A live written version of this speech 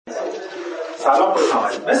سلام خوش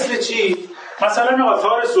آمدید. مثل چی؟ مثلا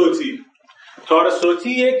تار صوتی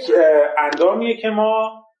یک اندامیه که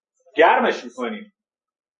ما گرمش میکنیم.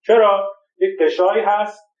 چرا؟ یک قشایی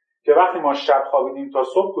هست که وقتی ما شب خوابیدیم تا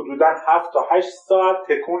صبح حدوداً 7 تا 8 ساعت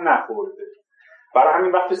تکون نخورده. برای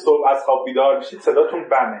همین وقتی صبح از خواب بیدار میشید صداتون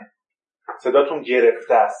بمه، صداتون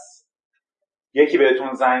گرفته است. یکی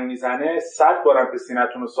بهتون زنگ میزنه 100 بارم که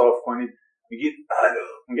سینه‌تون رو صاف کنید میگید الو،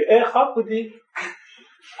 میگه خواب بودی؟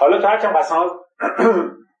 حالا تو هرچند قسمت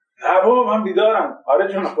نه بابا من بیدارم. آره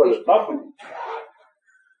جون خودت خواب بودی.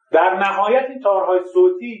 در نهایت این تارهای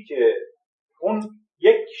صوتی که اون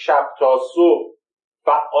یک شب تا صبح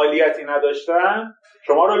فعالیتی نداشتن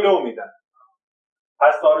شما رو لو میدن.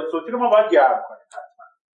 پس تار صوتی رو ما باید گرم کنیم حتما.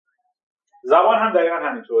 زبان هم دقیقا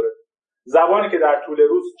همینطوره. زبانی که در طول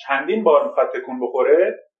روز چندین بار میخواد تکون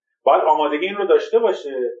بخوره باید آمادگی این رو داشته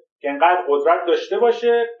باشه که اینقدر قدرت داشته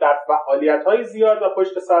باشه در فعالیت‌های زیاد و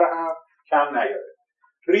پشت سر هم کم نیاره.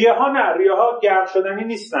 ریه ها نه، ریه ها گرم شدنی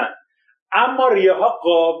نیستن، اما ریه ها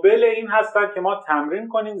قابل این هستن که ما تمرین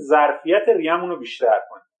کنیم ظرفیت ریه‌مون رو بیشتر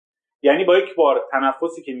کنیم. یعنی با یک بار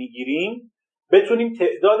تنفسی که میگیریم بتونیم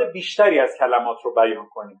تعداد بیشتری از کلمات رو بیان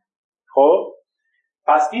کنیم. خب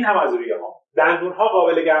پس این هم از ریه ها. دندون ها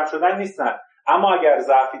قابل گرم شدن نیستن، اما اگر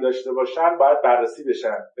ضعفی داشته باشن باید بررسی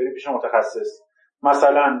بشن، بریم پیش متخصص.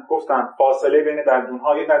 مثلا گفتم فاصله بین دندون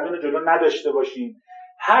ها، یه دندون جلو نداشته باشیم.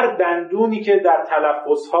 هر دندونی که در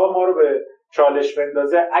تلفظ ها ما رو به چالش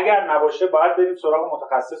بندازه اگر نباشه باید بریم سراغ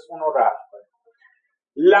متخصص اون رو رفع کنیم.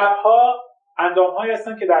 لب ها اندام هایی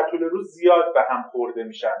هستن که در طول روز زیاد به هم خورده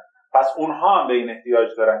میشن، پس اونها هم به این احتیاج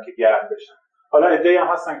دارن که گرم بشن. حالا عده‌ای هم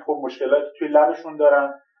هستن که خب مشکلاتی توی لبشون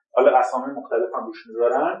دارن، حالا اسامی مختلف هم روش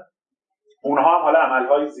میذارن. اونها هم حالا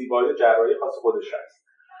عملهای زیبایی و جراحی خاص خودش هست.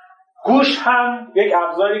 گوش هم یک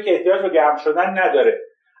ابزاری که احتیاج به گرم شدن نداره،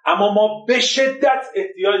 اما ما به شدت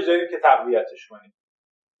احتیاج داریم که تقویتش کنیم.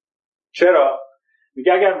 چرا؟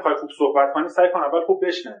 میگه اگر میخوای خوب صحبت کنی سعی کن اول خوب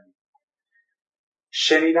بشنوی.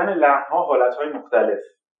 شنیدن لحن‌ها حالت‌های مختلف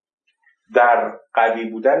در قوی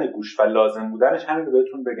بودن گوش و لازم بودنش همین رو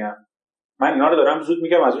بهتون بگم. من اینا رو دارم زود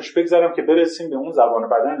میگم از روش بگذرم که برسیم به اون زبان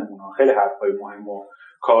بدنمون. خیلی حرفای مهم و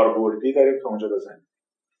کاربردی داریم که اونجا بزنیم.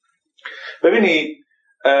 ببینید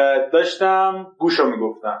داشتم گوش رو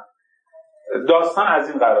میگفتم. داستان از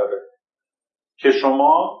این قراره که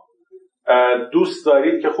شما دوست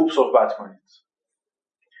دارید که خوب صحبت کنید.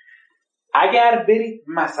 اگر برید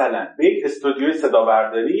مثلا به یک استودیوی صدا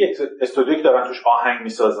برداری، یک استودیویی که دارن توش آهنگ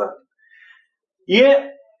میسازن،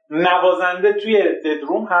 یه نوازنده توی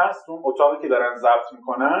ددروم هست، اون اتاقی که دارن ضبط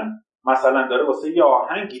میکنن، مثلا داره واسه یه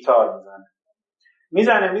آهنگ گیتار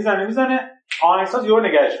میزنه، آهنگساز یهو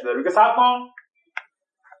نگهش می‌داره میگه صبر کن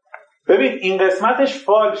ببین این قسمتش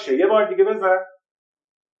فالشه، یه بار دیگه بزن،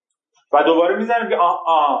 و دوباره میزنه میگه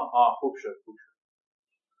خوب شد.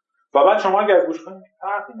 و بعد شما اگر گوش کنید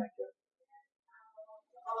فرقی نکرد.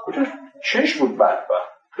 چش بود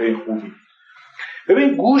بدبخت به این خوبی.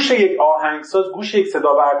 ببین گوش یک آهنگساز، گوش یک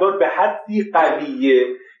صدا بردار به حدی قویه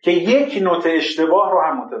که یک نوت اشتباه رو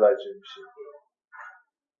هم متوجه میشه.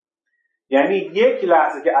 یعنی یک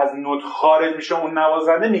لحظه که از نوت خارج میشه اون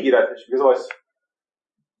نوازنده میگیرتش، میگه وایس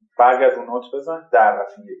برگرد اون نوت بزن، در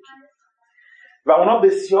رفتیم یکی. و اونا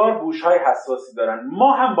بسیار گوش‌های حساسی دارن.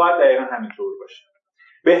 ما هم باید دقیقاً همینطور باشیم.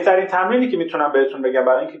 بهترین تمرینی که میتونم بهتون بگم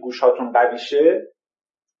برای اینکه گوش‌هاتون قوی شه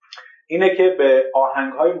اینه که به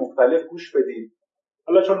آهنگ‌های مختلف گوش بدید.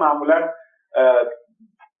 حالا چون معمولاً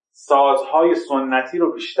سازهای سنتی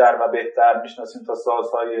رو بیشتر و بهتر میشناسیم تا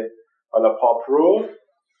سازهای حالا پاپ رو،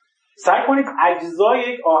 سعی کنید اجزای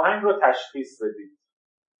یک آهنگ رو تشخیص بدید.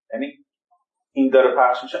 یعنی این داره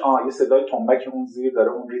پخش میشه، یه صدای تنبک اون زیر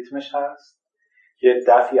داره، اون ریتمش هست، یه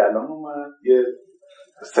دفی الان اومد، یه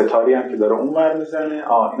ستاری هم که داره اونور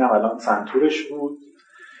میزنه، اینم الان سنتورش بود.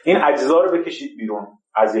 این اجزا رو بکشید بیرون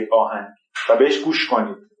از یک آهنگ و بهش گوش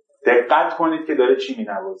کنید، دقت کنید که داره چی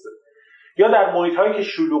مینوازه. یا در محیط‌هایی که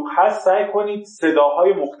شلوغ هست سعی کنید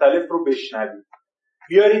صداهای مختلف رو بشنوید،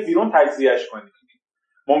 بیارید بیرون تجزیه‌اش کنید.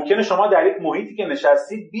 ممکنه شما در یک محیطی که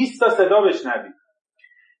نشستید 20 تا صدا بشنوید.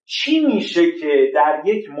 چی میشه که در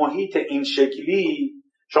یک محیط این شکلی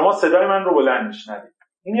شما صدای من رو بلند میشنوید؟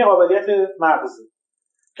 این یه قابلیت مغزه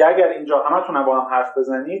که اگر اینجا همتون با هم حرف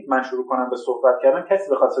بزنید، من شروع کنم به صحبت کردن،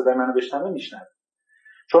 کسی بخواد صدای منو بشنوه میشنوه.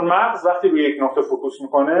 چون مغز وقتی روی یک نقطه فوکوس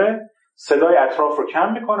میکنه صدای اطراف رو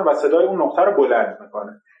کم میکنه و صدای اون نقطه رو بلند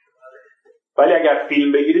میکنه. ولی اگر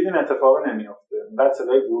فیلم بگیرید این اتفاق نمیافته. اونقدر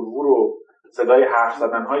صدای وورور و صدای حرف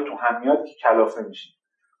زدن‌های تو هم میاد که کلافه میشید.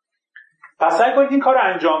 پس سعی کنید این کار رو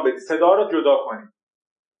انجام بدید. صدا رو جدا کنید.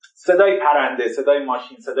 صدای پرنده، صدای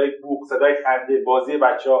ماشین، صدای بوق، صدای خنده، بازی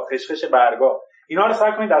بچه‌ها، خشخش برگا، اینا رو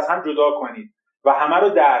سعی کنید از هم جدا کنید و همه رو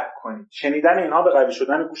درک کنید. شنیدن اینها به قوی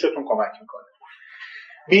شدن گوشتون کمک میکنه.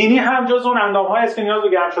 بینی هم جز اون اندام‌هایی است که نیاز به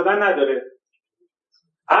گرم شدن نداره،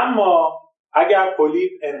 اما اگر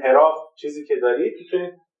پولیپ، انحراف چیزی که دارید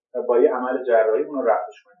میتونید با یه عمل جراحی اون رو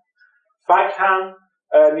رفعش کنید. فک هم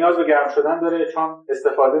نیاز به گرم شدن داره چون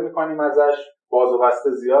استفاده میکنیم ازش، باز و بسته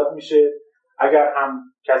زیاد میشه. اگر هم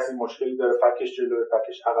کسی مشکلی داره فکش جلوی،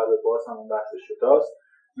 فکش عقب، باز هم اون بحثش شداست.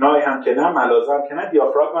 نای هم که نه، ملازم که نه.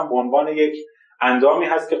 دیافراگم هم به عنوان یک اندامی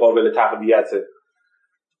هست که قابل تقویته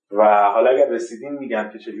و حالا اگر رسیدین میگم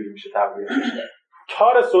که چجوری میشه تقویت کرد.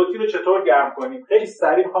 تار صوتی رو چطور گرم کنیم؟ خیلی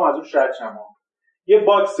سریع میخوام از اون رد شم. یه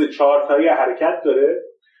باکس 4 تایی حرکت داره،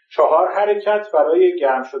 4 حرکت برای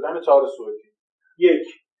گرم شدن تار صوتی. یک،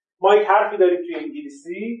 ما یک حرفی داریم توی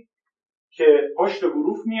انگلیسی که پشت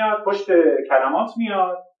حروف میاد، پشت کلمات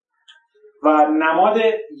میاد و نماد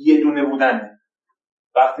یه دونه بودنه.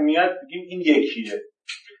 وقتی میاد بگیم این یکیه.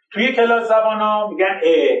 توی کلاس زبانا میگن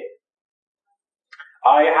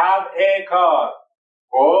I have a car.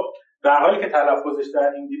 خب در حالی که تلفظش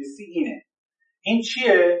در انگلیسی اینه. این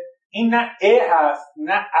چیه؟ این نه هست،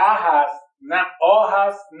 نه هست، نه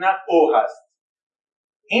هست، نه او هست.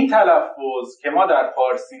 این تلفظ که ما در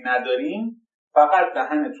فارسی نداریم، فقط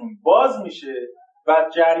دهنتون باز میشه و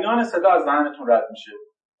جریان صدا از دهنتون رد میشه.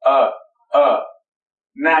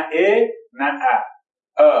 نه نه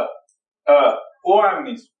او هم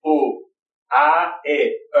نیست. او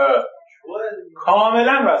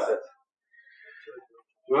کاملا وسط.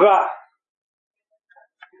 و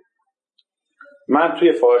من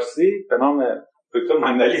توی فارسی به نام دکتر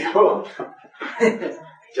مندلی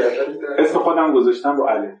اسم خودم گذاشتم رو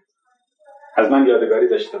الف، از من یادگاری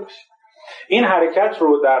داشته باشید. این حرکت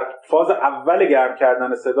رو در فاز اول گرم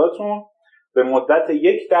کردن صداتون به مدت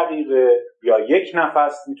 1 دقیقه یا 1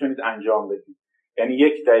 نفس میتونید انجام بدید. یعنی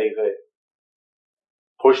 1 دقیقه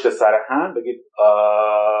پشت سر هم بگید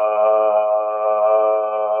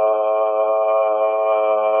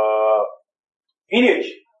این یک.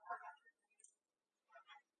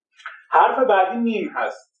 حرف بعدی میم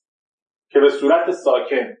هست که به صورت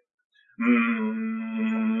ساکن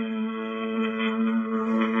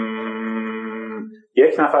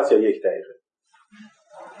یک نفس یا 1 دقیقه.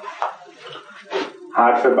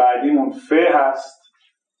 حرف بعدیمون ف هست.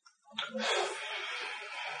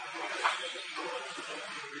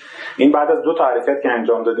 این بعد از 2 تا حرکت که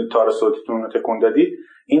انجام دادید، تار صوتیتون رو تکون دادید،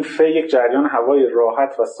 این ف یک جریان هوای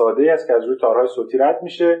راحت و ساده است که از روی تارهای صوتی رد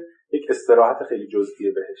میشه. یک استراحت خیلی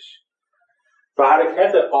جزئیه بهش. و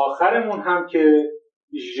حرکت آخرمون هم که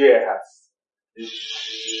ژ هست.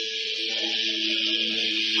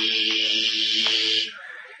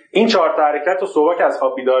 این 4 تا حرکت رو صبح که از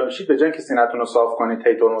خواب بیدار میشید، به جای اینکه سینه‌تون رو صاف کنید،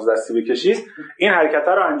 هی ترمز دستی بکشید، این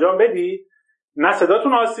حرکت‌ها رو انجام بدید. نه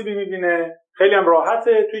صداتون آسیبی می‌بینه، خیلی هم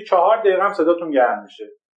راحته. توی 4 دقیقه هم صداتون گرم میشه.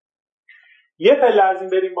 یه پله از این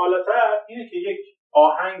بریم بالاتر، اینه که یک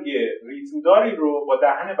آهنگ ریتمداری رو با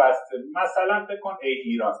دهن بسته، مثلا فکر کن ای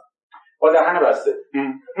ایران، با دهن بسته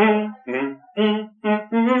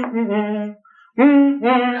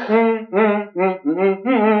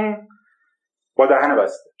با دهن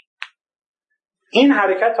بسته. این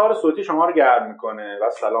حرکت تار صوتی شما رو گرم میکنه. و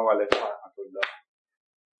سلام علیکم و رحمت الله.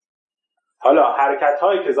 حالا حرکت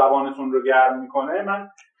هایی که زبانتون رو گرم میکنه، من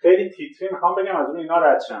خیلی تیتری میخوام بگم از اون اینا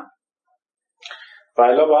رد شم.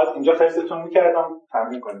 ولی باید اینجا خیستون میکردم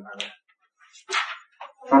تمرین کنیم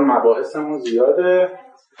چون مباحثمون زیاده.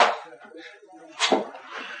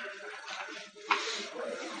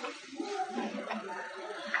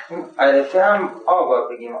 الفه هم باید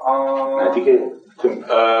بگیم نه دیگه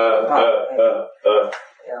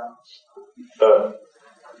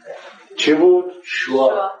چی بود؟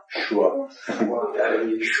 شوا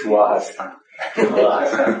هستن.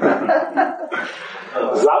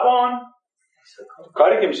 زبان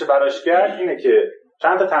کاری که میشه براش کرد اینه که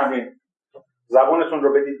چند تا تمرین. زبانتون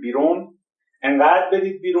رو بدید بیرون، انقدر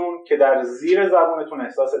بدید بیرون که در زیر زبانتون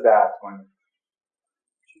احساس درد کنید.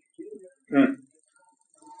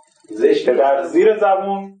 که در زیر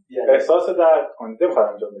زبون احساس درد کنید. نمیخوام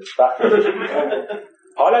انجام بدید.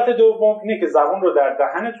 حالت دوم اینه که زبون رو در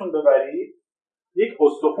دهنتون ببرید. یک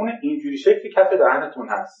استخون اینجوری شکلی کف دهنتون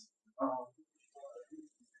هست.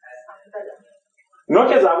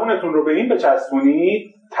 نوک زبونتون رو به این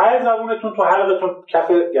بچسبونید، ته زبونتون تو حلقتون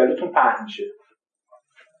کف گلوتون پهن میشه.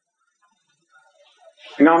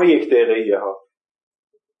 این همه 1 دقیقه‌ایه ها.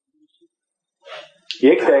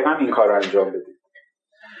 1 دقیقه هم این کار رو انجام بدید.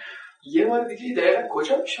 یه بار دیگه دقیقا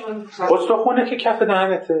کجا میشه من؟ استخونه که کف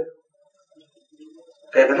دهنته.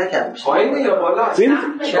 قبله کم میشه. پایینه یا بالا؟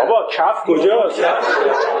 بابا کف کجاست؟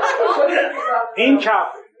 این کف.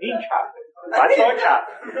 بچه‌ها کف.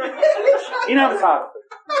 اینم صرف.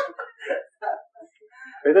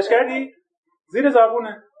 پیداش کردی؟ زیر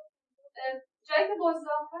زبونه. جایی که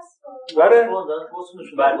بزدام هست. بله.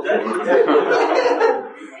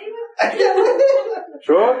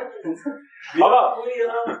 شو؟ آقا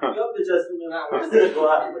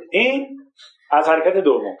این از حرکت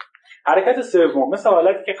دوم. حرکت سوم مثل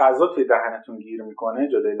حالتی که غذا توی دهنتون گیر میکنه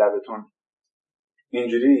جلوی لبتون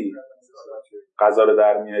اینجوری غذا رو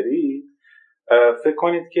در میاری، فکر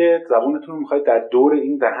کنید که زبونتون رو میخواید در دور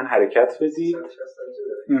این دهن حرکت بدید.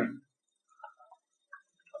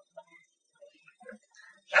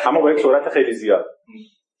 اما با یک سرعت خیلی زیاد.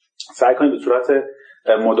 سعی کنید به صورت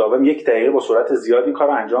مداوم 1 دقیقه با سرعت زیاد این کار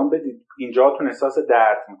رو انجام بدید. اینجاتون احساس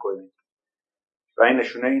درد میکنید و این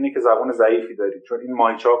نشونه اینه که زبون ضعیفی دارید، چون این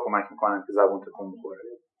مایچه‌ها کمک میکنن که زبون تکون بخوره.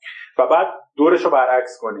 و بعد دورش رو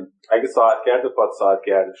برعکس کنید. اگه ساعتگرد پاد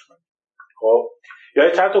ساعتگردش کنید. خب یا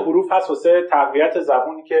چند تا حروف هست واسه تقویت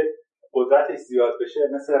زبونی که قدرتش زیاد بشه،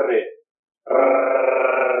 مثل ر.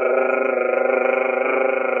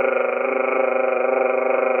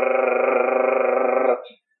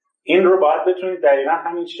 این رو باید بتونید دقیقا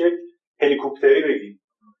همین شکل هلیکوپتری بگید.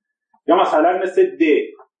 یا مثلا مثل د.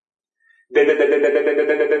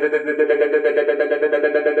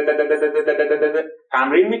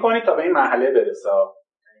 تمرین میکنید تا به این مرحله برسه.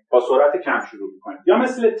 با سرعت کم شروع میکنید. یا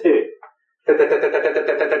مثل ت.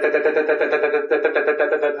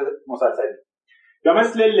 مسلسلی. یا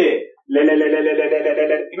مثل ل.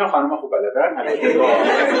 اینا خانم‌ها خوب بلدن.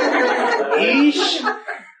 ایش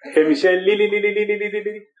که میشه لی لی لی لی لی لی لی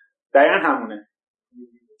لی. دقیقاً همونه.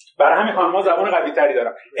 برای همین خانم‌ها زبان قوی‌تری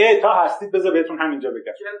دارن. تا هستید بذار بهتون همینجا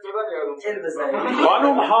بگم.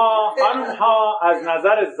 خانم‌ها از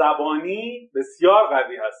نظر زبانی بسیار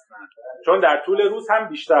قوی هستن. چون در طول روز هم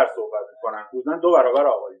بیشتر صحبت می‌کنن. حدوداً 2 برابر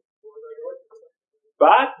آقایون.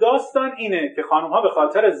 بعد داستان اینه که خانم‌ها به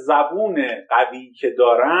خاطر زبون قوی که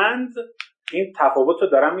دارند، این تفاوت رو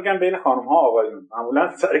دارن میگن بین خانم‌ها و آقایون. معمولاً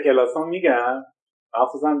سر کلاس‌ها میگن،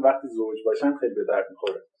 خصوصاً وقتی زوج باشن خیلی به درد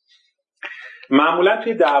می‌خوره. معمولاً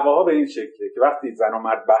توی دعواها به این شکله که وقتی زن و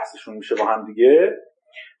مرد بحثشون میشه با هم دیگه،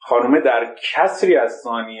 خانومه در کسری از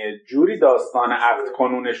ثانیه جوری داستان عقد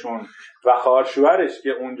کنونشون و خواهرشوهرش که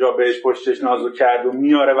اونجا بهش پشتش نازو کرد و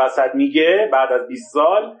میاره وسط میگه بعد از 20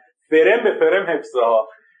 سال فرم به فرم حفظه ها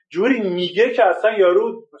جوری میگه که اصلا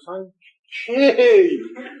یارو مثلا کی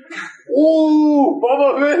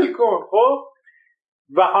بابا ول کن. خب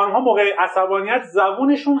و خانم‌ها موقع عصبانیت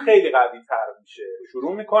زبونشون خیلی قوی تر میشه،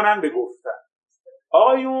 شروع میکنن به گفتن.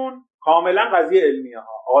 آقایون کاملا قضیه علمیه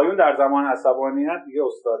ها. آقایون در زمان عصبانیت دیگه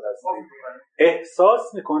استاد هستن،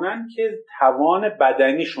 احساس میکنن که توان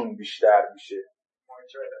بدنیشون بیشتر میشه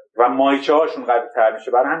و مایچه هاشون قوی تر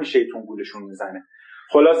میشه، برای همین شیطون گولشون میزنه.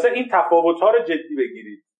 خلاصه این تفاوت ها رو جدی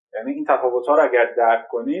بگیرید، یعنی این تفاوت ها رو اگر درک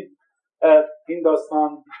کنید، این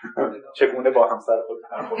داستان چگونه با همسر خود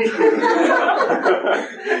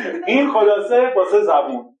این خلاصه واسه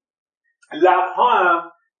زبون. لب‌ها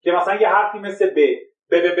هم که مثلا یه حرفی مثل ب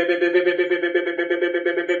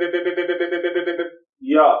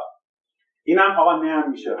یا اینم آقا نه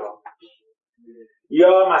هم میشه ها،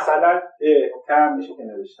 یا مثلا تم میشه که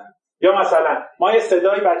نوشتن، یا مثلا ما یه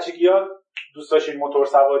صدای بچگی‌ها دوست داشتیم موتور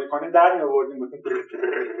سواری کنیم در می‌آوردیم گفتیم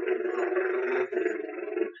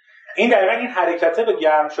این دقیقاً این حرکته به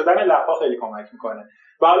گرم شدن لب‌ها خیلی کمک میکنه.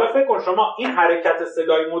 و حالا فکر کن شما این حرکت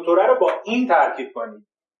صدای موتوره رو با این ترکیب کنید.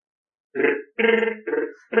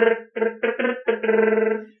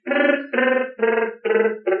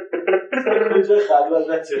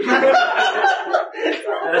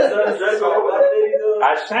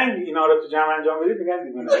 قشنگ اینا رو تو جمع انجام بدید میگن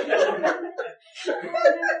دیوونه.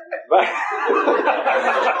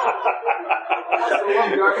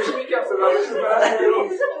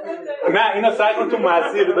 نه اینا سعی کن تو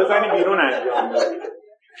مسیر بزنی بیرون انجام بدید.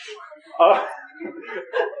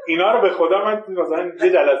 اینا رو به خدا من مثلا یه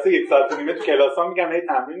جلسه 1 ساعت و نیمه تو کلاس‌ها میگم هی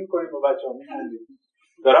تمرین می‌کنیم با بچه‌ها می‌خندیم.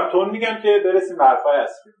 دارم تون میگم که برسیم به حرفای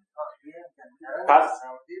اصلی. پس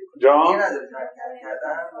جان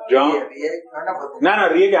نه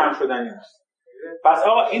ریه گرم شدنی نیست. پس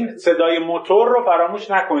آقا این صدای موتور رو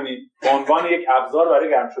فراموش نکنید به عنوان یک ابزار برای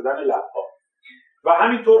گرم شدن لب‌ها. و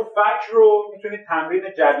همینطور فکر رو میتونید تمرین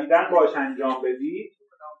جویدن باهاش انجام بدید.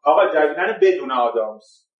 آقا جویدن بدون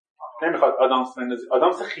آدامس. نمیخواد آدامس بندازی،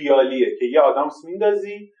 آدامس خیالیه که یه آدامس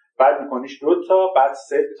میندازی بعد میکنیش 2 تا، بعد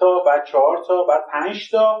 3 تا، بعد 4 تا، بعد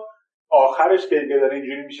 5 تا، آخرش که داره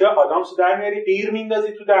اینجوری میشه آدامس در میاری غیر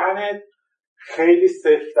میندازی تو دهنت، خیلی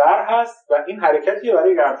سفت‌تر هست و این حرکتیه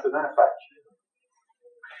برای گرم شدن فک.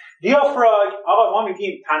 دیافراگم، آقا ما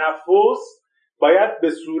میگیم تنفس باید به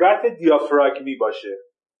صورت دیافراگمی باشه.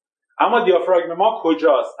 اما دیافراگم ما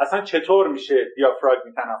کجاست؟ اصلا چطور میشه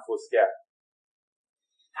دیافراگمی تنفس کرد؟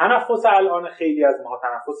 تنفس الان خیلی از ما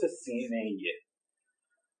تنفس سینه‌ایه.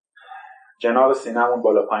 جناب سینه‌مون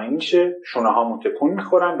بالا پایین میشه، شونه هامون تکون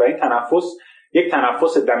میخورن و این تنفس یک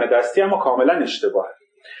تنفس دم دستی اما کاملا اشتباهه.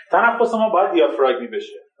 تنفس ما باید دیافراگمی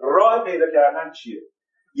بشه. راه پیدا کردن چیه؟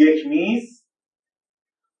 یک میز،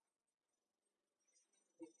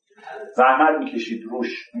 زحمت میکشید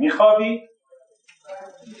روش میخوابید،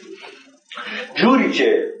 جوری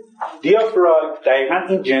که دیافراگم دقیقاً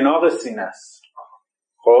این جناب سینه است.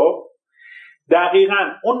 خب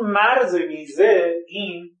دقیقاً اون مرز میزه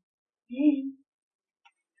این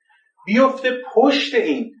بیفته پشت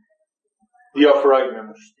این دیافراگم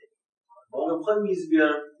مشت. ما میخوایم میز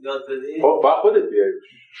بیارم یاد بدی؟ خب با خودت بیاری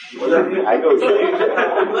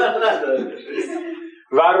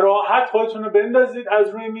و راحت خودتون رو بندازید از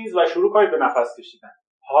روی میز و شروع کنید به نفس کشیدن.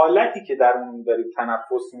 حالتی که در اون دارید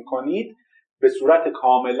تنفس میکنید به صورت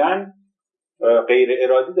کاملا غیر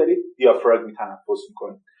ارادی دارید دیافراگمی تنفس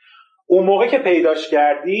میکنید. اون موقع که پیداش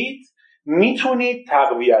کردید میتونید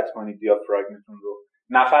تقویت کنید دیافراگمتون رو.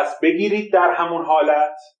 نفس بگیرید در همون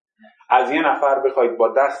حالت، از یه نفر بخواید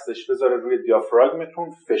با دستش بذاره روی دیافراگمتون،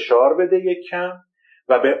 فشار بده یک کم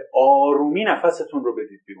و به آرومی نفستون رو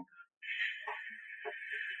بدید بیرون.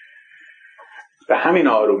 به همین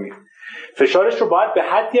آرومی. فشارش رو باید به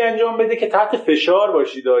حدی انجام بده که تحت فشار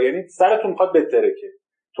باشید، یعنی سرتون میخواد بترکه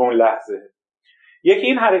تو اون لحظه. یکی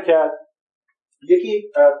این حرکت،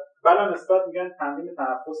 یکی بلا نسبت میگن تمرین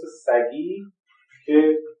تنفس سگی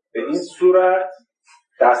که به این صورت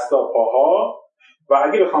دستا پاها و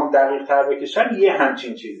اگه بخوام دقیق تر بکشم یه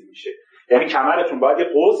همچین چیزی میشه. یعنی کمرتون باید یه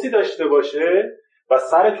قوسی داشته باشه و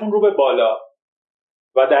سرتون رو به بالا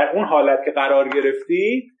و در اون حالت که قرار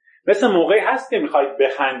گرفتید مثل موقعی هست که میخواید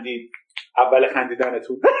بخندید، اول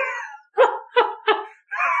خندیدنتون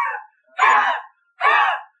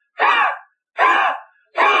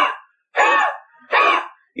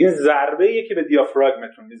این ضربه‌ایه که به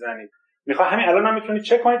دیافراگمتون میزنید. میخوام همین الان هم میتونید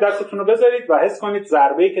چک کنید، دستتون رو بذارید و حس کنید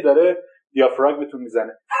ضربه‌ای که داره دیافراگمتون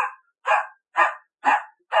میزنه.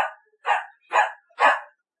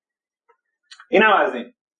 اینم از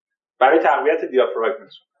این برای تقویت دیافراگمتون.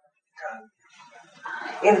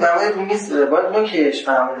 این دمای میز باید نوکش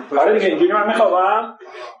فهمونی. آره دیگه اینجوری من میخوابم،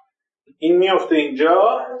 این میفته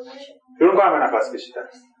اینجا، شروع کنم به نفس کشیدن.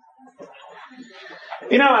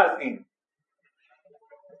 اینم از این.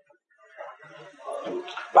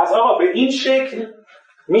 پس آقا به این شکل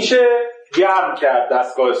میشه گرم کرد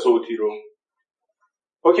دستگاه صوتی رو.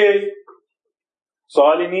 اوکی؟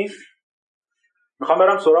 سوالی نیست؟ میخوام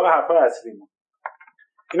برم سراغ حرفای اصلیمون.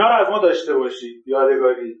 اینا رو از ما داشته باشید،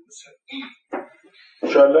 یادگاری.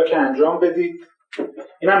 انشالله که انجام بدید.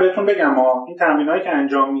 اینم بهتون بگم این تمرینایی که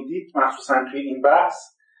انجام میدید مخصوصا توی این بحث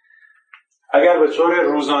اگر به طور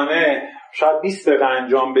روزانه شاید 20 دقیقه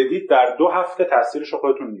انجام بدید در 2 هفته تاثیرش رو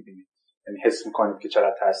خودتون میبینید. یعنی حس میکنید که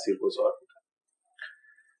چقدر تاثیرگذار بود.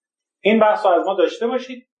 این بحث رو از ما داشته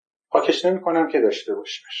باشید. پاکش نمی‌کنم که داشته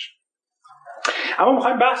باشیمش. اما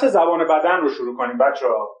میخوایم بحث زبان بدن رو شروع کنیم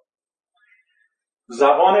بچه‌ها.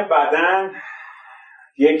 زبان بدن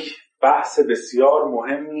یک بحث بسیار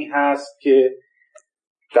مهمی هست که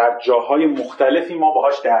در جاهای مختلفی ما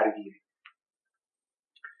باهاش درگیریم.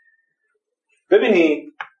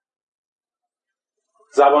 ببینید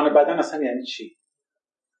زبان بدن اصلا یعنی چی؟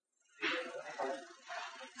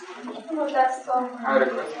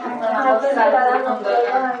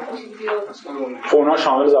 اونا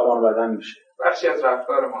شامل زبان بدن میشه. بخشی از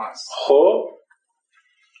رفتار ما هست. خب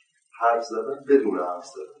حرف زدن بدون حرف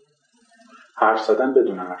زدن. حرف زدن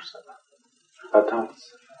بدون حرف زدن. حتما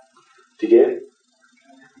دیگه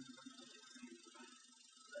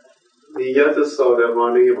نیت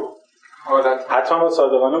صادقانه ما. حالت حتما باید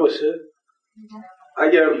صادقانه باشه.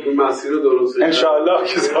 اگر مسیر رو درست انشاءالله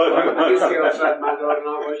که صادقانه سیاستمدار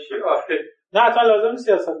نباشی. آره نه حتما لازم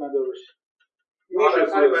سیاستمدار باشه. میشه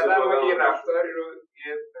بدن ما یه رفتاری رو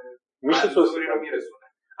یه میشه منظوری رو میرسونه.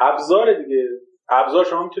 ابزار دیگه. ابزار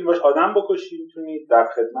شما میتونید باش آدم بکشید، میتونید در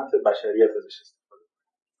خدمت بشریت ازش استفاده کنید.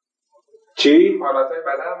 چی؟ حالتهای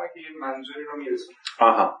بدن ما که یه منظوری رو میرسونه.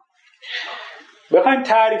 آها. بخوایم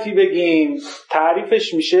تعریفی بگیم،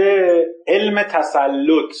 تعریفش میشه علم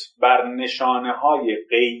تسلط بر نشانه‌های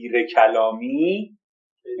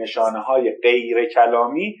غیر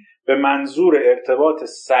کلامی به منظور ارتباط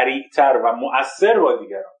سریعتر و مؤثر با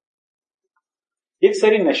دیگران. یک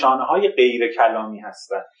سری نشانه‌های غیر کلامی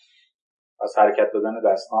هستن. از حرکت دادن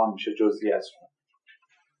دست‌ها میشه جزئی از اون.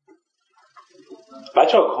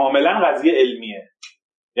 بچه‌ها کاملا قضیه علمیه.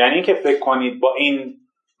 یعنی اینکه فکر کنید با این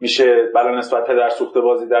میشه بلا نسبت پدر سوخته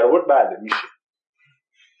بازی در آورد، بله میشه.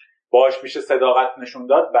 باهاش میشه صداقت نشون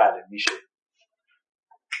داد؟ بله میشه.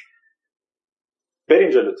 بریم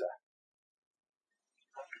جلوتر.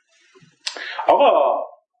 آقا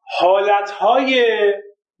حالتهای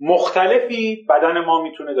مختلفی بدن ما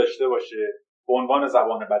میتونه داشته باشه به عنوان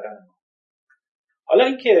زبان بدن ما. حالا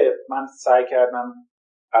اینکه من سعی کردم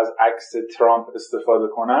از عکس ترامپ استفاده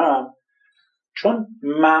کنم چون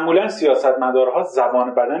معمولا سیاستمدارها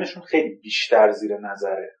زبان بدنشون خیلی بیشتر زیر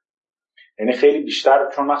نظره، یعنی خیلی بیشتر،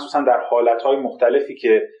 چون مخصوصا در حالتهای مختلفی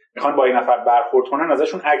که میخوان با این نفر برخورد کنن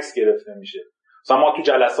ازشون عکس گرفته میشه. مثلا ما تو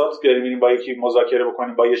جلسات میریم با یکی مذاکره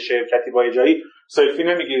بکنیم، با یه شرکتی، با یه جایی، سلفی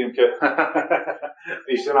نمیگیریم که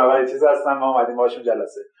بیشتر اول چیز هستن ما اومدیم باشون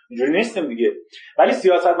جلسه، اینجوری نیستیم دیگه. ولی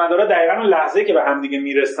سیاستمدارا دقیقاً اون لحظه که به هم دیگه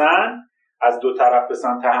میرسن، از دو طرف به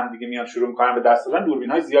سمت هم دیگه میان شروع میکنن به دست دادن،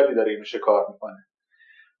 دوربین‌های زیادی داره اینو شکار میکنه.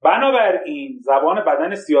 بنابراین زبان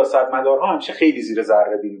بدن سیاستمدارها همیشه خیلی زیر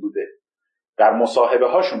ذره‌بین بوده، در مصاحبه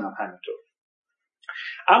هاشون هم همینطور.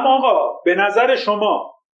 اما آقا به نظر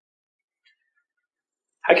شما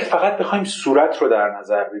اگه فقط بخوایم صورت رو در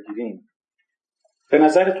نظر بگیریم، به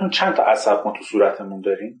نظرتون چند تا عصب ما تو صورتمون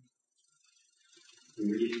داریم؟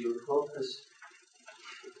 میلیون‌ها هست.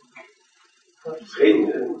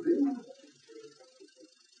 خیلی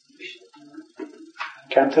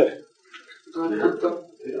کمتر.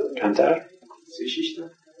 کمتر؟ 36 تا.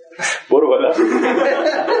 برو بالا.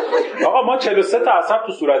 آقا ما 43 تا عصب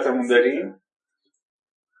تو صورتمون داریم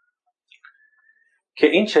که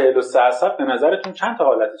این 43 عصب به نظرتون چند تا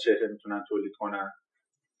حالت چهره میتونن تولید کنن؟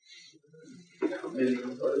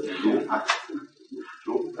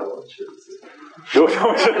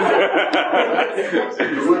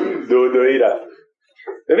 دویی رفت.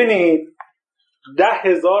 ببینید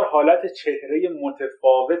 10,000 حالت چهره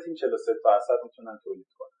متفاوت این 43 تا عصب میتونن تولید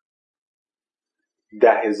کنن.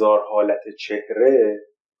 10,000 حالت چهره،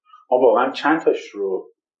 ما واقعا چند تاش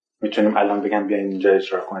رو میتونیم الان بگم بیاین اینجا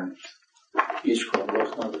اجرا کنیم؟ هیچ کار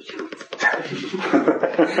وقت نداشت.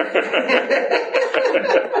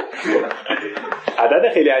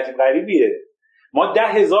 عدد خیلی عجیب غریبیه. ما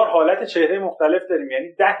 10,000 حالت چهره مختلف داریم،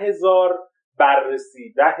 یعنی 10,000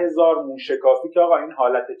 بررسی، 10,000 موشکافی که آقا این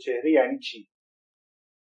حالت چهره یعنی چی؟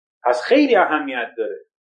 پس خیلی اهمیت داره.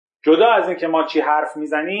 جدا از این که ما چی حرف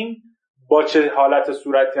میزنیم، با چه حالت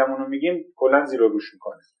صورتی همونو میگیم کلا زیر و روش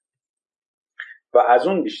میکنه. و از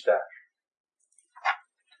اون بیشتر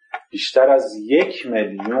از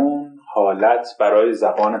 1,000,000 حالت برای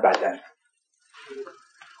زبان بدن.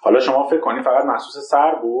 حالا شما فکر کنید فقط مخصوص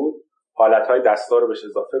سر بود، حالتهای دستا رو بهش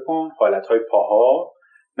اضافه کن، حالتهای پاها،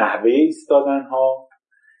 نحوه ایستادنها،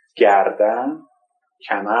 گردن،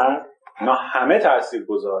 کمر، اینا همه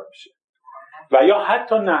تاثیرگذار میشه. و یا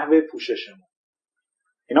حتی نحوه پوششمون،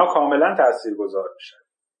 اینا کاملا تاثیرگذار میشه.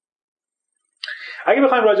 اگه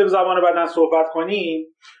بخوایم راجع به زبان بدن صحبت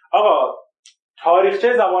کنیم، آقا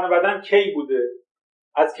تاریخچه زبان بدن کی بوده؟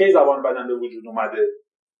 از کی زبان بدن به وجود اومده؟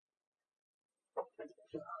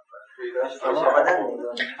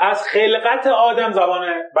 از خلقت آدم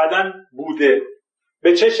زبان بدن بوده.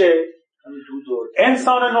 به چه شکل؟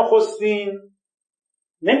 انسان نخستین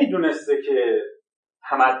نمیدونسته که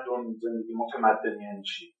تمدن، زندگی متمدن یعنی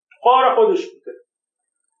چی. غار خودش بوده،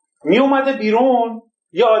 می اومده بیرون،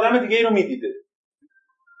 یه آدم دیگه رو میدیده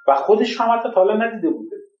و خودش هم حتی تا حالا ندیده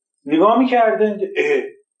بوده. نگاه میکرده،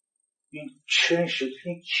 این چه شد؟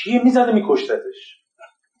 این کیه میزده میکشتتش؟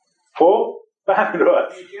 خب به همین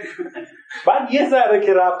راحت. بعد یه ذره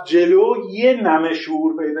که رفت جلو، یه نمه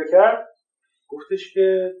شعور پیدا کرد، گفتش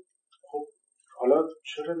که خب حالا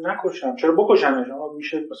چرا نکشم؟ چرا بکشمش؟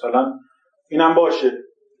 میشه مثلا اینم باشه،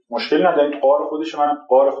 مشکل نداره، غار خودش، منم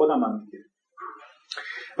غار خودم هم دیگه.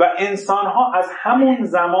 و انسان ها از همون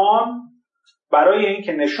زمان برای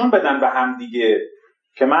اینکه نشون بدن به هم دیگه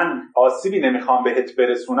که من آسیبی نمیخوام بهت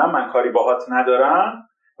برسونم، من کاری باهات ندارم،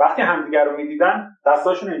 وقتی همدیگر رو میدیدن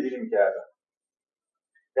دستاشون اینجوری میکردن.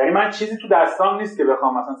 یعنی من چیزی تو دستام نیست که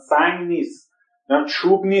بخوام، مثلا سنگ نیست،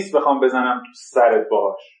 چوب نیست بخوام بزنم تو سرت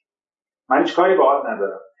باش، من هیچ کاری باهات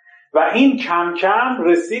ندارم. و این کم کم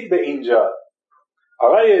رسید به اینجا.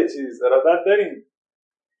 آقا یه چیز ارادت داریم،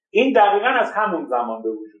 این دقیقاً از همون زمان به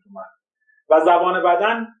وجود اومد و زبان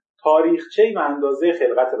بدن تاریخچه‌ای به اندازه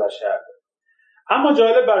خلقت بشر داره. اما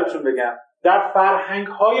جالب براتون بگم، در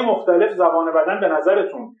فرهنگ‌های مختلف زبان بدن به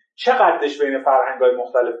نظرتون چقدرش بین فرهنگ‌های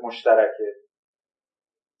مختلف مشترکه؟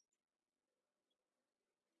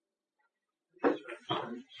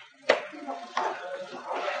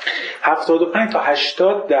 75 تا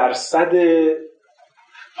 80%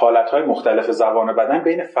 حالتهای مختلف زبان بدن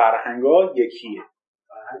بین فرهنگ‌ها یکیه.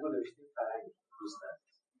 فرهنگ‌ها نوشتیم فرهنگ دوست ندارم.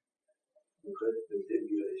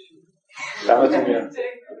 دمتون گرم.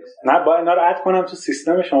 نه باید اینا رو اد کنم تو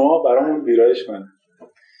سیستم شما برامون ویرایش کنه.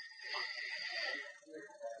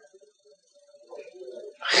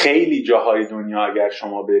 خیلی جاهای دنیا اگر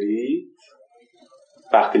شما برید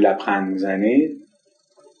وقتی لبخند میزنید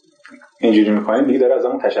اینجوری میکنید دیگه داره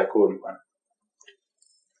ازمون تشکر میکنه.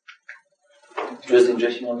 جز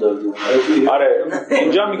اینجاش ما داریم. آره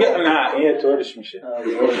اینجا میگه نه این طورش میشه.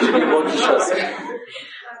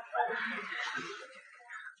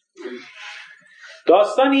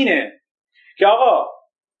 داستان اینه که آقا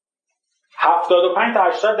 75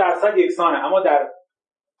 تا 80% یکسانه، اما در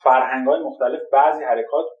فرهنگ‌های مختلف بعضی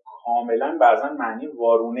حرکات کاملا بعضا معنی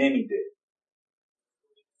وارونه میده،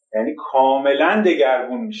 یعنی کاملا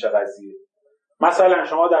دگرگون میشه قضیه. مثلا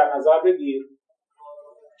شما در نظر بگیر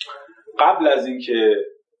قبل از اینکه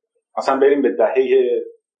مثلا بریم به دهه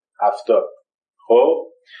 70 خب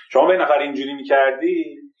شما به نفر اینجوری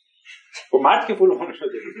میکردی خب مرد که پولمون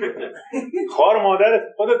شده خوار مادرت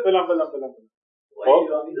خودت فلان خب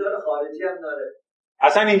ایرانی داره خارجی هم داره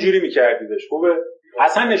اصلا اینجوری میکردیدش خوبه.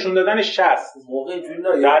 اصلا نشون دادن 60 موقع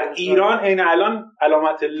اینجوری در ایران این الان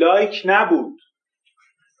علامت لایک نبود،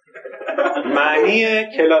 معنی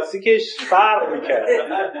کلاسیکش فرق میکرد.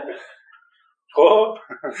 خب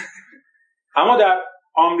اما در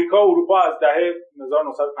آمریکا و اروپا از دهه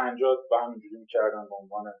 1950 با هم اینجوری میکردن به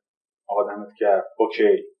عنوان آدمت کرد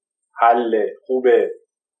اوکی حل خوبه،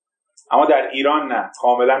 اما در ایران نه،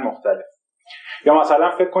 کاملا مختلف. یا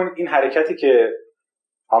مثلا فکر کنید این حرکتی که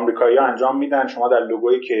آمریکایی‌ها انجام میدن شما در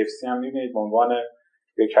لوگوی KFC هم میبینید به عنوان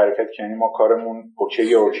یک حرکت که یعنی ما کارمون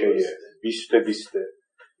اوکیه 20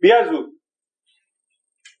 بیا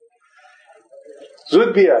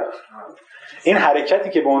زود بیا. این حرکتی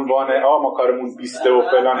که به عنوان ما کارمون 20 و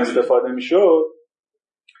فلان استفاده میشد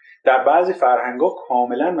در بعضی فرهنگ‌ها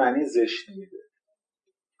کاملا معنی زشت میده.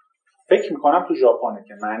 فکر میکنم تو ژاپنه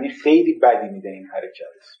که معنی خیلی بدی میده این حرکت.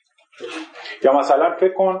 یا مثلا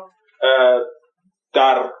فکر کن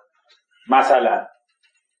در مثلا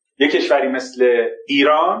یک کشوری مثل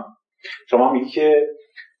ایران شما میگی که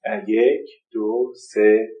 1 2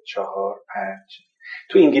 3 4 5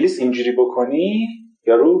 تو انگلیس اینجوری بکنی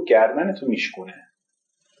یارو گردن تو میشکونه.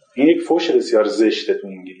 این یک فوش بسیار زشته تو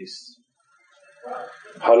انگلیس.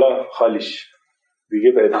 حالا خالیش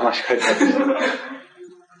دیگه به ادامهش کاری نداریم.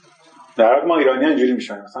 در واقع ما ایرانی اینجوری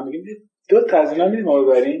میشونیم مثلا میگیم 2 تا از اینا میدیم ما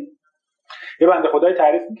ببریم. یه بنده خدای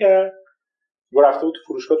تعریف میکرد و رفته بود تو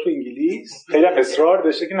فروشگاه تو انگلیس، خیلی اصرار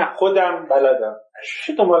داشته که نه خودم بلدم.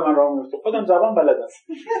 چی دنبال من راه میفته؟ خودم زبان بلدم.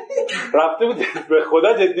 رفته بود به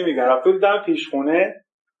خدا جدی میگم رفته بود دم پیشخونه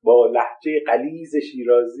با لهجه غلیظ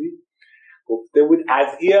شیرازی گفته بود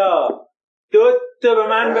از ایا 2 تا به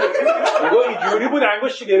من بگو. اینجوری بود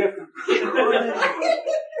انگشت گرفت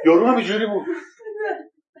یارو هم اینجوری بود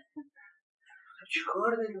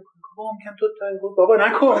چیکار داری میکنی؟ بابا ممکن 2 تا گفت بابا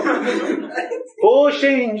نکن باشه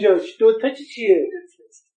اینجا 2 تا چیه؟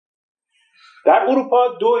 در اروپا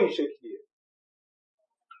 2 این شکلیه.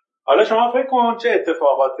 حالا شما فکر کن چه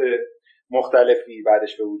اتفاقات مختلفی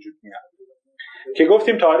بعدش به وجود میاد که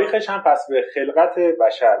گفتیم تاریخش هم پس به خلقت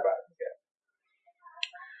بشر برمیگرده.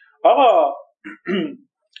 آقا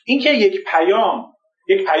این که یک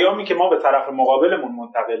پیامی که ما به طرف مقابلمون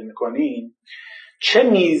منتقل میکنیم چه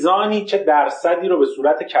میزانی چه درصدی رو به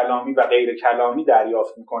صورت کلامی و غیر کلامی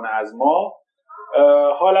دریافت میکنه از ما،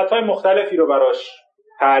 حالتهای مختلفی رو براش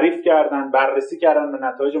تعریف کردن، بررسی کردن، به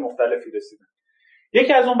نتایج مختلفی رسیدن.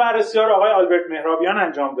 یکی از اون بررسی‌ها رو آقای آلبرت مهرابیان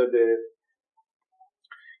انجام داده.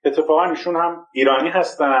 اتفاقا ایشون هم ایرانی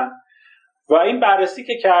هستن و این بررسی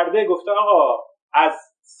که کرده گفته آقا از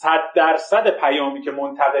 100% پیامی که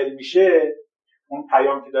منتقل میشه، اون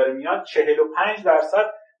پیام که داره میاد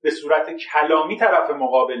 45% به صورت کلامی طرف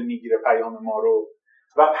مقابل میگیره پیام ما رو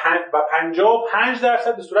و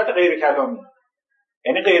 55% به صورت غیر کلامی.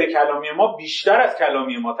 یعنی غیر کلامی ما بیشتر از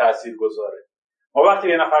کلامی ما تأثیر گذاره. ما وقتی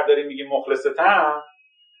یه نفر داریم میگیم مخلصتم،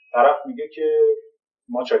 طرف میگه که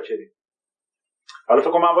ما چاکریم. حالا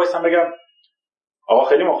فکر کنم من وایسم بگم آقا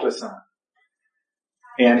خیلی مخلصم،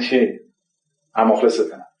 یعنی چی؟ من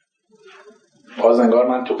مخلصتم، باز انگار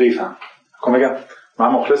من تو قیفم. کنم بگم من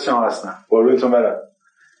مخلص شما هستم، قربونتون برم.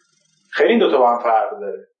 خیلی این دوتا با هم فرق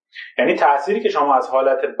داره. یعنی تأثیری که شما از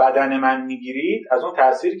حالت بدن من میگیرید از اون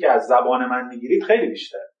تأثیری که از زبان من میگیرید خیلی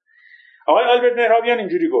بیشتر. آقای آلبرت مهرابیان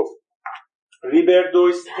اینجوری گفت.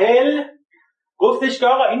 ریبردویستل گفتش که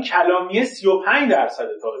آقا این کلامیه 35%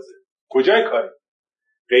 تازه. کجای کاری؟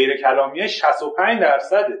 غیر کلامیه 65%.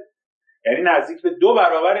 یعنی نزدیک به 2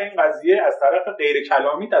 برابر این قضیه از طرف غیر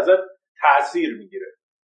کلامی ازت تأثیر میگیره.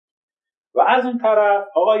 و از اون طرف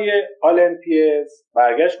آقای آلنپیس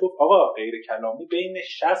برگشت گفت آقا غیر کلامی بین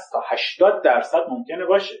 60 تا 80% ممکنه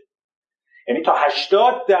باشه. یعنی تا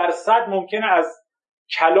 80% ممکنه از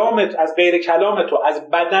کلامت، از غیر کلام تو، از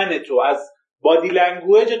بدن تو، از بادی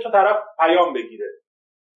لنگویج تو طرف پیام بگیره.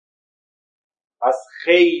 پس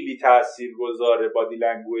خیلی تاثیرگذاره بادی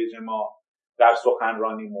لنگویج ما در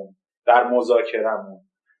سخنرانیمون، در مذاکرمون،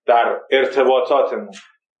 در ارتباطاتمون.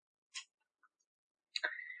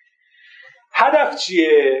 هدف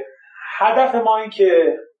چیه؟ هدف ما این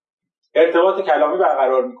که ارتباط کلامی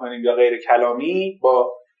برقرار میکنیم یا غیر کلامی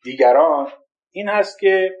با دیگران این هست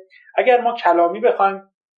که اگر ما کلامی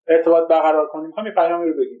بخوایم ارتباط برقرار کنیم میخوایم یه پیامی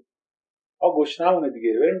رو بگیم. گشنمونه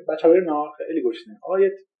دیگه، بریم بچه‌ها بریم نهار، خیلی گشنه.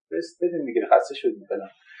 یه رست بدین دیگه، خسته شدیم فلان.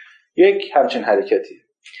 یک همچین حرکتی.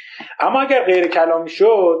 اما اگر غیر کلامی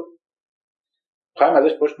شد میخوایم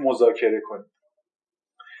ازش باش مذاکره کنیم.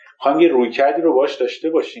 میخوایم یه رویکردی رو باش داشته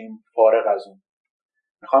باشیم فارغ از اون.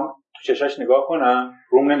 میخوام تو چشاش نگاه کنم،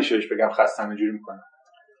 روم نمیشه بهش بگم خستم اینجوری میکنم.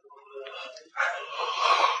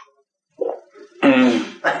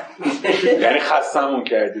 یعنی خستمون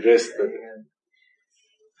کردی، رست بده.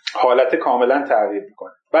 حالت کاملا تغییر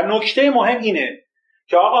میکنه. و نکته مهم اینه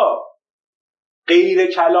که آقا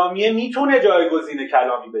غیر کلامیه میتونه جایگزین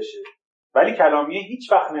کلامی بشه، ولی کلامیه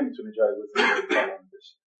هیچ وقت نمیتونه جایگزین کلامی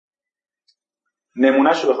بشه.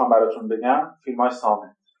 نمونهشو بخوام براتون بگم، فیلم‌های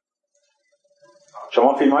صامت.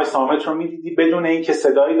 شما فیلم‌های صامت رو میدیدی بدون اینکه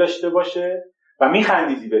صدایی داشته باشه و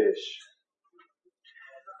میخندیدی بهش.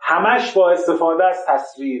 همش با استفاده از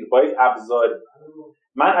تصویر، با یک ابزاری.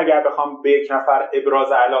 من اگر بخوام به یک نفر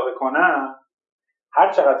ابراز علاقه کنم،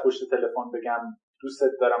 هر چقدر پشت تلفن بگم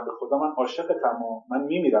دوستت دارم، به خدا من عاشقتم و من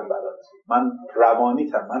میمیرم برات، من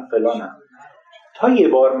روانیتم، من فلانم، تا یه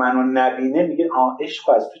بار منو نبینه میگه عشق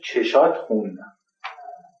از تو چشات خوندم.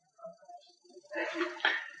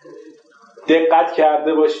 دقت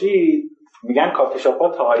کرده باشید میگن کافی شاپ‌ها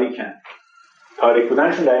تاریکن. تاریک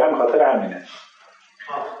بودنشون دقیقا به خاطر همینه.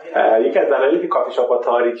 یکی از دلایلی که کافی شاپ‌ها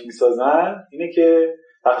تاریک میسازن اینه که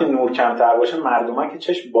وقتی نور کمتر باشه مردمک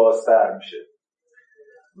چشم بازتر میشه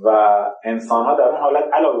و انسان‌ها در اون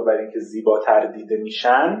حالت علاوه بر این که زیباتر دیده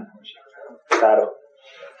میشن، در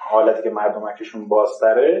حالتی که مردمکشون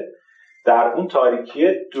بازتره، در اون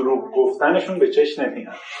تاریکی دروغ گفتنشون به چشم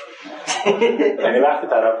نمیاد. یعنی وقتی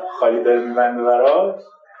طرف خالی داره میبنده براش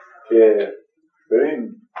که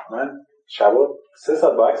ببین من شبا 3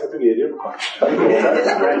 ساعت با عکس تو گریه میکنم،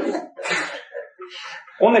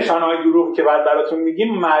 اون نشانه‌های دروغ که بعد براتون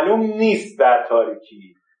میگیم معلوم نیست در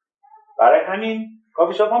تاریکی. برای همین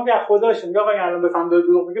کافی شاپ هم که خودش میگه آقا الان بفهم داره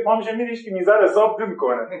دروغ میگه، پا میشه میریش که میذاره حساب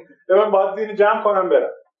نمیکنه، من باید دینو جمع کنم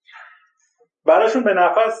برم. براشون به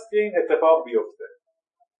نفس که این اتفاق بیفته.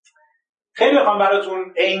 خیلی بخوام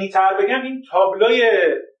براتون عینی تر بگم، این تابلوی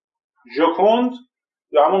ژوکوند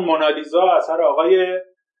یا همون مونالیزا اثر آقای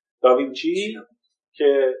داوینچی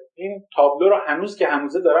که این تابلو رو هنوز که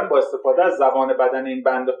هنوزه دارن با استفاده از زبان بدن این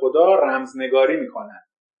بنده خدا رمزنگاری میکنن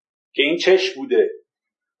که این چش بوده،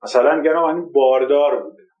 مثلا میگن آقا این باردار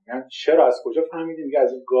بوده. میگن چرا، از کجا فهمیدی؟ میگه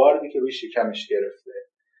از این گاردی که روی شکمش گرفته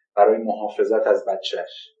برای محافظت از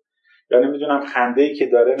بچهش، یا نمیدونم خنده‌ای که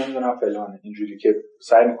داره، نمیدونم فلانه. اینجوری که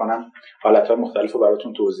سعی میکنم حالت‌های مختلف رو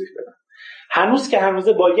براتون توضیح بدم. هنوز که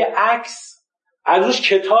هنوزه با یه عکس از روش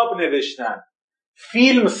کتاب نوشتن،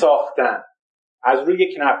 فیلم ساختن، از روی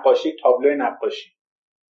یک نقاشی، یک تابلو نقاشی،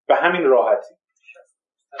 به همین راحتی.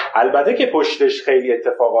 البته که پشتش خیلی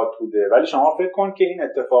اتفاقات بوده، ولی شما فکر کن که این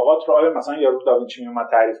اتفاقات رو آیا مثلا یارو داوینچی میومد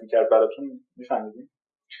تعریف میکرد براتون، میفهمیدین؟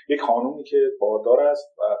 یک خانومی که باردار است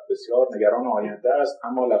و بسیار نگران آینده است،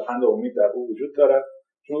 اما لبخند امید در او وجود داره.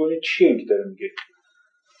 شما ببینید چی این که داره میگه.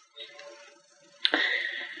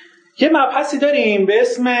 یه مبحثی داریم به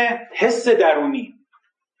اسم حس درونی،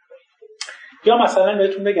 یا مثلا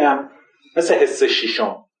بهتون بگم مثل حس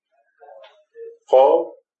ششم.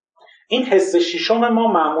 خب این حس ششم ما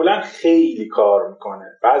معمولا خیلی کار میکنه،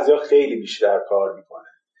 بعضیا خیلی بیشتر کار میکنه.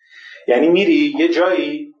 یعنی میری یه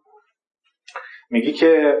جایی میگی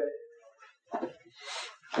که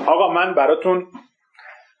آقا من براتون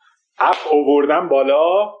اپ آوردم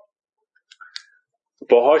بالا،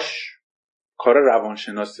 باهاش کار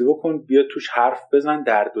روانشناسی بکن، بیا توش حرف بزن،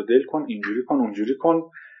 درد و دل کن، اینجوری کن اونجوری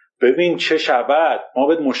کن، ببین چه شود، ما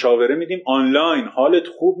بهت مشاوره میدیم آنلاین، حالت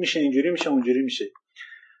خوب میشه، اینجوری میشه اونجوری میشه.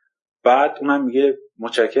 بعد اونم میگه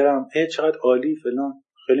متشکرم، چقدر عالی فلان،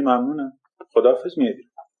 خیلی ممنونم، خداحافظ، میای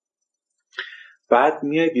بیرون. بعد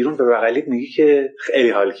میای بیرون به بغلیت میگی که خیلی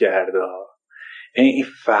حال کرده، این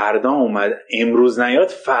فردا اومده، امروز نیاد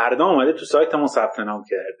فردا اومده تو سایتمون ثبت نام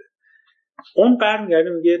کرده. اون برمیگرده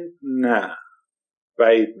میگه نه،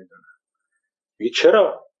 بعید میدونم. میگه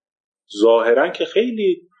چرا؟ ظاهرا که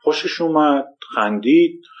خیلی خوشش اومد،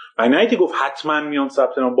 خندید، و نه اینکه گفت حتما میام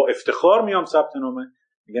ثبت نام، با افتخار میام ثبت نام.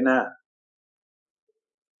 میگه نه،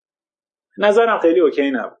 نظرم خیلی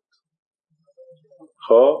اوکی نبود.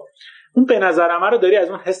 خب اون به نظرم رو داری از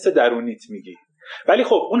اون حس درونیت میگی، ولی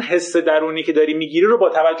خب اون حس درونی که داری میگیری رو با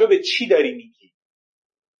توجه به چی داری میگی،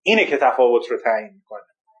 اینه که تفاوت رو تعیین میکنه.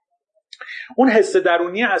 اون حس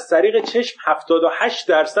درونی از طریق چشم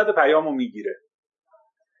 78% پیامو میگیره،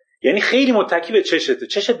 یعنی خیلی متکی به چشته.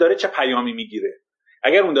 چشت داره چه پیامی میگیره.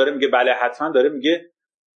 اگر اون داره میگه بله حتما، داره میگه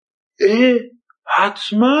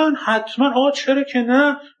حتما آقا چرا که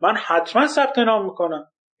نه، من حتما ثبت نام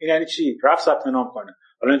میکنم. این یعنی چی؟ رفت ثبت نام کنه،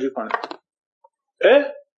 حالا اینجوری کنه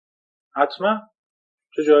حتما،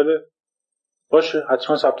 چه جالب، باشه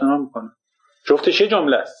حتما ثبت نام میکنه. جفتش یه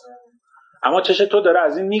جمله است، اما چش تو داره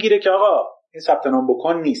از این میگیره که آقا این ثبت نام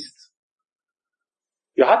بکن نیست.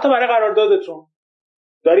 یا حتی برای قراردادتون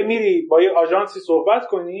داری میری با یه آژانسی صحبت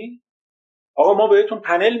کنی، آقا ما بهتون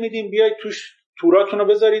پنل میدیم بیاید توش توراتون رو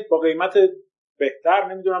بذارید با قیمت بهتر،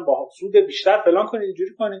 نمیدونم با سود بیشتر فلان کنید،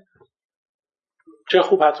 اینجوری کنید، چه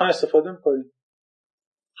خوب، حتما استفاده میکنید،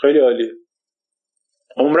 خیلی عالیه.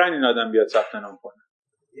 عمرن این آدم بیاد ثبت نام کنه.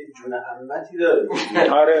 یه جون عمتی داره.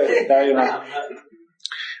 آره دقیقاً.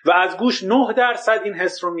 و از گوش 9% این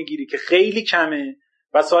حس رو میگیری که خیلی کمه،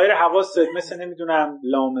 و سایر حواست مثل نمیدونم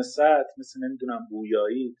لامست، مثل نمیدونم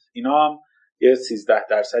بویایی، اینا هم یه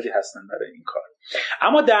 13% هستن برای این کار.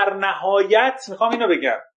 اما در نهایت میخوام اینو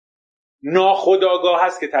بگم، ناخودآگاه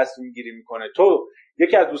هست که تصمیم گیری میکنه. تو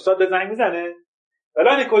یکی از دوستات به زنگ میزنه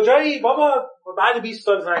فلانی کجایی بابا، بعد 20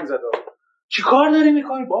 سال زنگ زده، چی کار داری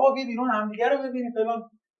میکنی بابا، بیا بیرون همدیگه رو ببینیم فلان.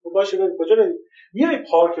 باشه بریم. کجا بریم؟ میای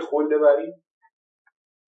پارک خلده بریم.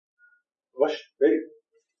 باشه بریم.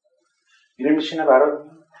 میره میشینه برات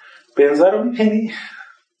بنزا رو میپینی.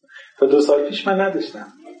 تا 2 سال پیش من نداشتم،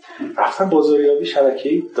 رفتم بازاریابی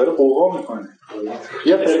شبکه‌ای داره قوقا میکنه،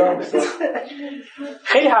 بیا فلان.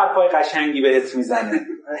 خیلی حرفای قشنگی بهت میزنه،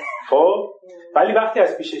 خب ولی وقتی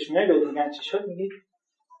از پیشش میای بهت میگن چی شد، میگی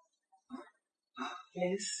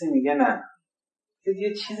حسی، میگه نه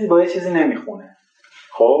یه چیزی با یه چیزی نمیخونه.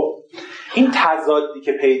 خب این تضادی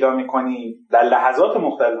که پیدا میکنی در لحظات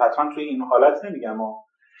مختلف، حتما توی این حالت نمیگم،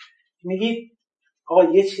 میگی آقا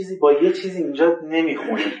یه چیزی با یه چیزی اینجا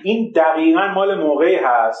نمیخونه. این دقیقاً مال موقعی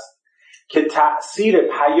هست که تأثیر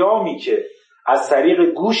پیامی که از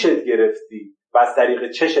طریق گوشت گرفتی و از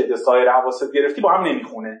طریق چشت سایر حواست گرفتی با هم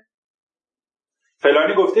نمیخونه.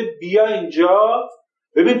 فلانی گفته بیا اینجا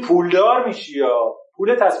ببین پولدار میشی، یا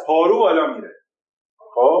پولت از پارو بالا میره.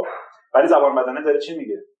 خب ولی زبان بدنه داره چی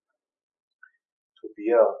میگه؟ تو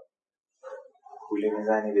بیا پولی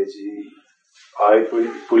میزنی به جی، آی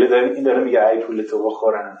پول داره، این داره میگه ای پول تو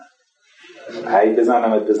بخورن، ای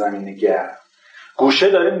بزنمت به زمین گرم. گوشه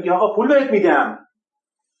داره میگه آقا پول بهت میدم،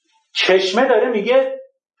 چشمه داره میگه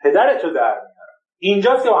پدرتو در میارم.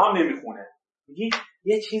 اینجاست که با هم نمیخونه، میگی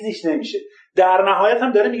یه چیزیش نمیشه. در نهایت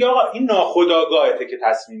هم داره میگه آقا این ناخودآگاهته که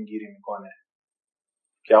تصمیم گیری میکنه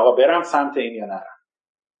که آقا برم سمت این یا نرم.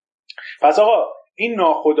 پس آقا این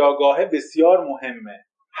ناخودآگاه بسیار مهمه.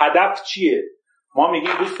 هدف چیه؟ ما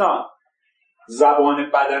میگیم دوستان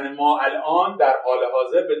زبان بدن ما الان در حال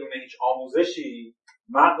حاضر بدون هیچ آموزشی،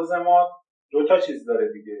 مغز ما 2 چیز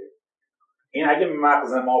داره دیگه. این اگه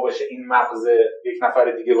مغز ما باشه، این مغز یک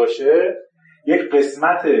نفر دیگه باشه، یک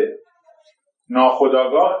قسمت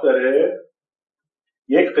ناخودآگاه داره،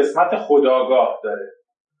 یک قسمت خودآگاه داره.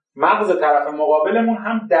 مغز طرف مقابلمون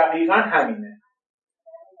هم دقیقاً همینه،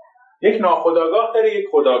 یک ناخودآگاه داره، یک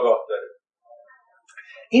خودآگاه داره.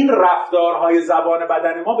 این رفتارهای زبان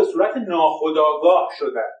بدن ما به صورت ناخودآگاه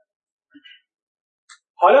شدن.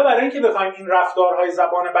 حالا برای اینکه بخوایم این رفتارهای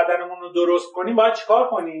زبان بدنمون رو درست کنیم باید چیکار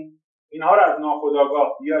کنیم؟ اینها رو از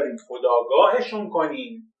ناخودآگاه بیاریم خودآگاهشون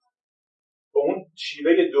کنیم، به اون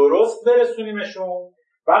شیوه درست برسونیمشون.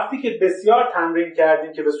 وقتی که بسیار تمرین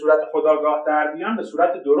کردیم که به صورت خودآگاه در بیان، به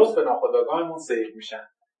صورت درست به ناخودآگاهمون سیر میشن.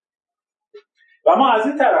 و ما از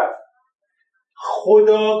این طرف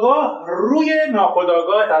خودآگاه روی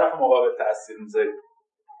ناخودآگاه طرف مقابل تأثیر میذاریم.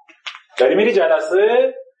 داری میری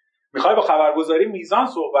جلسه، میخوای با خبرگزاری میزان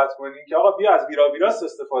صحبت کنی که آقا بیا از بیراست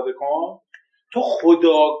استفاده کن، تو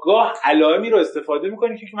خودآگاه علائمی رو استفاده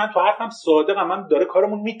میکنی که من تو حرفم صادقم، من داره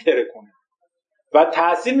کارمون میترکونه و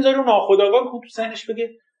تأثیر میذاره رو ناخودآگاه. میکنه تو ذهنش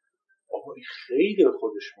بگه آقا این خیلی به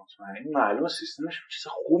خودش مطمئنه، این معلومه سیستمش چیز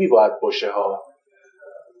خوبی باید باشه ها.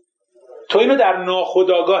 تو اینو در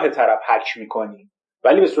ناخودآگاه طرف حک میکنی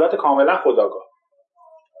ولی به صورت کاملا خودآگاه.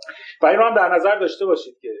 و این رو هم در نظر داشته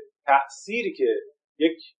باشید که تأثیری که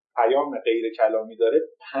یک پیام غیر کلامی داره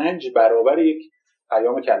 5 برابر یک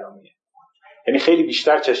پیام کلامیه. یعنی خیلی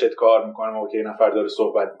بیشتر چشت کار میکنه موقعی یه نفر داره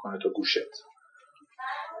صحبت میکنه تا گوشت.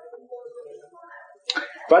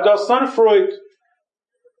 و داستان فروید،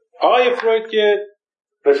 آقای فروید که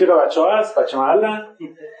رفیق بچه‌ها هست، بچه محلن.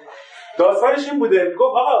 داستانش این بوده،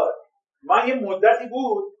 میگفت آقا من یه مدتی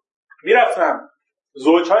بود میرفتم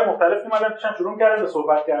زوجهای مختلف میمدن پیشم شروع کردن به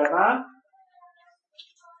صحبت کردن،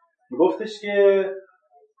 میگفتش که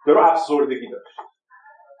درو افسردگی داشت.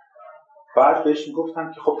 بعد بهش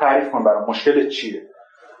میگفتم که خب تعریف کن برام مشکلت چیه.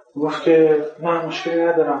 میگفت که من مشکلی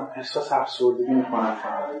ندارم، احساس افسردگی میکنم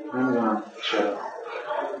فقط، نمیدونم چرا.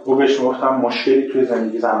 و بهش میگفتم مشکلی توی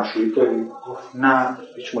زندگی زناشویی داری؟ گفت نه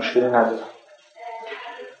هیچ مشکلی ندارم.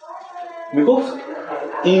 میگفت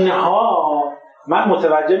اینها من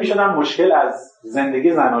متوجه میشدم مشکل از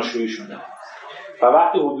زندگی زناشویی شده و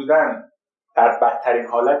وقتی حدوداً در بدترین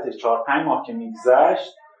حالت 4-5 ماه که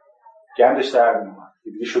میگذشت گندش در میومد،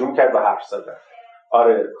 دیگه شروع کرد به حرف زدن.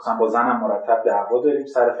 آره مثلا با زنم مرتب دعوا داریم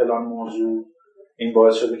سر فلان موضوع، این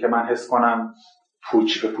باعث شده که من حس کنم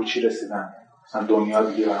پوچی به پوچی رسیدم، مثلا دنیا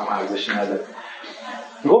دیگه برام ارزشی نداره.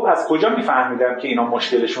 میگفت از کجا میفهمیدم که اینا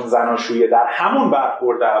مشکلشون زناشویی؟ در همون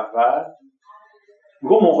برخورد اول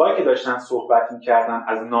میگفت موقعی که داشتن صحبت میکردن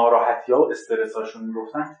از ناراحتی‌ها و استرساشون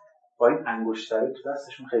میگفتن با این انگشتره تو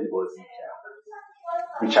دستشون خیلی بازی میکردن،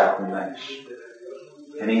 میچرخوندنش،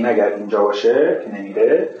 یعنی این اگر اینجا باشه که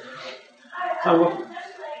نمیره. من گفت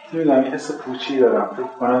نمیدونم این حس پوچی دارم،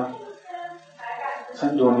 فکر کنم مثلا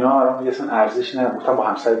دنیا برام دیگه اصلا ارزشی نداره. گفتم با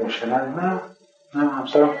همسرت مشکل نداری؟ نه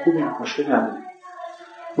همسرم خوبه، مشکلی نداره.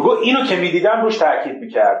 میگه اینو که میدیدم روش تاکید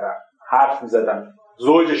میکردم، حرف میزدم،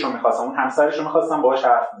 زوجشو میخواستم، اون همسرشو میخواستم باهاش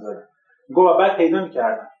حرف میزدم. میگه و بعد پیدا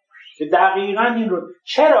میکردم که دقیقاً این رو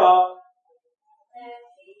چرا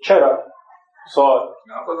سوال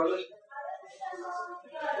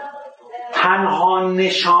تنها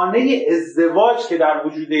نشانه ازدواج که در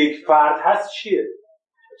وجود یک فرد هست چیه؟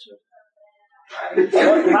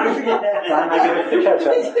 من نگرفته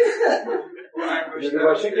کچم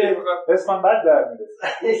باشه که اسمم بد در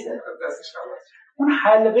میرسه. اون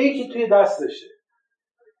حلقه‌ای که توی دستشه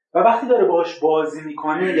و وقتی داره باهاش بازی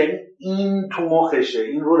میکنه یعنی این تو مخشه،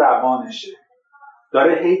 این رو روانشه،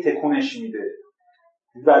 داره هی تکونش میده،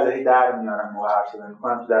 بعد هی در میارن موقع حرف زدن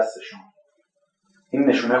میکنن تو دستشون. این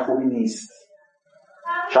نشونه خوبی نیست.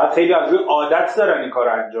 شاید خیلی از روی عادت دارن این کار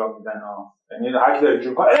رو انجام میدن ها، یعنی هر کی داره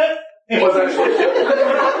اینجوری کنه این بزرش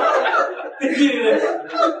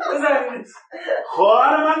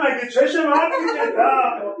خواهر من مگه چشم من میگه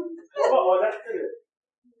با عادت داره.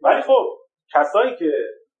 ولی خب کسایی که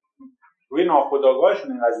روی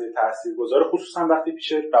ناخودآگاهشون این قضیه تاثیرگذاره، خصوصا وقتی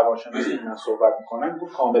پیش روانشناس اینا صحبت میکنن،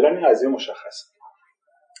 گفت کاملا این قضیه مشخصه.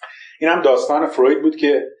 این هم داستان فروید بود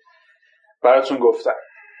که براتون گفتم.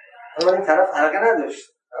 اما این طرف حلقه نداشت،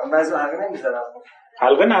 بعضی حلقه نمی‌زدن.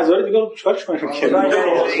 حلقه نذاره دیگه چیکارش کنیم که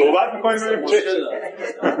صحبت میکنیم چه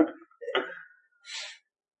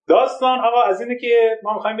داستان. آقا از اینه که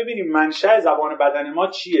ما میخوایم ببینیم منشأ زبان بدن ما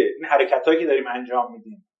چیه، این حرکتایی که داریم انجام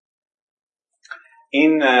میدیم،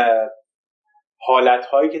 این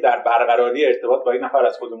حالتهایی که در برقراری ارتباط با این نفر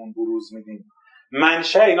از خودمون بروز میدیم،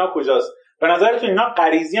 منشأ اینا کجاست؟ به نظرتون اینا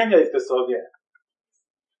غریزی ان یا اکتسابی ان؟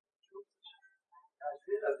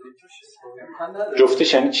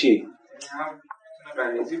 جفتش یعنی چی؟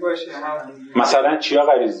 غریزی باشه مثلا چیا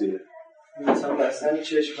غریزیه؟ مثلا بستن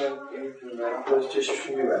چشم خودش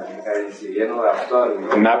چشمشو میبنده، غریزی یه نوع رفتار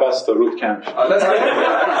میکنه. نبست و رود کم شد.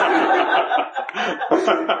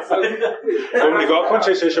 تو نگاه کن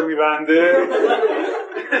چششو میبنده،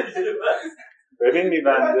 ببین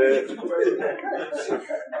میبنده.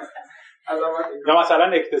 یا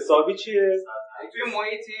مثلا اکتسابی چیه؟ توی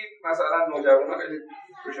محیطی مثلا نوجوانا خیلی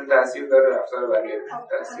روشون تاثیر داره، رفتار بقیه روشون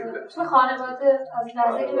تاثیر داره. تو خانواده از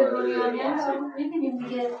لحظه که به دنیا میان می‌بینیم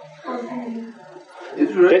دیگه.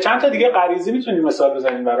 یه چند تا دیگه غریزی میتونید مثال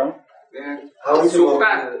بزنید برام؟ همون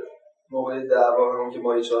سوختن موقع دعوا همون که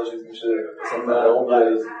مایچه‌ها چیز میشه، مثلا برام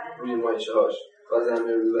غریزی روی مایچه‌هاش بازم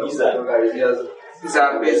میذارم غریزی از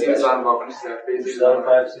ضربه‌ای مثلا واکنش ضربه‌ای بیشتر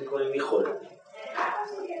فرض می‌کنی میخوره.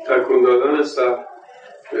 تکون دادن استف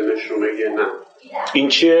نشونه نه. این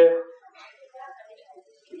چیه؟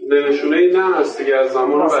 نشونه نه هست دیگه، از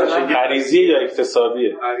زمان بچگی. غریزی یا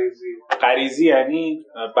اکتسابیه؟ غریزی یعنی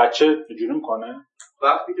بچه جنون میکنه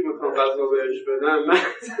وقتی که میخوام غذا بهش بدم نه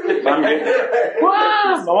من میگه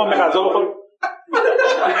مامان به غذا بخور.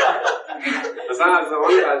 مثلا از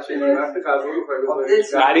زمان بچگی وقتی غذا میخوای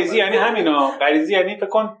بذاری. غریزی یعنی همینا. غریزی یعنی فکر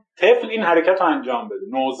کن طفل این حرکت رو انجام بده،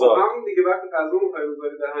 نوزاد. همون دیگه وقتی غذا میخوای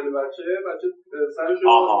بذاری دهن بچه سرشو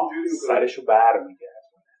اینجوری میکنه، سرشو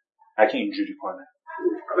برمیگردونه اگه اینجوری کنه.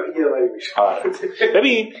 یه وری میشه.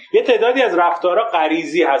 ببین یه تعدادی از رفتارها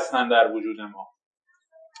غریزی هستن در وجود ما،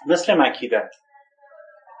 مثل مکیدن.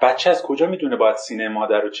 بچه از کجا میدونه باید سینه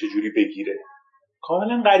مادر رو چجوری بگیره؟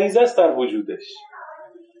 کاملا غریزه است در وجودش.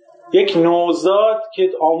 یک نوزاد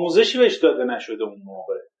که آموزشی بهش داده نشده اون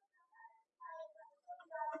موقع.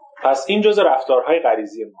 پس این جزء رفتارهای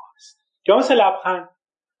غریزی ما هست. یا مثل لبخند،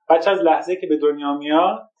 بچه از لحظه که به دنیا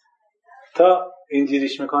میاد تا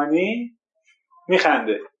اینجوریش میکنی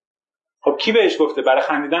میخنده. خب کی بهش گفته برای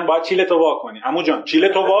خندیدن باید چیلتو وا کنی؟ عمو جان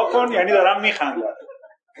چیلتو وا کن، یعنی دارم میخندم.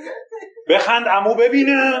 بخند عمو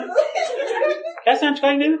ببینم. کسی هم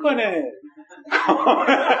چکاری نمیکنه.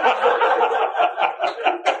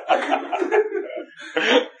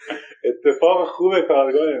 اتفاق خوبه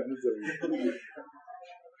کارگاه امروز.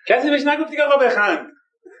 کسی بهش نگفتی که آقا بخند.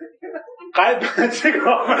 قلب بچه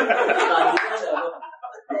کامل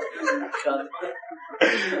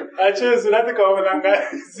بچه به صورت کاملا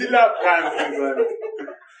غریزی لبخند میزنه.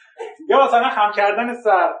 یا مثلا خم کردن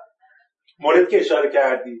سر، مورد که اشاره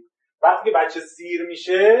کردی، وقتی که بچه سیر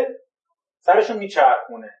میشه سرشو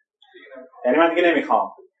میچرخونه، یعنی من دیگه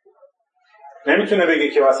نمیخوام، نمیتونه بگه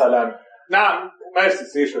که مثلا نه مرسی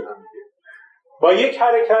سیر شدم، با یک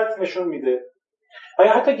حرکت نشون میده. و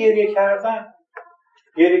یا حتی گریه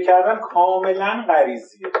کردن کاملا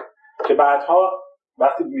غریزیه که بعدها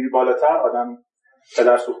وقتی میری بالاتر آدم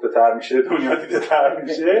پدر سوخته تر میشه، دنیا دیده تر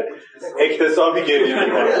میشه، اکتسابی گریه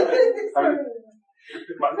میکنه.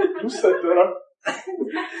 من دوست دارم.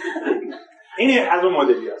 این از اون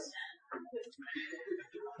مدلی هست.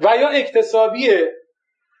 و یا اکتسابیه،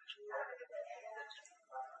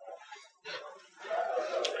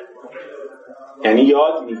 یعنی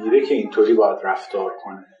یاد میگیره که اینطوری باید رفتار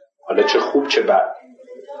کنه، حالا چه خوب چه بد.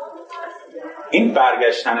 این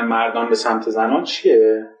برگشتن مردان به سمت زنان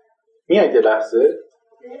چیه؟ میاد یه لحظه؟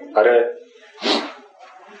 آره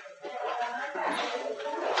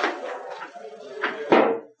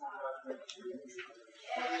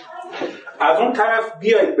از اون طرف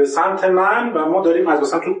بیاید به سمت من و ما داریم از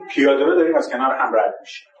مثلا تو پیاده رو داریم از کنار هم رد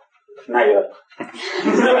میشیم. نیاد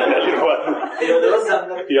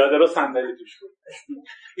پیاده رو صندلی توش بود.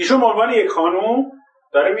 ایشون به عنوان یک خانوم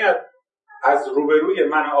داره میاد از روبروی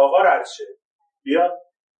من آقا رد شه. بیا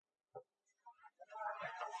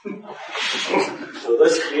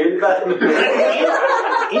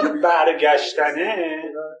این برگشتنه.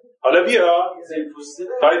 حالا بیا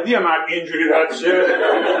تایدیه مرد اینجوری رد شه،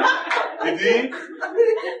 دیدی؟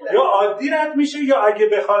 یا عادی رد میشه یا اگه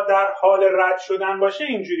بخواد در حال رد شدن باشه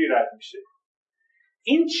اینجوری رد میشه.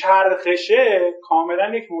 این چرخشه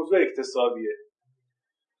کاملا یک موضوع اکتسابیه.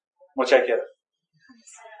 متشکرم.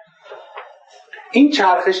 این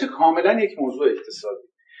چرخشه کاملا یک موضوع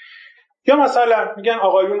اکتسابی. یا مثلا میگن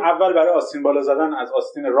آقایون اول برای آستین بالا زدن از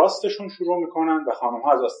آستین راستشون شروع میکنن و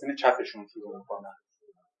خانم‌ها از آستین چپشون شروع میکنن.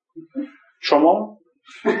 شما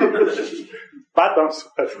بعد دارم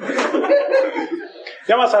صحبت.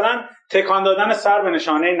 یا مثلا تکان دادن سر به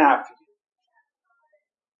نشانه نفی.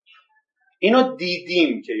 اینو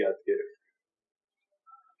دیدیم که یاد گرفتیم.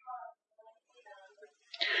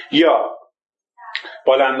 یا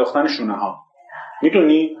بالا انداختن شونه ها.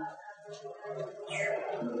 میدونی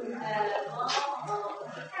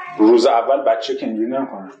روز اول بچه که اینجوری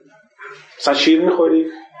نمی‌کنه. مثلا شیر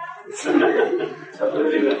میخوری؟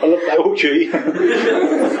 حالا اوکی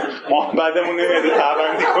ما بعدمون نمیده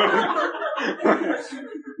تعبندی کنیم.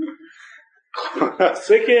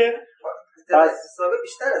 خلاصه که اکتسابی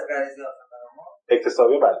بیشتر از غریزی هست.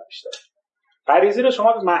 اکتسابی بله بیشتر. غریزی رو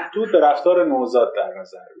شما محدود به رفتار نوزاد در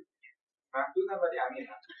نظر بگیرید. محدود هم ولی عمیق.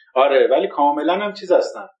 آره ولی کاملا هم چیز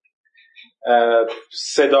هستن،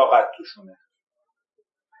 صداقت توشونه.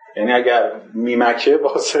 یعنی اگر میمکه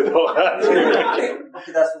با صداقت میمکه.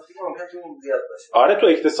 دست خودی ممکنه که اون زیاد باشه. آره تو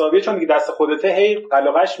اکتسابیه چون دیگه دست خودته هی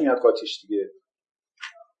قلقش میاد قاطیش دیگه.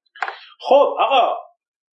 خب آقا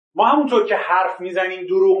ما همونطور که حرف میزنیم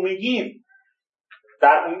دروغ میگیم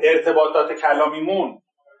در اون ارتباطات کلامیمون،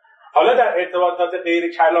 حالا در ارتباطات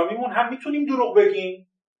غیر کلامیمون هم میتونیم دروغ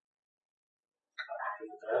بگیم.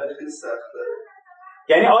 خیلی سخته.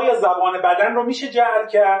 یعنی آیا زبان بدن رو میشه جعل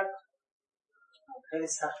کرد؟ خیلی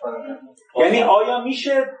سخت. یعنی آیا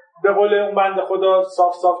میشه به قول اون بنده خدا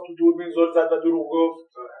صاف صاف تو دوربین زل زد و دروغ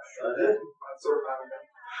گفت؟ آره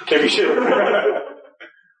که میشه.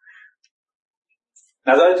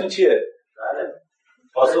 نظرتون چیه؟ بله.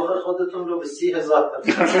 پاسخ خودتون رو به 30,000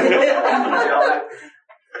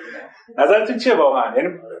 نظرتون چیه واقعا؟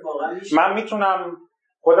 یعنی من میتونم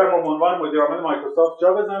خودم به عنوان مدیر عامل مایکروسافت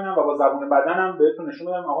جا بزنم و با زبان بدنم بهتون نشون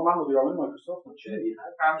بدم آقا من مدیر عامل مایکروسافت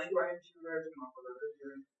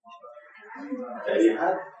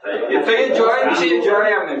یه جایی میشه یه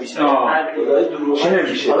جایی هم نمیشه. چی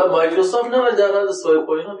نمیشه؟ حالا مایکروسافت نه ولی در حد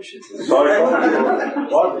سایپوین میشه. سایپوین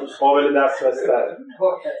قابل دسترسی تره.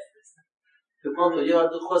 فکر کنم تا یه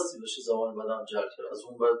حد خاصی بشه زبان بدن جلب کرد.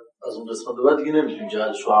 از اون قسمت به بعد دیگه نمیتونیم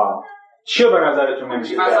جلب شو. چیو به نظرتون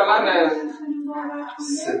نمیشه؟ مثلا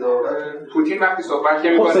صداقت پوتین وقتی صحبت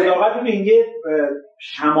می‌کنه، خب صداقت رو یه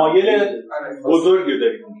شمایل بزرگی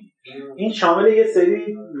داریم. این شامل یه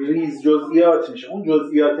سری ریز جزئیات میشه. اون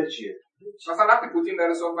جزئیات چیه؟ مثلا وقتی پوتین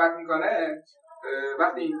داره صحبت میکنه،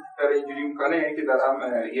 وقتی داره اینجوری میکنه که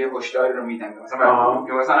دارم یه هشداری رو میدم،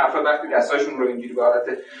 مثلا افراد وقتی دستاشون رو اینجوری به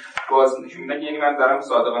حالت باز نشون میدن، یعنی من دارم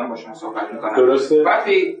صادقانه با شما صحبت میکنم. درسته.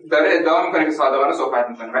 وقتی داره ادعا میکنه که صادقانه صحبت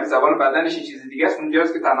میکنه ولی زبان بدنش یه چیز دیگه است،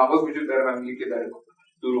 اونجاست که تناقض وجود داره و میگه که داره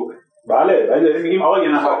دروغه. بله ولی داریم میگیم آقا یه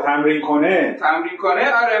نفر تمرین کنه.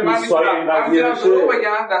 آره من میتونم دروغ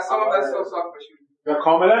بگم، دستام دست صاف بشه و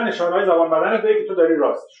کاملا نشانه‌های زبان بدنت بگه که تو داری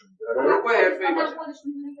راستشون میگی. آره با حرفه‌ای باشه. خودش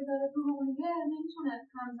میدونه که داره دروغ میگه، نمیتونه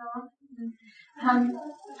همزمان هم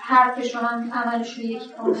حرفش و هم عملش رو یکی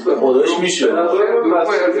کنه. خودش میشه.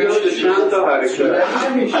 چند تا حرکت.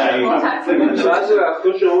 بعضی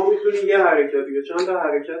وقتا شما میتونید یه حرکتی یا چند تا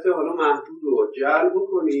حرکت حالا محدود رو جلب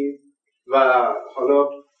کنید و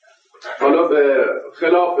حالا به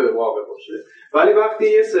خلاف واقع باشه، ولی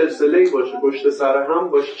وقتی یه سلسله‌ای باشه پشت سر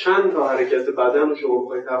هم باشه چند تا حرکت بدن رو شما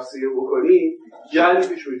بخواید تفسیر بکنید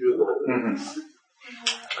جلبش وجود نداره.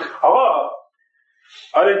 آقا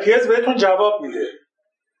آرنتیز بهتون جواب میده.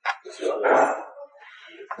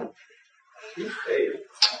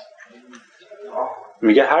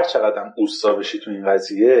 میگه هر چقدر اوستا بشی تو این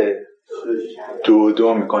قضیه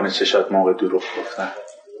دو میکنه چشات موقع دروغ گفتن.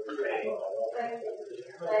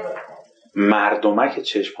 مردمک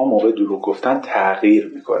چشم ها موقع دروغ گفتن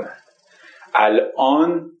تغییر میکنه.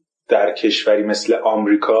 الان در کشوری مثل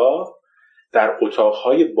آمریکا در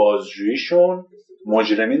اتاقهای بازجوییشون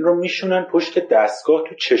مجرمین رو میشونن پشت دستگاه،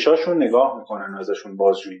 تو چشاشون نگاه میکنن، ازشون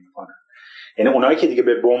بازجویی میکنن. یعنی اونایی که دیگه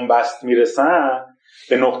به بنبست میرسن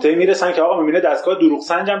به نقطه میرسن که آقا میبینه دستگاه دروغ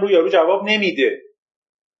سنجم رو یارو جواب نمیده.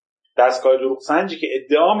 دستگاه دروغ سنجی که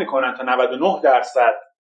ادعا میکنن تا 99%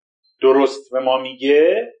 درست به ما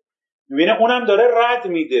میگه، میبینه اونم داره رد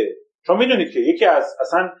میده. چون میدونید که یکی از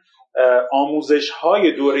اصلا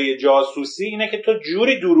آموزش‌های دوره جاسوسی اینه که تو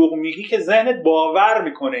جوری دروغ میگی که ذهنت باور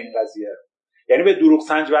میکنه این قضیه رو. یعنی به دروغ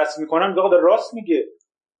سنج وصل میکنن، آقا داره راست میگه.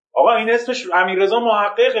 آقا این اسمش امیررضا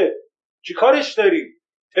محققه، چی کارش داری؟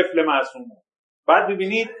 طفل معصومو. بعد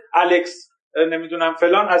میبینید الکس نمیدونم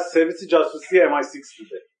فلان از سرویس جاسوسی MI6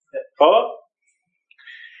 بوده. خب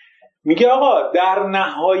میگه آقا در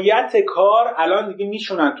نهایت کار الان دیگه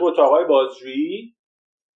میشونن تو اتاقای بازجویی،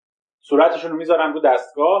 صورتشون رو میذارن رو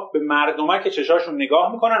دستگاه، به مردمک چشاشون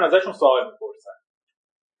نگاه میکنن، ازشون سوال میپرسن.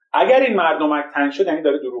 اگر این مردمک تنگ شد یعنی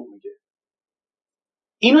داره دروغ میگه.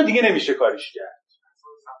 اینو دیگه نمیشه کاریش کرد.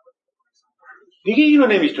 دیگه اینو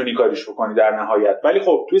نمیتونی کاریش بکنی در نهایت. ولی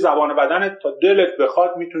خب توی زبان بدنت تا دلت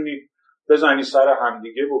بخواد میتونی بزنی سر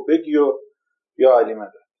همدیگه و بگی و یا علی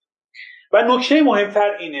مدد. و نکته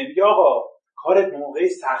مهمتر اینه، میگه آقا کارت موقعی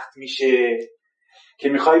سخت میشه که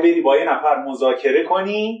میخوای بری با یه نفر مذاکره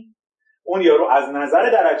کنی، اون یارو از نظر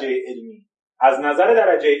درجه علمی، از نظر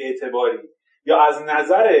درجه اعتباری یا از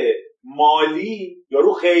نظر مالی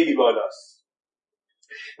یارو خیلی بالاست.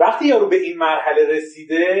 وقتی یارو به این مرحله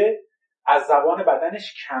رسیده از زبان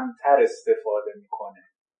بدنش کمتر استفاده میکنه.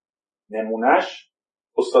 نمونش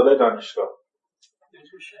استاد دانشگاه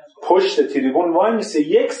پشت تریبون وای میسه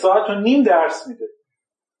 1.5 ساعت درس میده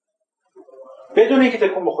بدون اینکه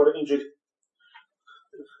تکون بخوره. اینجوری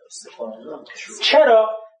چرا؟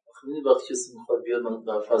 خیلی وقتی کسی میخواد بیاد، من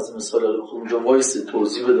در فرض مثال رو خب اونجا وایس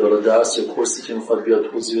توضیح بده، حالا درس یا کورسی که میخواد بیاد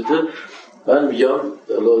توضیح بده، من میگم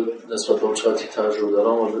حالا نسبت به اون چقدر تجربه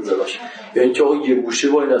دارم وارد دلاش، یا اینکه آقا یه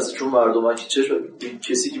گوشه وای نست، چون مردمکی چش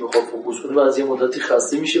کسی که میخواد فوکوس کنه بعد از یه مدتی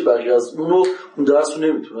خسته میشه، بقیه از اون درس رو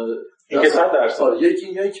نمیتونه. این که 100%. آره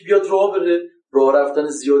یکی بیاد راه بره، راه رفتن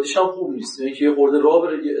زیادیش هم خوب نیست، یعنی که یه خورده راه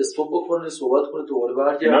بره، یه استاپ بکنه، صحبت کنه، دوباره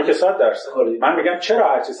برگرده. اینا که 100%. من میگم چرا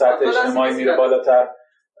هرچی سطح اجتماعی میره بالاتر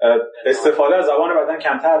استفاده از زبان بدن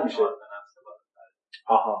کمتر میشه.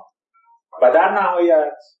 آها. و در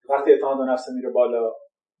نهایت وقتی اعتماد به نفس میره بالا،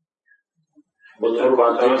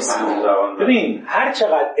 ببین هر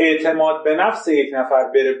چقدر اعتماد به نفس یک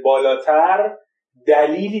نفر بره بالاتر،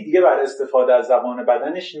 دلیلی دیگه بر استفاده از زبان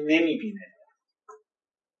بدنش نمیبینه.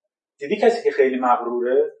 دیدی کسی که خیلی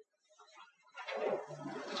مغروره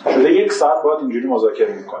شده 1 ساعت باید اینجوری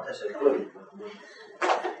مذاکره میکنه،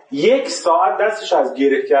 1 ساعت دستش از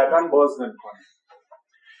گره کردن باز نمیکنه،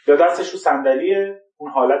 یا دستش رو صندلیه،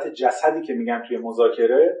 اون حالت جسدی که میگن توی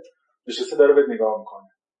مذاکره، نشسته داره بهت نگاه میکنه.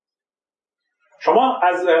 شما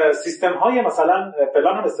از سیستم های مثلا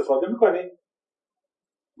فلان هم استفاده میکنید؟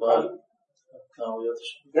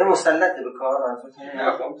 یه مسلطه به کار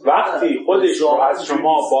وقتی خودش رو از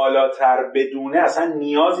شما بالاتر بدونه اصلا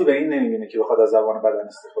نیازی به این نمیبینه که بخواد از زبان بدن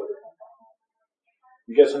استفاده کنه.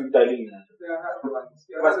 میگه اصلا دلیلی نداره.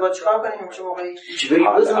 واسه با چیکار کنیم چه موقعی چی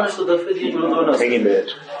بگیم بزنش تو دفعه دیگه جلو بگیم بهت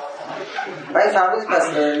من فهمیدم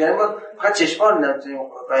پس یعنی ما فقط چشما رو نمیتونیم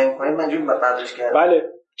قایم کنیم. من اینجوری برداشت کردم.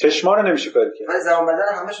 بله چشما رو نمیشه کاری کرد. ولی زبان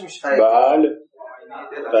بدن همش میشه فرق. بله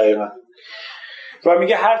دقیقاً. و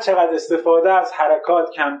میگه هر چقدر استفاده از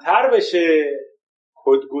حرکات کمتر بشه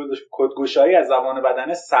کدگشایی از زبان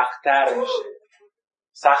بدن سخت‌تر میشه.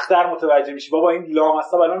 سخت‌تر متوجه میشی بابا این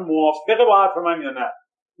لامصب الان موافقه با حرف من یا نه،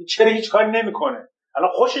 این چرا هیچ کاری نمیکنه، الان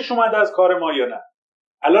خوشش اومده از کار ما یا نه،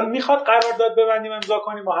 الان میخواد قرارداد ببندیم امضا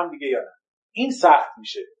کنیم با هم دیگه یا نه. این سخت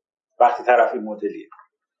میشه وقتی طرف این مدلیه.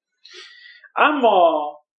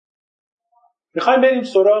 اما میخوایم بریم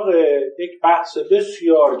سراغ یک بحث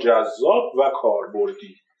بسیار جذاب و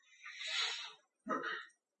کاربردی.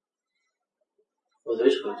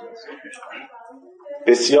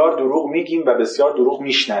 بسیار دروغ میگیم و بسیار دروغ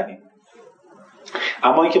میشنویم،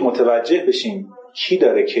 اما اینکه متوجه بشیم کی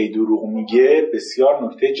داره کی دروغ میگه بسیار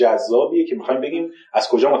نکته جذابیه که میخوایم بگیم از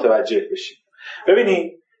کجا متوجه بشیم.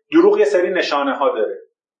 ببینید دروغ یه سری نشانه ها داره.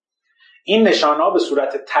 این نشانه ها به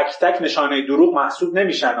صورت تک تک نشانه دروغ محسوب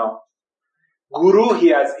نمیشن ها.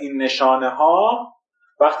 گروهی از این نشانه ها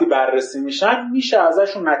وقتی بررسی میشن میشه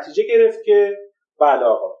ازشون نتیجه گرفت که بله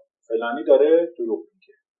آقا فلانی داره دروغ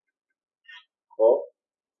میگه. خب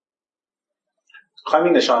خواهیم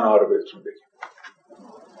این نشانه ها رو بهتون بگیم.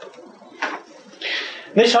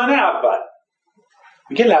 نشانه اول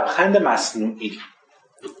میگه لبخند مصنوعی.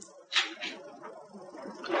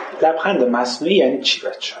 لبخند مصنوعی یعنی چی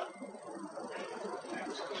بچه؟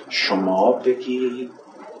 شما بگی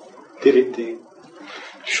دریدی،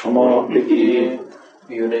 شما بگی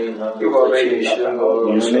میونه این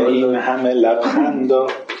همه لبخندا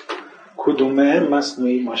کدومه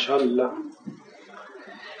مصنوعی ماشاءالله.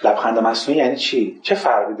 لبخند مصنوعی یعنی چی؟ چه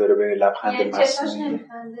فرقی داره بین لبخند مصنوعی؟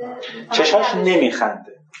 چشاش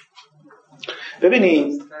نمیخنده.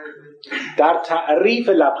 ببینید در تعریف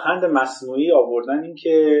لبخند مصنوعی آوردن این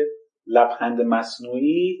که لبخند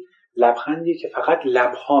مصنوعی لبخندی که فقط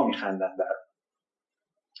لبها میخندن. در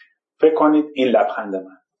فکر کنید این لبخند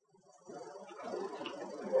من.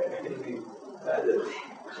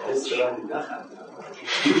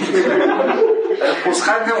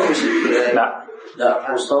 پوزخند نمیشه. نه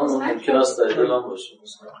پوزخند ممکن است در دلم باشه.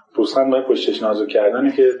 پوزخند باید پشتش نازو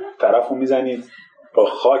کردنه که طرفو میزنید با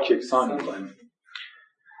خاک یکسان میکنید.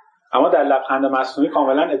 اما در لبخند مصنوعی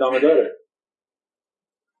کاملا ادامه داره.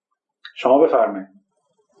 شما بفرمایید.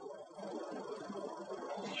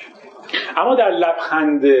 اما در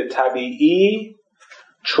لبخند طبیعی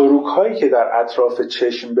چروک هایی که در اطراف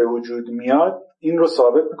چشم به وجود میاد این رو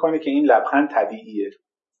ثابت میکنه که این لبخند طبیعیه.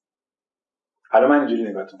 حالا من اینجوری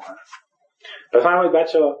نگاهتون کنم. بفرمایید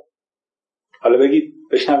بچه‌ها. حالا بگید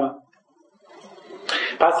بشنوم.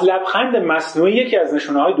 پس لبخند مصنوعی یکی از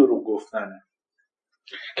نشونه‌های دروغ گفتنه.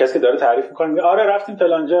 کسی که داره تعریف میکنه میگه آره رفتیم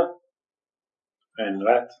فلانجا.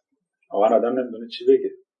 انقدر واقعا آدم نمیدونه چی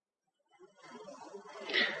بگه.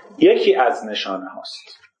 یکی از نشانه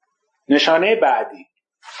هاست. نشانه بعدی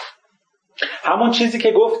همون چیزی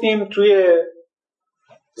که گفتیم توی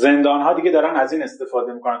زندان ها دیگه دارن از این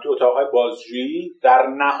استفاده میکنن. توی اتاقهای بازجویی در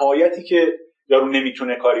نهایتی که یارو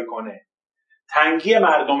نمیتونه کاری کنه، تنگی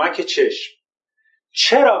مردمک چشم.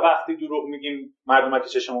 چرا وقتی دروغ میگیم مردمک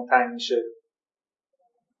چشممون تنگ میشه؟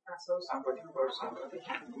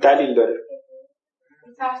 دلیل داره.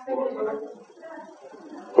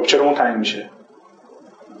 خب چرا اون تنگ میشه؟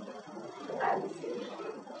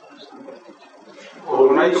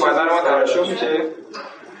 هورمونایی که بدن ما ترشح میشه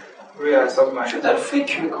روی اعصاب من. در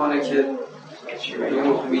فکر میکنه که چی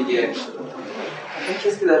میگه. این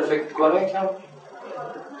کسی که در فکر میکنه کم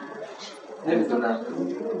نمیدونم.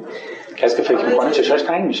 کسی که فکر میکنه چشاش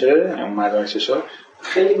تنگ میشه؟ اون مردم چشاش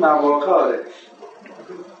خیلی مواقع آره.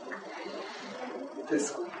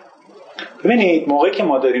 ببینید موقعی که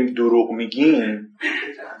ما داریم دروغ میگیم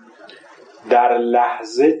در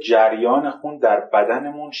لحظه جریان خون در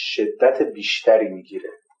بدنمون شدت بیشتری میگیره،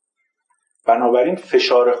 بنابراین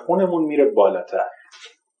فشار خونمون میره بالاتر.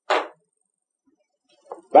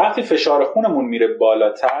 وقتی فشار خونمون میره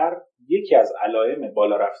بالاتر یکی از علائم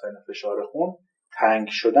بالا رفتن فشار خون تنگ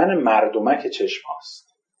شدن مردمک چشم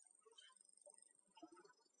هاست.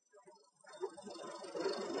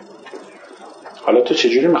 حالا تو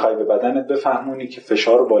چجوری میخوای به بدنت بفهمونی که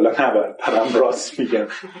فشار رو بالا نبر؟ دارم راست میگم.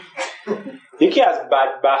 یکی از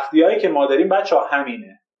بدبختی هایی که ما داریم بچه ها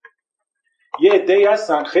همینه. یه عده‌ای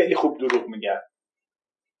هستن خیلی خوب دروغ میگن،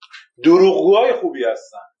 دروغگوهای خوبی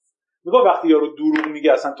هستن، میگه وقتی یارو دروغ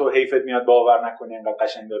میگه اصلا تو حیفت میاد باور نکنی انقدر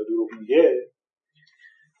قشنگ داره دروغ میگه.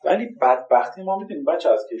 ولی بدبختی ما میدونیم بچه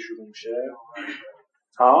از کی شروع میشه؟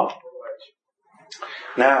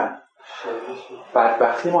 نه،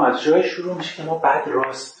 بدبختی ما از جای شروع میشه که ما بعد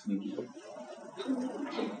راست میگیم.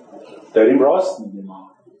 داریم راست میگیم،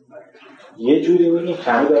 ما یه جوری میگیم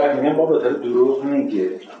کمی دارم میگم بابا داره دروغ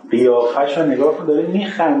میگه، قیافش رو نگاه کن داره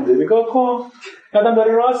میخنده، نگاه کن آدم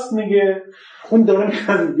داره راست میگه، اون داره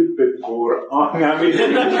میگه به قرآن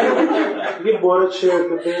میگه بارو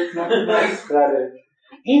چرت و پرت نگو مسخره.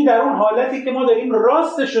 این در اون حالتی که ما داریم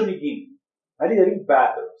راستشو میگیم ولی داریم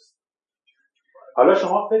بد راست. حالا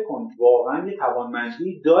شما فکر کن واقعا یه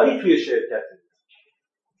توانمندی داری توی شرکتت،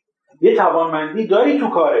 یه توانمندی داری تو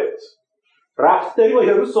کارت، رفت داری با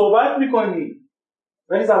یارو صحبت میکنی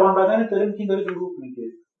ولی زبان بدنت داره میگه داره دروغ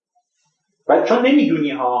میگه. بعد چون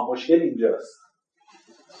نمیدونی مشکل اینجاست،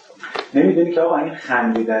 نمیدونی که آقا این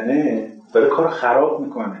خندیدنه داره کار خراب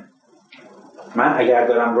میکنه. من اگر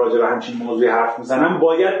دارم راجع به همچین موضوعی حرف میزنم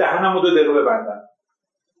باید دهنمو 2 دقیقه ببندم،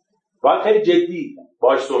 باید خیلی جدی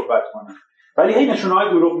باهاش صحبت کنم، ولی هی نشونه‌های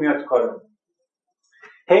دروغ میاد تو کارم.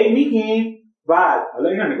 هی میگیم بعد حالا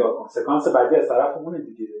اینو نگاه کن، سکانس بعدی از طرفمونه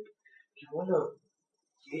دیگه که والا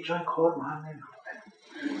یه جای کار مهم نمیخوره،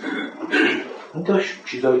 این داشت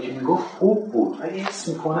چیزایی که میگفت خوب بود ولی حس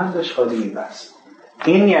میکنم داشت خالی میبست.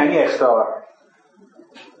 این یعنی اخطار،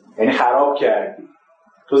 یعنی خراب کردی.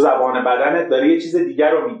 تو زبان بدنت داری یه چیز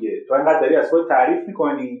دیگر رو میگه، تو اینقدر داری از خود تعریف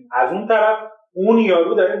میکنی، از اون طرف اون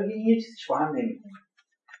یارو داره میگه یه چیزش با هم نمیخونه.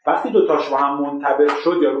 وقتی 2 تاش با هم منطبق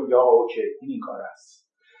شد یارو میگه آقا اوکی این کار است،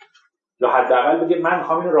 یا حداقل بگه من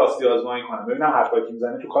میخوام اینو راستی آزمایی کنم ببینم حرفایی که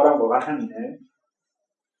میزنه تو کارم واقعا همینه.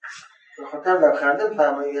 بخاطر لبخند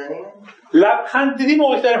میفهمه، یعنی لبخند دیدی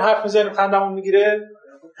موقعی داریم حرف میزنیم خندمون میگیره.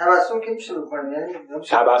 تبسم که میشه بکنی، یعنی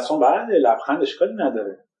تبسم بله، لبخند اشکالی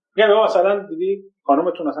نداره. میگم مثلا دیدی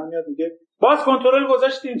خانومتون مثلا میاد میگه باز کنترل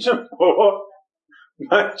گذاشتین چه بابا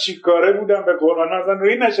من چیکاره بودم به قرآن اصلا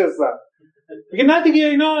روی نشستم. میگه نه دیگه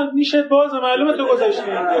اینا نیشت بازه معلومه تو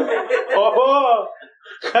گذاشتین بابا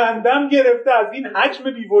خندم گرفته از این حجم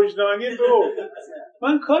بی‌وجدانی تو،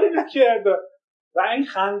 من کاری نکردم. و این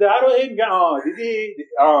خنده رو هی میگن دیدی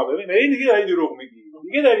ببین این دیگه داری دروغ میگی،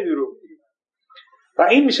 دیگه داری دروغ میگی. و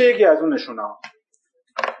این میشه یکی از اون نشونه‌ها.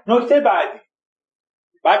 نکته بعدی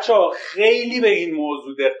بچه‌ها خیلی به این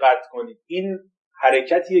موضوع دقت کنید، این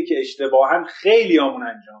حرکتیه که اشتباهاً خیلی همون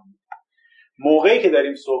انجام میدیم. موقعی که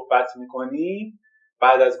داریم صحبت میکنیم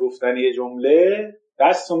بعد از گفتن یه جمله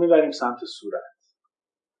دست رو میبریم سمت صورت،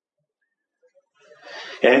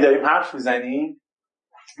 یعنی داریم حرف میزنیم.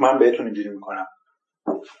 من بهتون اینجوری میکنم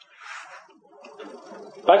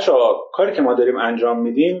بچه‌ها، کاری که ما داریم انجام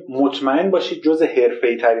میدیم مطمئن باشید جز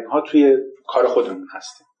حرفه‌ای ترین ها توی کار خودمون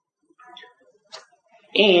هستیم.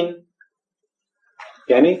 این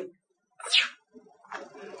یعنی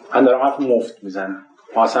من دارم حرف مفت میزنم،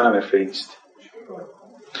 ما اصلا حرفه‌ای نیست.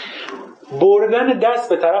 بردن دست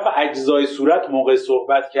به طرف اجزای صورت موقع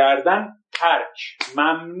صحبت کردن ترک،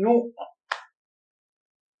 ممنوع.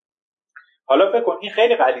 حالا فکر کن این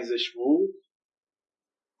خیلی غلیظش بود،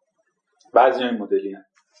 بعضی این مدلی هم.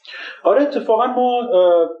 آره اتفاقا ما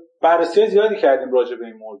بررسی زیادی کردیم راجع به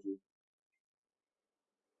این موضوع.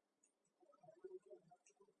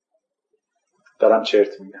 دارم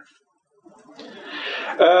چرت میگم.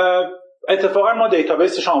 اتفاقا ما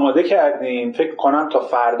دیتابیسش آماده کردیم، فکر کنم تا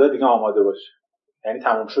فردا دیگه آماده باشه، یعنی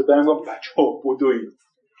تموم شد بریم گفتم بچه‌ها بدوید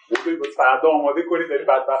با فردا آماده کنید داریم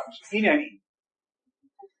بدبخت میشه. این یعنی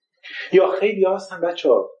یا خیلی هستن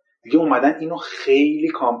بچه‌ها دیگه اومدن اینو خیلی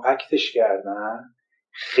کامپکتش کردن،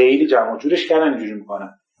 خیلی جمع و جورش کردن، اینجوری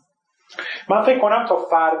میکنن. من فکر کنم تا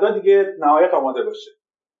فردا دیگه نهایت آماده باشه،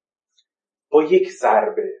 با یک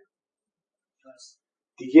ضربه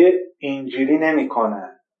دیگه اینجوری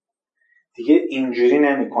نمیکنن، دیگه اینجوری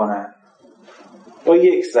نمیکنن، با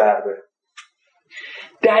یک ضربه.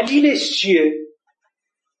 دلیلش چیه؟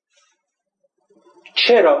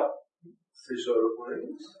 چرا؟ فشار خون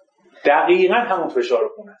نیست. دقیقاً همون فشار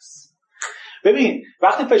خون است. ببین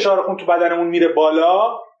وقتی فشار خون تو بدنمون میره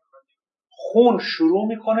بالا، خون شروع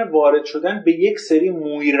میکنه وارد شدن به یک سری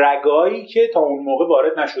مویرگایی که تا اون موقع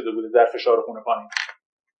وارد نشده بوده در فشار خون پایین.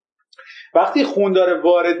 وقتی خون داره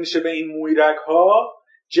وارد میشه به این مویرگ‌ها،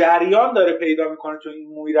 جریان داره پیدا میکنه تو این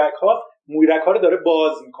مویرگ‌ها رو داره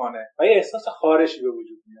باز میکنه و یه احساس خارشی به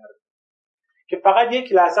وجود میاره که فقط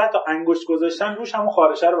یک لحظه تا انگشت گذاشتن روش همون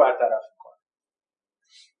خارشه رو برطرف میکنه.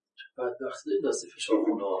 بدبختی دست فشار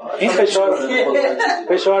خونه ها. این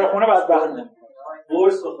فشار خونه بدبخت.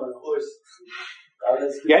 قرص بخور قرص.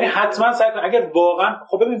 یعنی حتما سعی کن اگر واقعا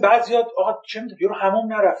خب ببین بعضیات آقا چه میدونی یارو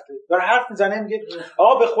حموم نرفته داره حرف میزنه میگه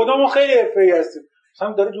آقا به خدا ما خیلی حرفه‌ای هستیم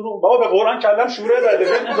مثلا داره دروغ بابا به قرآن کلم شوره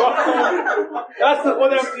بده دست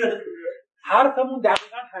خودم حرفمون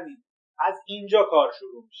دقیقاً همین از اینجا کار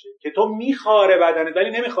شروع میشه که تو میخاره بدنت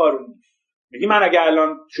ولی نمیخارونی میگی من اگه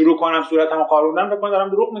الان شروع کنم صورتمو خاروندم بکنم دارم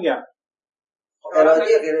دروغ میگم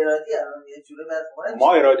ارادی غیر ارادی الان یه جوری بعد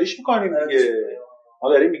ما ارادیش میکنیم دیگه ما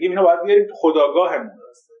داریم میگیم اینا باید بیاریم تو خودآگاهمون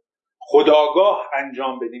خودآگاه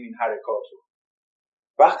انجام بدیم این حرکاتو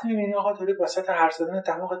وقتی میبینی آقا داری وسط حرف زدن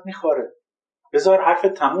دماغت میخاره بذار حرف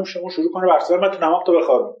تموم شه اون شروع کنه برسر من تو دماغ تو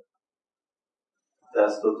بخارون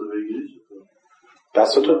دستاتو بگیری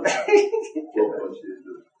دستاتو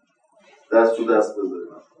دست تو دست بذاری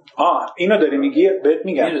اینو داری میگی بهت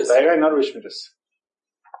میگم دقیقا اینا رو بهش میرسه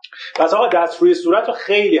پس آقا دست روی صورت رو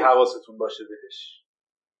خیلی حواستون باشه بهش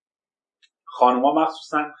خانوما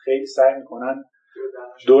مخصوصا خیلی سعی میکنن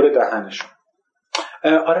دور دهنشون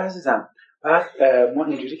آره عزیزم بعد ما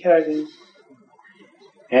اینجوری کردیم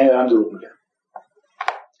یعنی دارم دروغ میگم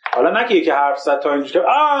حالا نگه که حرف زد تا اینجوری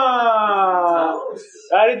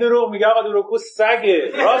داری دروغ میگه آقا دروغگو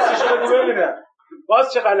سگه راستش رو ببینم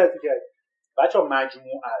باز چه غلطی کردی بچه‌ها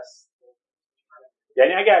مجموع است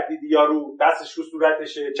یعنی اگر دیدی یارو دستش رو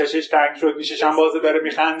صورتشه چشش تنگ شد نیشش هم بازه داره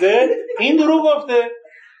میخنده این دروغ گفته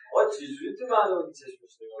چجوری تو معلومه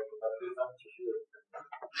چشمش نگاه کنه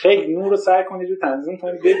خیلی نور رو سعی کنید رو تنظیم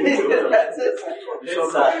کنید ببینید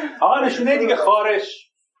آقا نشونه دیگه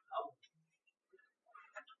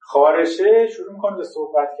خارشه شروع میکنه به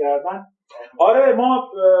صحبت کردن آره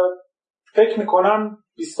ما فکر میکنم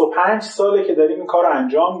 25 ساله که داریم این کار رو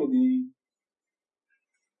انجام میدیم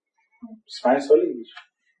 25 ساله دیگه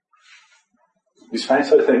 25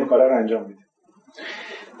 ساله داریم این کار رو انجام میدیم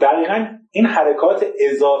دقیقاً این حرکات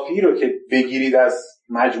اضافی رو که بگیرید از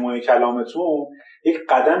مجموعه کلامتون یک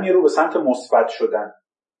قدمی رو به سمت مثبت شدن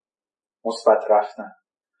مثبت رفتن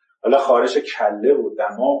حالا خارش کله و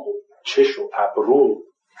دماغ و چش و ابرو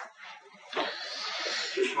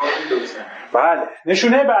بله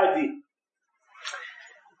نشونه بعدی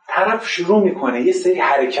طرف شروع میکنه یه سری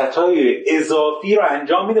حرکت‌های اضافی رو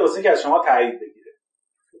انجام میده واسه اینکه از شما تایید بگیره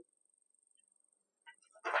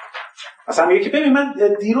مثلا میگه که ببین من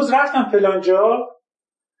دیروز رفتم فلان جا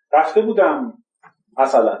رفته بودم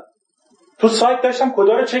مثلا تو سایت داشتم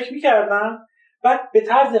کدا رو چک میکردم بعد به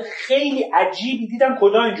طرز خیلی عجیبی دیدم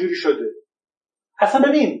کدا اینجوری شده اصلا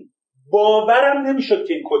ببین باورم نمیشد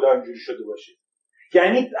که این کدا اینجوری شده باشه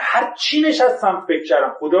یعنی هر چی نشستم فکر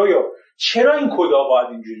کردم خدایا چرا این کدا باید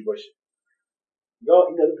اینجوری باشه یا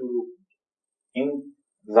این داره دروغ این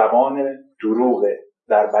زبان دروغه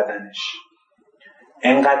در بدنش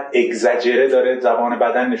انقدر اگزاجره داره زبان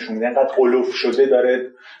بدن نشون میده انقدر قلوف شده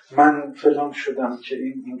داره من فلان شدم که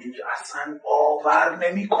اینجوری اصلا باور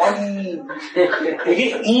نمی‌کنی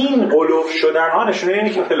دیگه این قلوف شدن ها نشونه اینه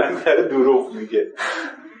که فلان داره دروغ میگه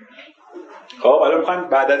خب حالا میخوایم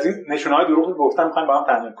بعد از این نشونه‌های دروغ گفتم میخوایم با هم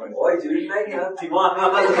تمرین کنیم آقا اینجوری نگید تیما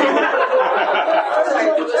هم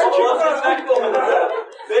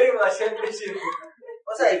بریم ماشین بشیم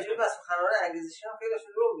واسه اینجوری پس سخنرانی انگیزشی هم خیلی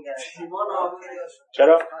دروغ میگن تیما رو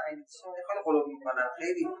چرا انگیزشی خیلی قلوب میکنن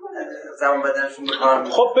خیلی زبان بدنشون به کار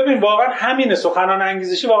میاد خب ببین واقعا همینه سخنرانی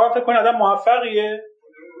انگیزشی واقعا فکر کنید آدم موفقیه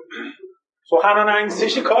سخنرانی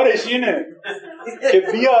انگیزشی کارش اینه که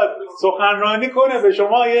بیاد سخنرانی کنه به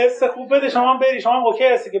شما یه حس خوب بده شما بری شما اوکی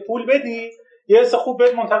هستی که پول بدی یه حس خوب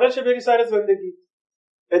بده منتقل شه بری سر زندگی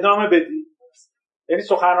ادامه بدی یعنی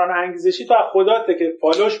سخنرانی انگیزشی تو از خداته که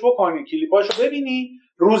فالوش بکنی کلیپاشو ببینی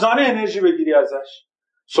روزانه انرژی بگیری ازش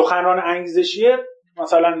سخنرانی انگیزشی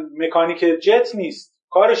مثلا مکانیک جت نیست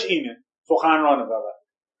کارش اینه سخنرانه فقط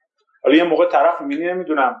حالا یه موقع طرف میبینی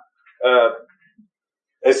نمیدونم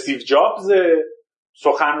استیو جابز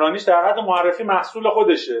سخنرانیش در حد معرفی محصول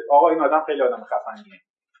خودشه آقا این آدم خیلی آدم خفنیه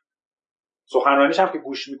سخنرانیش هم که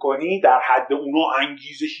گوش میکنی در حد اونا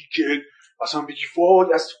انگیزشی که اصلا بگی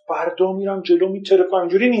وای از فردا میرم جلو میترکم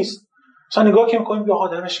اینجوری نیست مثلا نگاه که میکنیم بیا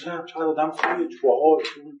آدمش کم چقدر آدم خوبه باحال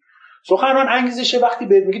سخنران انگیزشه وقتی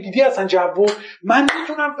بهت میگه دیدی اصلا جوو من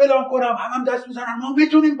میتونم فلان کنم هم دست میزنم ما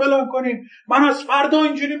میتونیم فلان کنیم من از فردا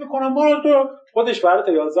اینجوری میکنم برو تو خودش برات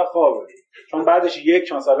 11 خوابه چون بعدش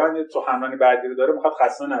یک مثلا یه سخنرانی بعدی رو داره میخواد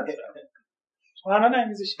خسته نشه سخنران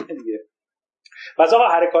انگیزشی دیگه پس آقا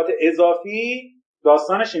حرکات اضافی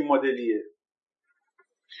داستانش این مدلیه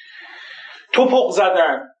توپق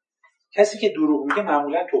زدن کسی که دروغ میگه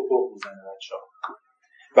معمولا توپق میزنه بچه‌ها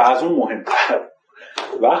و از اون مهمتر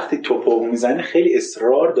وقتی توپق میزنه خیلی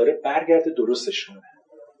اصرار داره برگرده درستش کنه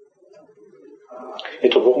یه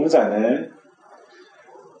توپق میزنه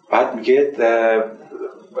بعد میگه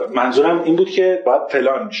منظورم این بود که باید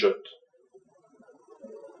فلان شد.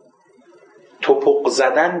 توپق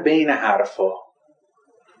زدن بین حرفا.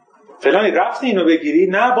 فلانی رفتی اینو بگیری؟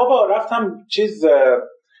 نه بابا رفتم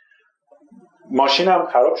ماشینم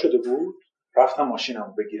خراب شده بود، رفتم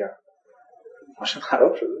ماشینم بگیرم. ماشین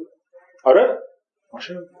خراب شده؟ آره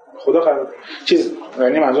ماشین خدا خراب.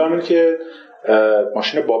 یعنی منظورم اینه که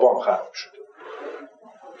ماشین بابام خراب شده.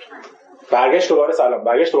 برگشت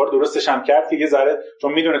دوباره درستش هم کرد که یه ذره،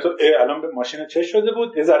 چون میدونه تو الان به ماشین چه شده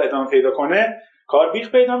بود، یه ذره ادامه پیدا کنه، کار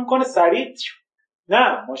بیخ پیدا میکنه سریع.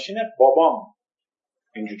 نه ماشین بابام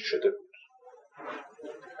اینجوری شده بود.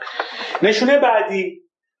 نشونه بعدی،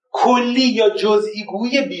 کلی یا جزئی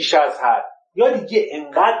گوی بیش از حد. یا دیگه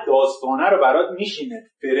انقدر داستانه رو برات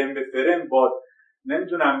میشینه فرم به فرم با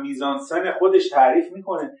نمیدونم میزانسن خودش تعریف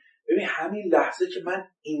میکنه. ببین همین لحظه که من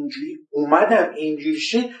اینجوری اومدم اینجوری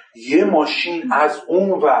شه، یه ماشین از اون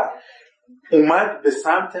ور اومد به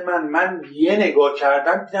سمت من یه نگاه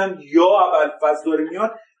کردم دیدم یا ابوالفضل داره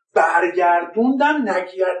میاد، برگردوندم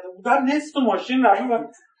نگرده بودم نصف ماشین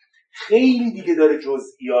رفتم. خیلی دیگه داره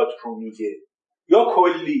جزئیات رو میگه. یا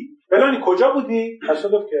کلی فلانی کجا بودی؟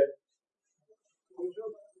 تصادف کردی.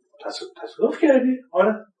 تصادف کردی؟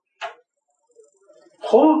 آره.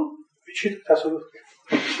 خب چی تصادف کردی؟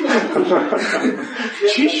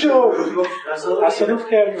 چی شد؟ تصادف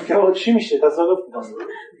کردی. که چی میشه؟ تصادف میکنم.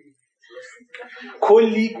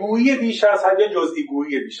 کلی گویی بیش از حد یا جزئی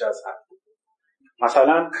گویی بیش از حد.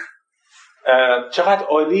 مثلا چقدر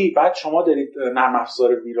عالی. بعد شما دارید نرم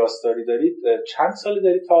افزار ویراستاری دارید، چند سال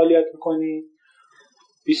دارید فعالیت میکنید؟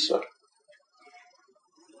 20 سال.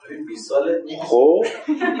 20 سال. خب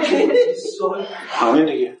 20 سال همین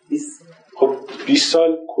دیگه. 20 خب 20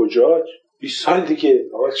 سال کجا؟ 20 سال دیگه.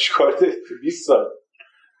 آقا چیکار دارید 20 سال؟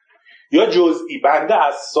 یا جزئی. بنده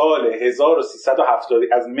از سال 1370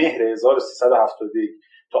 از مهر 1371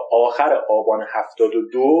 تا آخر آبان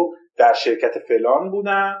 72 در شرکت فلان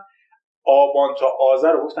بودم. آبان تا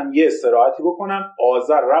آذر رو گفتم یه استراحتی بکنم،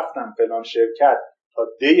 آذر رفتم فلان شرکت تا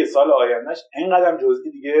دی سال آیندهش. اینقدر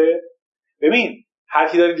جزئی دیگه. ببین هر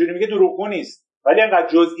کی داره اینجوری میگه دروغگو نیست، ولی انقدر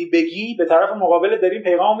جزئی بگی به طرف مقابل داریم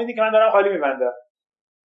پیغام میدی که من دارم خالی میبندم.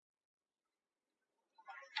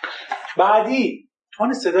 بعدی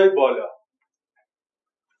تون صدای بالا.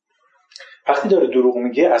 وقتی داره دروغ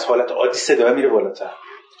میگه از حالت عادی صدا میره بالاتر.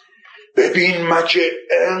 ببین مگه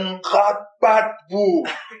انقدر بد بود،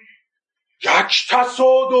 یک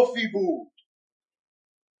تصادفی بود.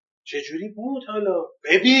 چجوری بود حالا؟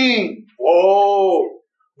 ببین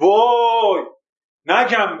وای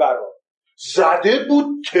نگم برات، زده بود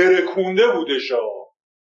ترکونده بودشا.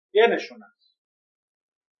 یه نشونه است.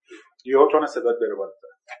 یهو تون صدات بره بالاتر.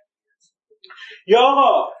 یا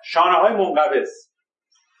آقا شانه های منقبض،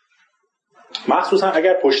 مخصوصا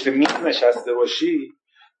اگر پشت میز نشسته باشی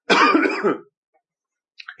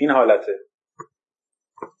این حالت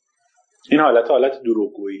حالت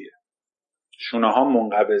دروغگوییه. شونه ها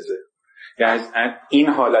منقبضه، یعنی این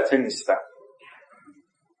حالت نیستن.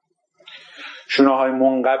 شونه های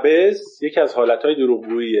منقبض یکی از حالت های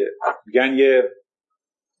دروغگوییه. میگن یه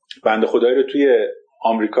بنده خدایی رو توی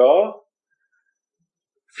آمریکا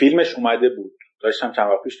فیلمش اومده بود، داشتم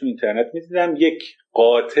چند وقت پیش تو اینترنت میدیدم، یک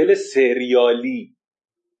قاتل سریالی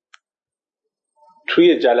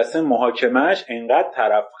توی جلسه محاکمهش انقدر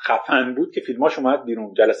طرف خفن بود که فیلماش اومد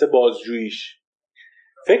بیرون. جلسه بازجوییش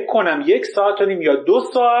فکر کنم 1.5 ساعت یا 2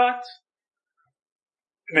 ساعت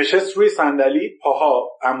نشست روی صندلی،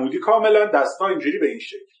 پاها عمودی کاملا، دستا اینجوری به این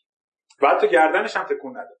شکل و حتی گردنش هم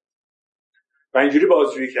تکون نداد و اینجوری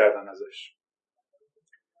بازجویی کردن ازش.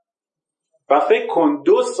 و فکر کن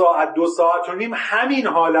 2 ساعت و نیم همین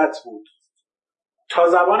حالت بود تا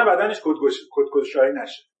زبان بدنش کدگشایی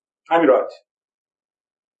نشه. همین راحتی.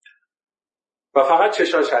 و فقط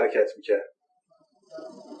چشاش حرکت میکرد.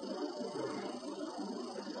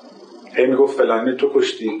 هی میگفت فلانی تو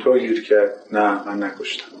کشتی، تو اینجوری کرد. نه من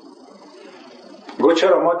نکشتم. میگفت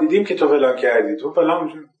چرا ما دیدیم که تو فلان کردی، تو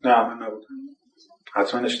فلان. نه من نبودم.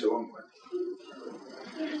 حتما اشتباه میکنی.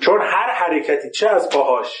 چون هر حرکتی چه از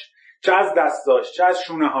پاهاش، چه از دستاش، چه از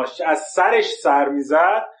شونه‌هاش، چه از سرش سر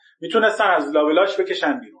میزد، میتونستن از لابلاش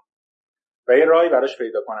بکشن بیرون و یه راهی براش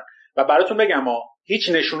پیدا کنن. و براتون بگم هیچ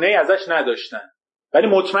نشونه‌ای ازش نداشتن ولی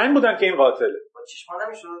مطمئن بودن که این قاتله. چشمان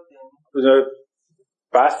نمیشد.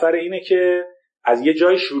 بحث سر اینه که از یه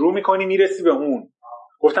جای شروع میکنی میرسی به اون.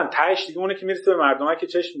 گفتم تهش دیگه اونه که میرسی به مردمه که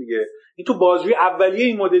چشم دیگه. این تو بازجویی اولیه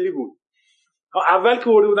این مدلی بود. اول که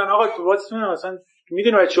برده بودن آقا تو واسه مثلا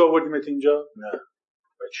میدونی بعد چی آوردیمت اینجا؟ نه.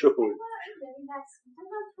 بعد چی آوردی؟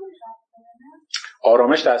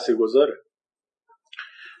 آرامش تاثیرگذاره.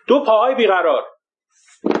 2 پاهای بیقرار.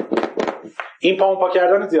 این پا اون پا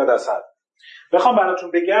کردن زیاد از حد. بخوام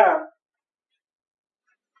براتون بگم،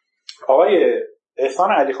 آقای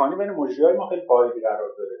احسان علیخانی بین مجریای ما خیلی پایه‌ای قرار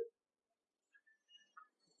داره.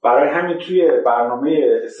 برای همین توی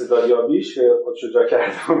برنامه استعدادیابیش خودشو جا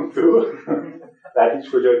کردم تو در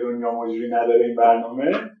هیچ کجای دنیا مجری نداره این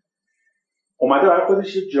برنامه، اومده برای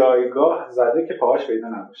خودش یه جایگاه زده که پاهاش پیدا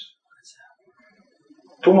نباشه.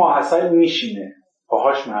 تو ماحصل میشینه،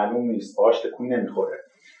 پاهاش معلوم نیست، پاهاش تکون نمیخوره.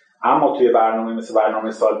 اما توی برنامه مثل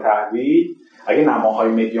برنامه سال تحویل اگه نماهای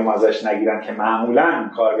مدیوم ازش نگیرن که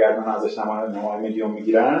معمولاً کارگردان ازش نماهای مدیوم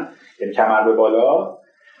میگیرن، یعنی کمر به بالا،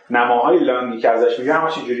 نماهای لانگی که ازش میگیرن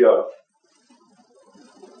همش اینجوریه.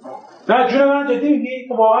 نه جون من جدی میگی؟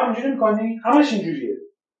 تو واقعا اینجوری میکنی؟ همش اینجوریه.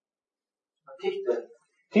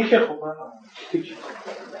 تیک خوبه. تیک.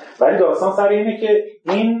 ولی داستان سر اینه که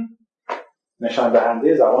این نشان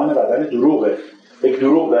دهنده زبان بدن دروغه. یک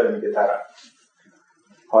دروغ داره میگه طرف.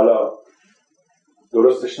 حالا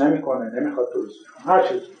درستش نمیکنه، نمیخواد درستش کنه، هر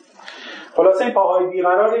چیز. خلاصه این پاهای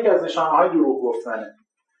بیقرار یکی از نشانه‌های دروغ گفتنه.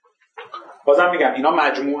 بازم میگم اینا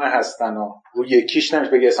مجموعه هستن و رو یکیش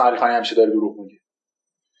نمیشه بگه احسان علیخانی همیشه داره دروغ میگه.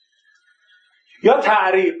 یا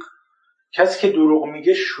تعریق، کسی که دروغ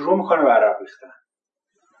میگه شروع میکنه به عرق ریختن.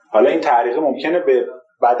 حالا این تعریق ممکنه به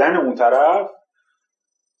بدن اون طرف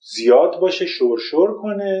زیاد باشه، شور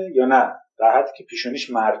کنه، یا نه در حدی که پیشونیش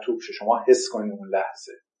مرطوب شه، شما حس کنید اون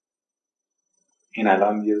لحظه این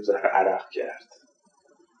الان یه ذره عرق کرد،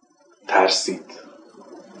 ترسید،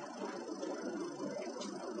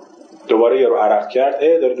 دوباره یارو عرق کرد،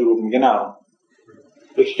 داره دروغ میگه. نه،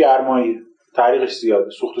 یکی گرمایی، تعریقش زیاده،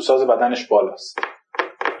 سوخت و ساز بدنش بالاست.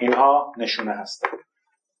 اینها نشونه هستن.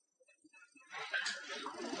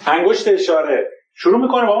 انگشت اشاره، شروع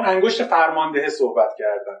میکنه با اون انگشت فرمانده صحبت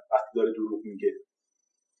کردن وقتی داره دروغ میگه.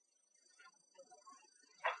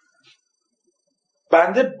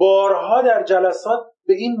 بنده بارها در جلسات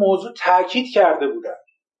به این موضوع تاکید کرده بودم.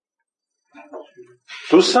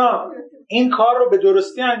 دوستان این کار رو به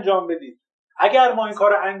درستی انجام بدید. اگر ما این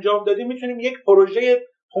کار رو انجام دادیم میتونیم یک پروژه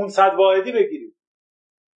 500 واحدی بگیریم.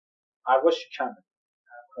 ارواش کمه.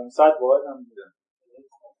 500 واحد هم میدن.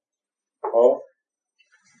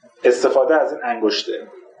 استفاده از این انگشته.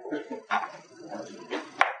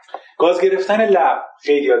 گاز گرفتن لب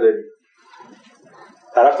خیلی ها داریم.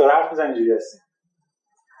 طرف داره حرف میزنه اینجوری هستی.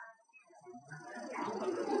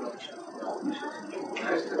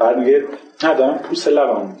 بعد میگه نه دارم پوست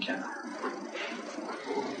لبم میکنم.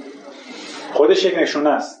 خودش یک نشونه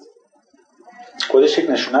است. خودش یک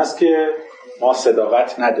نشونه است که ما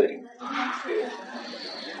صداقت نداریم.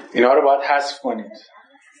 اینا رو باید حذف کنید.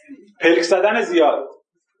 پلک زدن زیاد.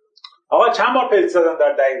 آقا چند بار پلک زدن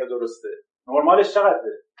در دقیقه درسته؟ نرمالش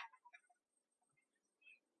چقدره؟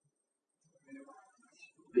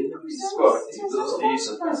 بین 20 بار.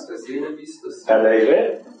 در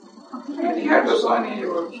دقیقه؟ هر 2 ثانیه.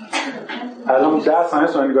 الان 10 ثانیه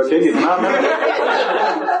سوال که دیدم.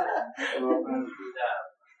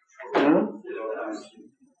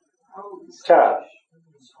 چقدر؟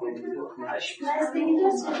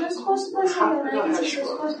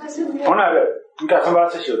 اون نره این که اصلا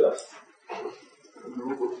بحثش شده است.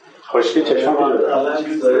 خوشکی چشم که شده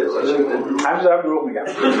همچه دارم دروغ میگم.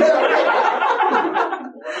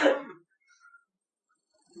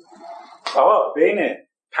 آقا بین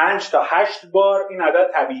 5 تا 8 بار این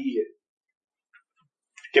عدد طبیعیه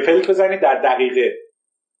که پلک بزنید در دقیقه.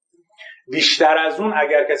 بیشتر از اون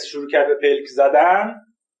اگر کسی شروع کرد به پلک زدن،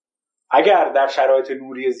 اگر در شرایط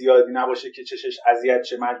نوری زیادی نباشه که چشش اذیت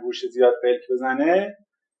شه مجبور شه زیاد پلک بزنه،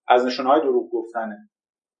 از نشونه‌های دروغ گفتنه.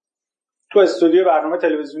 تو استودیو برنامه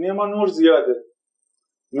تلویزیونی ما نور زیاده،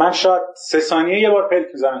 من شاید 3 ثانیه یه بار پلک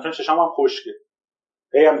میزنم چون چشام هم خشکه.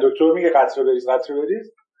 هم دکتر میگه قطره بریز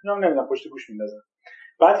اینا نمیدونم پشت گوش میندازم.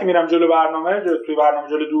 بعد که میرم جلو برنامه، توی برنامه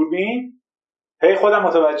جلو دوربین، خودم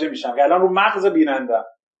متوجه میشم که الان رو مغز بینندم،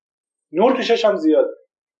 نور تو چشم زیاده.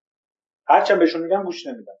 هرچند بهشون میگم گوش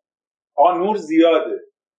نمیدم. نور زیاده.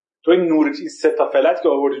 تو این نور 3 تا فلت که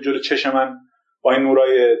آوردی جلو چشم من با این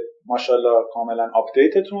نورای ماشاءالله کاملا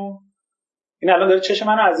آپدیتتون، این الان داره چشم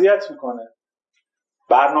منو اذیت میکنه.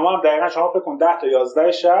 برنامه هم دقیقاً شما فکر کن 10 تا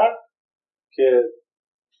 11 شب که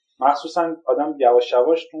مخصوصا آدم یواش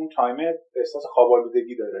یواش تو اون تایمر احساس خواب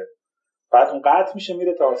آلودگی داره، بعد اون قطع میشه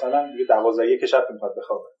میره تا مثلا دیگه 12 شب میخواد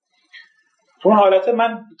بخوابه. تو اون حالت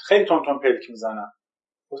من خیلی تون پلک میزنم.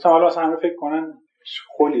 گفتم حالا اصلا همه فکر کنن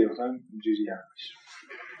خلیه مثلا اینجوری همش.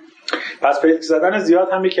 پس پلک زدن زیاد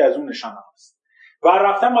هم یکی از اون نشانه هست. و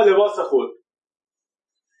رفتن با لباس خود.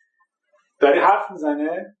 داری حرف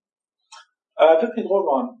میزنه. ببینید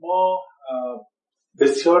قربان، ما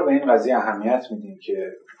بسیار به این قضیه اهمیت میدیم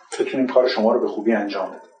که بتونیم کار شما رو به خوبی انجام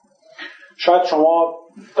بدیم. شاید شما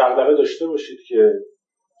دغدغه داشته باشید که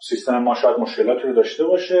سیستم ما شاید مشکلاتی رو داشته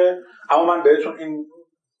باشه، اما من بهتون این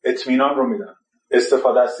اطمینان رو میدم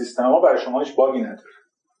استفاده از سیستم ما برای شما هیچ باگی نداره.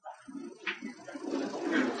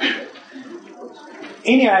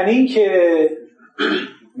 این یعنی که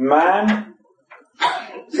من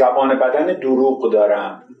زبان بدن دروغ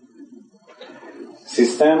دارم.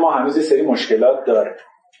 سیستم ما هنوز یه سری مشکلات داره.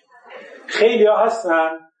 خیلی ها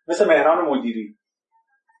هستن مثل مهران مدیری،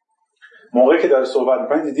 موقعی که داره صحبت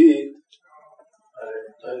میکنه دیدید؟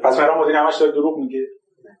 پس مهران مدیری همش داره دروغ میگه.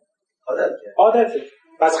 عادته.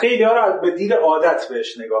 پس خیلی ها رو به دید عادت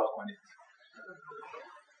بهش نگاه کنید.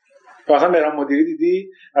 مثلا مهران مدیری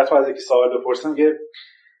دیدی؟ حتی از یکی سوال بپرسم که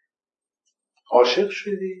عاشق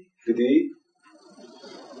شدی؟ دیدی؟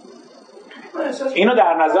 اینو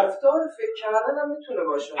در نظر فکر کردن هم میتونه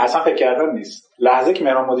باشه. اصلا فکر کردن نیست. لحظه که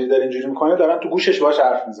مهران مدیری داره اینجوری میکنه دارن تو گوشش باهاش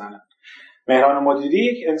حرف میزنن. مهران مدیری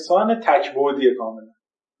یک انسان تک‌بعدیه کاملا.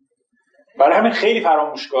 برای همین خیلی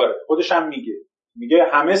فراموشکاره. خودش هم میگه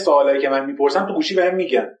همه سوالایی که من میپرسم تو گوشی بهم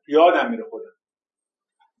میگن، یادم میره خودم.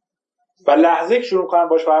 و لحظه که شروع کنن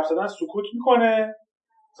باهاش حرف زدن سکوت میکنه،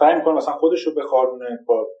 سعی میکنه مثلا خودش رو بخارونه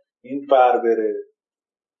با این ور بره.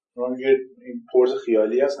 این پرز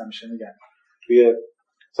خیالی هست، همیشه میگن توی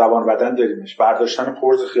زبان بدن داریمش، برداشتن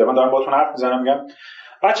پرز خیالی. من دارم باهاتون حرف میزنم میگم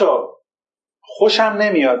بچه‌ها خوشم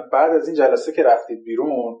نمیاد بعد از این جلسه که رفتید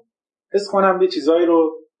بیرون حس کنم یه چیزایی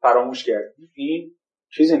رو فراموش کردید. این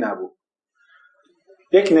چیزی نبود.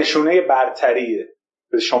 یک نشونه برتریه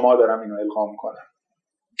به شما دارم اینو القا میکنم.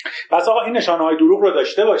 پس آقا این نشانه‌های دروغ رو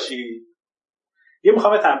داشته باشید. یه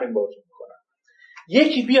میخوام تمرین باهاتون میکنم.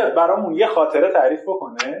 یکی بیاد برامون یه خاطره تعریف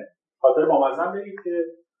بکنه، خاطره بامزه بگید که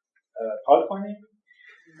حال کنید،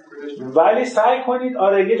 ولی سعی کنید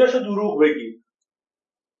آره یه جاشو دروغ بگید.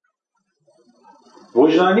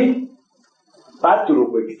 وجدانی بعد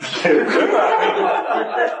دروغ بگید.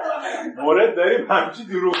 مورد داریم همچی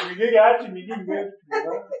دروغ میگه که هرچی میگه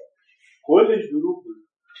کلش دروغ بود.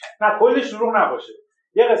 نه کلش دروغ نباشه،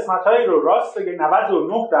 یه قسمتایی رو راست بگه،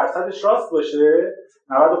 99% راست باشه،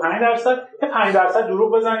 95% که 5%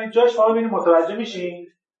 دروغ بزنید جاش. ما ببینیم متوجه میشین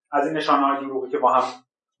از این نشانه‌های دروغی که ما هم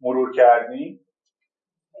مرور کردیم.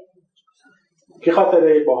 کی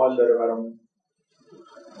خاطره باحال داره برامون؟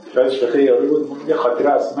 شاید خیلی یاری بود یه خاطره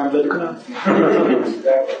از من داد کنم.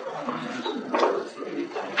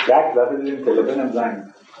 یک دفعه دیدیم تلفنم زنگ.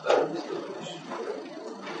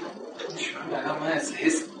 من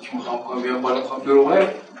حس که میخوام کنم بیام بالا خواب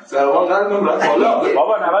دروغه زربان قلبم رفت بالا.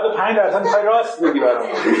 بابا 95% میخوای راست بگی برام.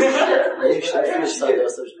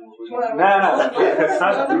 نه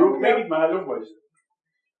اصلا دروغ نگید معلوم باشه.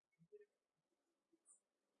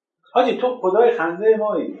 حاجی تو خدای خنده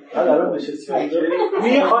مایی. بعد الان نشستی اونجا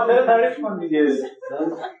یه خاطره تعریف کن دیگه.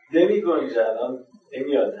 نمی‌گنجه الان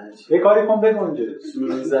نمیاد هیچ. یه کاری کن بگنجه.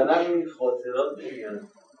 سوری زدن این خاطرات نمیاد.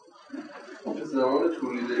 زمان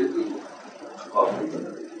تولیدری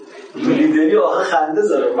لیدری آخه خنده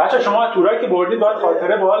داره. بچه شما تورایی که بردید باید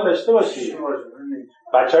خاطره باحال داشته باشید.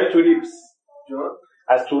 بچهای تولیپس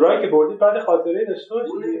از تورایی که بردید باید خاطره داشته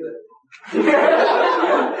باشید.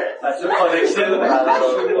 بچه کانکشن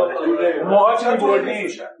موقع چی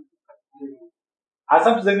بردید؟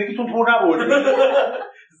 اصلا تو زندگیتون تور نبردید.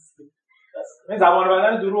 این زبان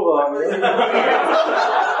بدن دروغه.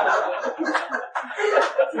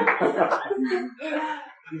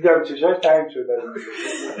 دیدم چشاش تنگ شده.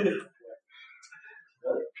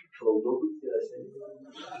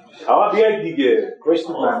 آقا بیاید دیگه. کشت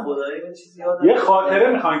من. یه خاطره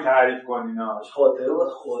میخواین تعریف کنین. خاطره باید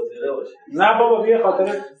خاطره باشه. نه بابا بیا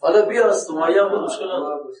خاطره. حالا بیا استماعی هم بود مشکل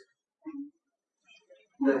نداره.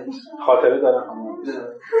 خاطره دارم.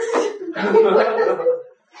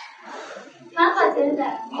 من خاطره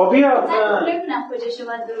دارم. خب بیا. من نمیدونم کجاشو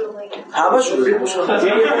باید دروغ بگم. همه شو بگم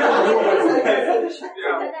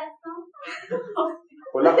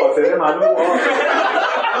کلا خاطره معلومه.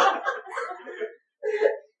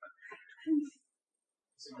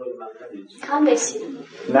 هم بشید.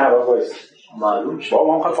 نه بابا معلوم شد. بابا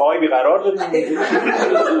ما میخوایم فعای بیقرار بدیم.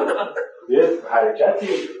 یه حرکتی.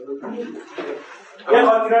 یه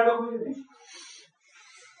خاطره بگویید.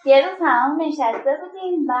 یه روز همون نشسته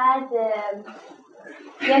بودیم، بعد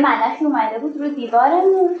یه ملکی اومده بود رو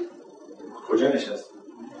دیوارمون. کجا نشسته؟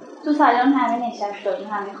 تو سالن همه نشسته بودیم،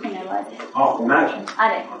 همه خانواده. خونه؟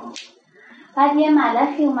 آره. بعد یه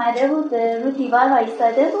ملکی اومده بود رو دیوار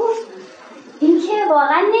وایساده بود. این که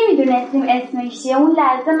واقعا نمیدونستیم اسمش چیه. اون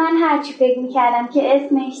لحظه من هرچی فکر میکردم که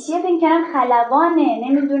اسمش چیه فکر میکردم خلبانه،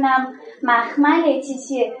 نمیدونم مخمله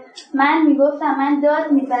چیه. من میگفتم، من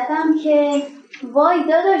داد میزدم که وای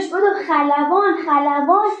داداش بدو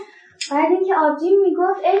خلبان. بعد اینکه آبجی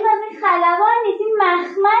میگفت علم این خلبان نیست، این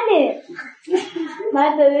مخمله.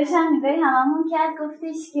 بعد داداشم نگاهی هممون کرد،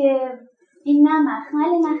 گفتش که این نه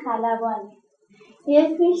مخمله نه خلبانه، یه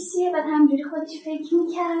اسمش چیه؟ بعد همجوری خودش فکر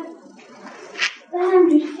میکرد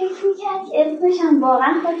که اسمش هم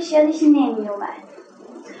واقعا خودش یادش نمیومد.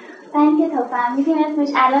 بعد اینکه تا فهمیدیم اسمش،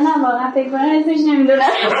 الان هم واقعا فکر کنم اسمش نمیدونم.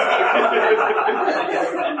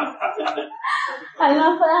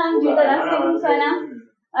 الان خودم همجوری دارم فکر میکنم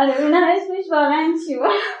آره ببینم اسمش واقعا چی بود.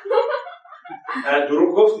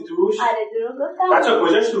 دروغ گفتی توش؟ آره دروغ گفتم. بچه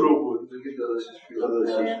کجاش دروغ بود؟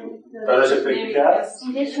 داداشش فکر میکرد؟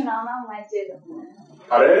 اینجا شونامم اومد جلو.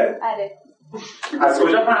 آره؟ آره. از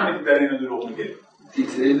کجا فهمیدی در اینو دروغ میگه؟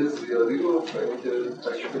 دیتیل زیادی گفت که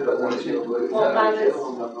تشکیل بدنش یا باید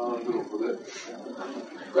دروغ بوده.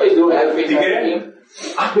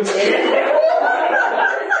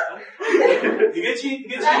 دیگه چی؟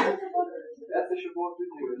 دستشو برد تو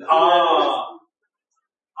جیبه. آها.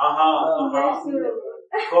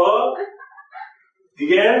 خب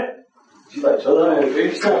دیگه بچه‌ها دارن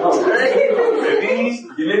نوشتن. ببین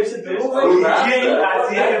روحیه این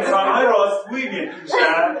قضیه انسان‌های راستگویی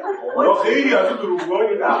میشن. ما خیلی از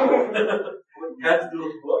دروغگویی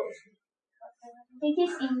یکیش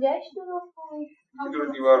اینجاش دروغ بود. دور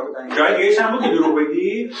دیوار بودن. جای دیگه‌ش هم بود که دروغ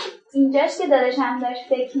بگی؟ اینجاش که داداشم داشت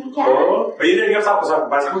فکر می‌کرد. خب به یه دیگه سب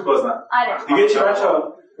بس بود باز نه. آره. دیگه چی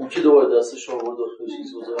بچه‌ها؟ اون که دوباره دستش رو آورد و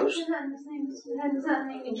چیز گذاشت.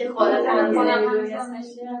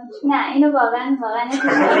 نه اینو واقعا این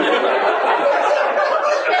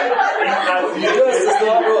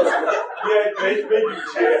استثناء راست. بیایید بگیم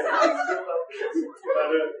چیه؟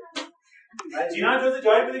 جینا جز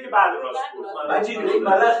جایی بوده که بعد راست بود. مجید این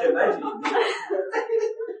ملخه مجید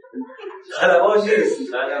خلبان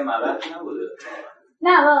نیست. شاید ملخ نبوده.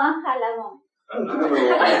 نه واقعا خلبان.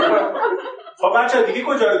 خب بچه دیگه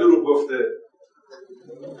کجا رو دروغ گفته؟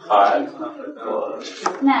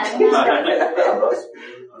 نه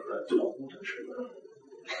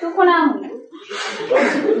تو خونم بود.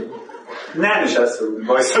 نه نشسته بودیم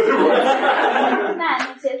وایساده بودیم.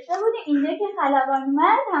 نه نشسته بودیم اینجا که خلبان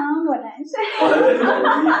اومد تمام بلند شد.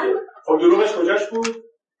 خب دروغش کجاش بود؟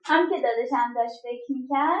 هم که داداشم داشت فکر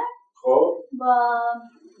میکرد. خب با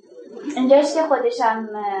اینجاش که خودشم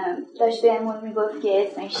داشت بهمون میگفت که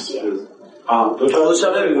اسمش چیه. دو تا خودش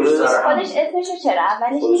هم نمیدونه خودش اسمشو چرا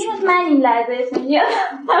اولش میگه من این لحظه اسمش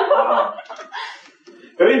یادم.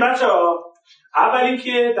 ببین بچه ها اول این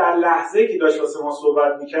که در لحظه که داشت واسه ما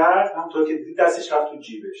صحبت میکرد همونطور که دید دستش رفت تو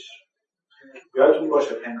جیبش. یادتون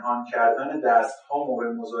باشه پنهان کردن دست ها موقع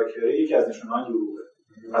مذاکره یکی از نشونه‌های دروغه.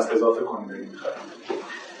 پس اضافه کنیم بگیم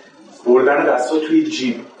بردن دست ها توی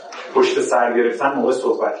جیب، پشت سر گرفتن موقع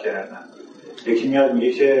صحبت کردن. یکی میاد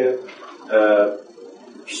میگه که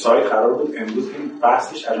سایت قرار بود امروز این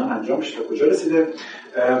بحثش الان انجام شده، کجا رسیده؟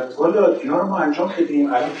 والا اینا رو ما انجام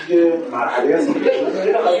بدیم الان توی مرحله از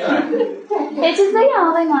یه چیز بگم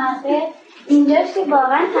آقای محقق، اینجاش که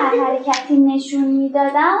واقعا هر حرکتی نشون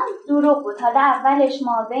میدادم دروغ بود، حالا اولش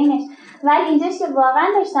ما بینش، ولی اینجاش که واقعا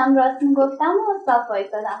داشتم راست میگفتم و صاف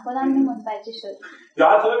وایسادم خودم متوجه شد. یا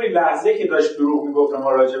حتی ببین لحظه که داشت دروغ میگفت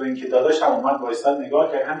ما راجع به این که داداش هم اومد وایساد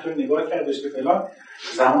نگاه کرد، همینطور نگاه کردش که فلان،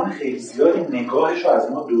 زمان خیلی زیادی نگاهش رو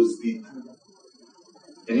از ما دزدید،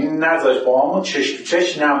 یعنی نذاشت با ما چش تو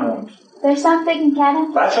چش نموند. داشتم فکر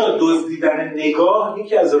میکردم بچه‌ها دزدیدن نگاه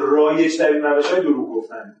یکی از رایج‌ترین روش‌های دروغ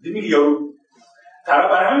گفتن. دیدی یارو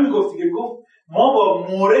طرف برای همین میگفت دیگه، میگفت ما با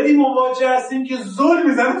موردی مواجه هستیم که زل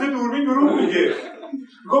میزنه تو دوربین دروغ میگه.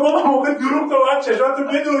 گفت ما موقع دروغ تو باید چشاتو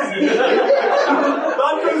بدوزی.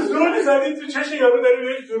 بعد تو زل زدی تو چش یارو داری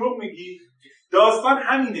بهش دروغ میگی. داستان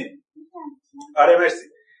همینه. آره مرسی.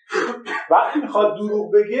 وقتی میخواد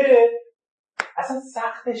دروغ بگه اصلا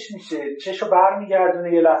سختش میشه، چشو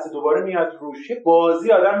برمیگردونه یه لحظه دوباره میاد روش، یه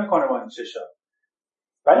بازی آدم میکنه با این چشا.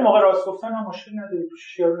 ولی موقع راست گفتن هم مشکل نداری، تو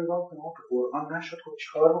چش یارو نگاه کنه که قرآن نشد خب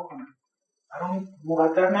چیکار بکنه، برام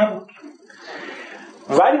مقدر نبود.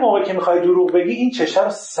 ولی موقعی که میخوای دروغ بگی این چشه رو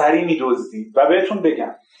سری میدزدی. و بهتون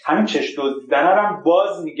بگم همین چش دزدیدن رو هم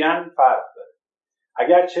باز میگن فرق داره.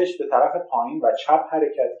 اگر چش به طرف پایین و چپ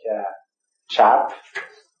حرکت کرد، چپ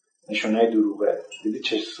نشونه دروغه. دیدی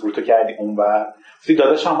چش روتو کردی اونور، گفتی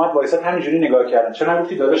داداش هم اومد وایساد همینجوری نگاه کردن، چرا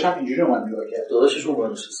نگفتی داداش هم اینجوری اومد نگاه کرد؟ داداشش اون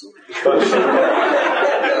بالا نشسته.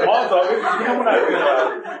 ما ضابط دیدیمون از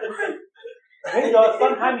این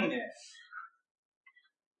داستان همینه.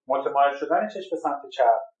 متمایل شدن چشم به سمت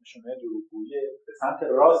چپ نشونه دروغگویی، به سمت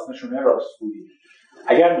راست نشونه راستگویی.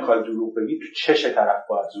 اگر میخوای دروغ بگی تو چش طرف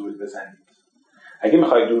باید زول بزنید. اگه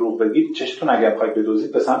میخوای دروغ بگید چشتون اگر بخواید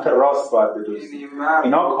بدوزید به سمت راست باید بدوزید.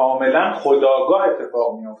 اینا کاملا خودآگاه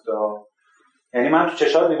اتفاق میفته. یعنی من تو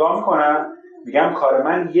چشات نگاه میکنم میگم کار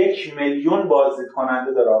من 1 میلیون بازدید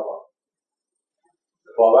کننده داره آقا.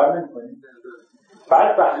 باور نمی‌کنی؟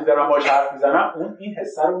 بعد وقتی دارم باهاش حرف میزنم اون این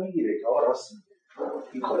حسه رو میگیره که آقا راست میگه،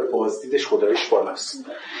 این کار بازدیدش خداییش بالاست.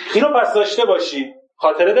 اینو پس داشته باشی.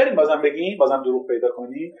 خاطره داریم بازم بگیم، بازم دروغ پیدا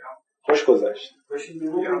کنی. خوش گذشت.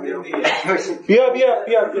 بیا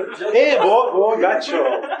بابا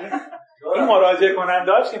بچه‌ها. این مراجعه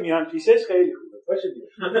کننده‌اش که میان پیشش خیلی خوبه. باشه بیا.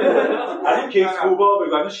 از این کیس خوبا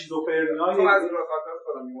بگن شیزوفرنیای من از اون خاطر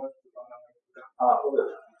خودم میمونم. خوبه.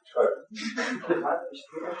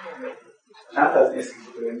 چند از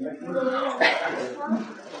اسکیزوفرنی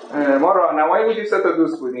ما راهنمایی بودیم، 3 تا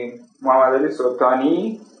دوست بودیم، محمد علی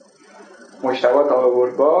سلطانی، مجتبی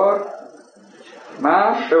تابوردبار،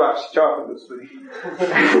 من 4 تا دوست بودیم.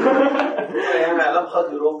 یعنی الان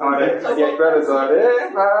خاطر رو اکبر زاده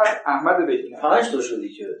و احمد بگین. 5 تا شدی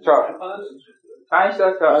که 4 5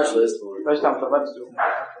 تا داشتم صحبت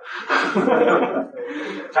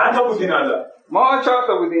چند تا بودین حالا؟ ما 4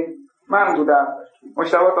 تا بودیم. من بودم،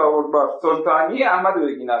 مجتبی تابوردبار، سلطانی، احمد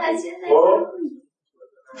بگین. خب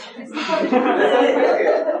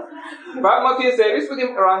بعد ما توی سرویس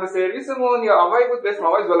بودیم، راننده سرویسمون یا آقایی بود به اسم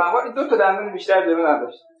آقای زلنوار، این 2 تا دندون بیشتر جلو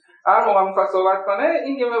نداشت. هر موقع می‌خواست صحبت کنه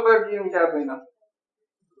این یه مقدار گیر می‌کرد اینا.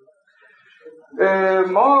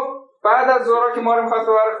 ما بعد از ظهر که ما رو می‌خواست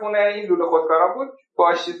ببره خونه، این لوله خودکارا بود،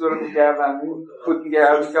 باش چیز رو می‌کردن، فوت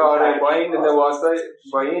می‌کردن که آره با این لباسای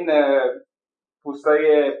با این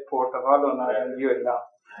پوستای پرتقال و نارنجی و اینا.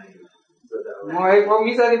 ما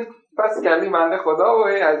می‌زدیم پس کردیم بنده خدا و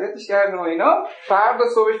اذیتش کردیم و اینا. فردا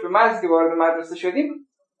صبحش به محض که وارد مدرسه شدیم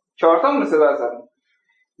 4 تامون صدا زدیم.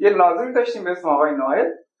 یه ناظمی داشتیم به اسم آقای نائل،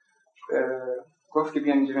 گفت که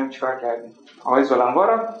بیان اینجا بریم چیکار کردیم. آقای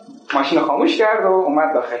زلنوارم ماشین خاموش کرد و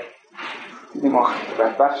اومد داخل. دیدیم آخه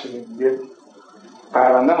بدبخت شدیم، یه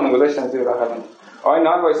پروندهمون رو گذاشتن زیر داخل. آقای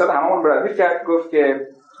نائل وایساد هممون رو ردیف کرد، گفت که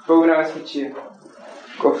ببینم اسم چیه.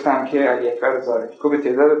 گفتم که علی اکبر زاره. گفت به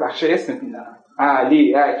تعداد بخش اسمت میدونم.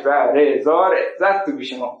 علی اکبر زاره. زد تو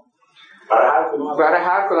گوش ما. برای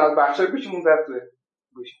هر کدوم از بخشای گوشمون زد تو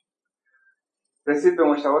گوش. رسید به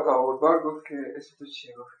مجتبی تابوردبار، گفت که اسم تو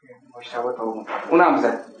چیه؟ گفت که مجتبی تابوردبار. اونم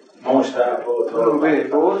زد. مجتبی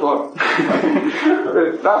تابوردبار.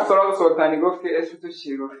 رفت سراغ سلطانی، گفت که اسم تو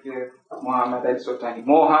چیه؟ گفت که محمد علی سلطانی.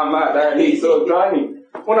 محمد علی سلطانی.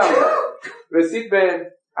 اونم زد. رسید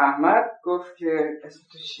به احمد، گفت که اسم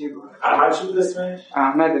تو چیه؟ گفت احمد چی بود اسمش؟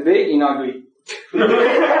 احمد بی اینالوی.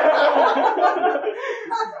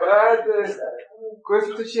 بعد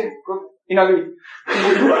گفت تو چیه؟ گفت اینالوی.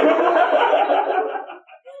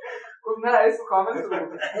 گفت نه اسم کامل تو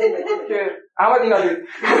گفت که احمد اینالوی.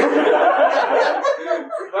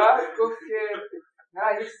 بعد گفت که نه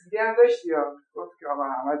یه چیز دیگه هم داشتی یا؟ گفت که آقا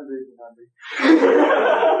احمد بی اینالوی.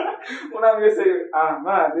 اونم یه سری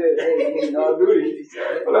احمد بی اینالوی.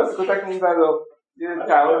 خلاص کتکمون زد و یه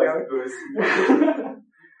تعالی هم درستی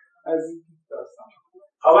از این داستان.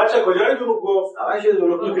 بچه کجای دروغ گفت؟ همش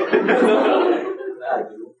دروغ گفت.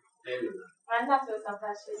 من نتونستم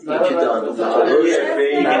تشخیص بدم. یکی دانو به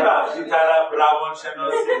این بخشی طرف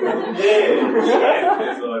روانشناسی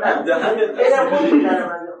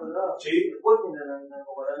چی؟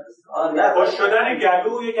 خوش شدن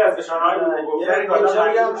گلو یکی از نشانه‌های دروغ گفتن.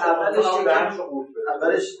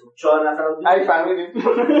 اولش 4 نفر بود. ای فهمیدیم.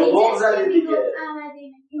 دوم زدید دیگه.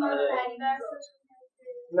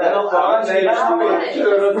 نه خواهان نیلش دیگه.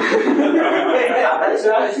 اولش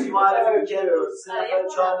معرفی می‌کرد 3 نفر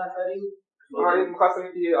 4 نفری. آره می‌خواستم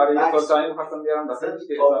یه آره سلطانی می‌خواستم بیارم داخل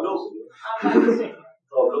که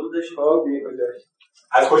تابلو بودش. خب دیگه کجاش؟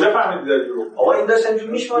 از کجا فهمیدید دروغ؟ آقا این داشتم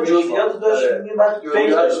جو میشم جزئیات داشت میگه بعد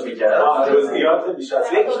فکرش می‌کرد. جزئیات بیشتر از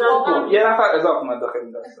فکر نکن. یه نفر اضافه اومد داخل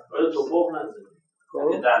این داستان. آره توپق نزد.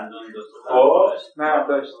 دندون داشت. خب نه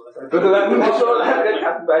داشت. دو تا دندون ماشاءالله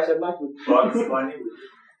خط وحشتناک بود. باکسبانی بود.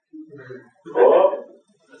 خب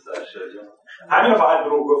همین فقط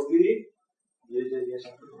دروغ گفتی؟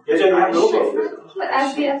 یه جایی دروغ گفتی؟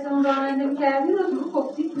 از بیاتون راننده می‌کردید و دروغ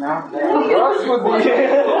گفتید؟ نه راست بود دیگه.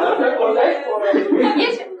 یه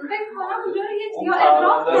چیز فکر کنم اونجا رو یه یا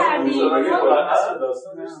ابراز کردید.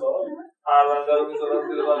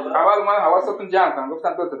 اول من حواستون جمع کنم،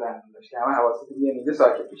 گفتم 2 تا دندون داشت که همه حواستون یه میده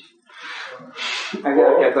ساکت بشید. اگه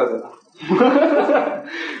حرکتا زدم.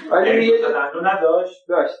 ولی یه دندون نداشت؟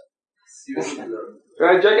 داشت.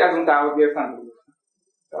 جایی که از اون تعهد گرفتن بود.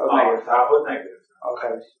 تعهد نگرفت.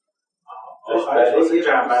 آخرش. آخرش واسه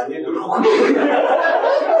جمع‌بندی دروغ گفت.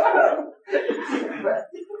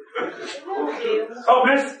 خب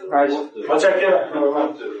مرسی. متشکرم.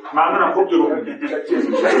 ممنونم خوب دروغ میگی.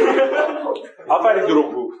 آفرین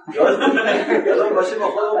دروغ بود. یادم باشه با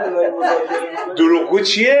خودمون دروغگو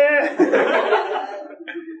چیه؟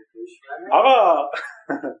 آقا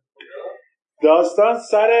داستان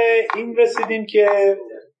سر این رسیدیم که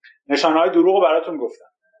نشانه‌های دروغ رو براتون گفتم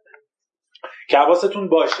که حواستون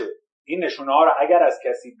باشه این نشانه‌ها رو اگر از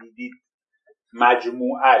کسی دیدید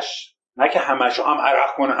مجموعش، نه که همشو هم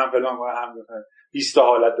عرق کنه هم فلان کنه هم 20 تا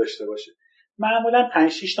حالت داشته باشه، معمولا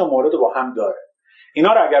 5-6 تا مورد با هم داره.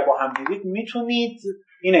 اینا رو اگر با هم دیدید میتونید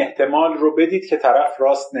این احتمال رو بدید که طرف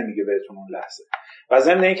راست نمیگه بهتون اون لحظه، و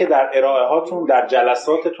ضمن اینکه در ارائه هاتون، در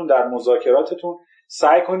جلساتتون، در مذاکراتتون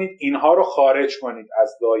سعی کنید اینها رو خارج کنید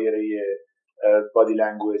از دایره بادی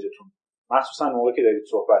لنگویجتون، مخصوصا موقعی که دارید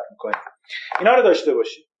صحبت میکنید. اینا رو داشته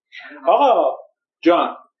باشید. آقا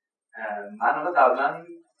جان، من قبلا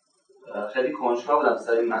خیلی کنجکاو بودم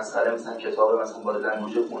سر این مسئله، مثلا کتاب مثلا بادی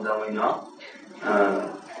لنگویج خوندم و اینا.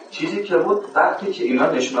 چیزی که بود وقتی که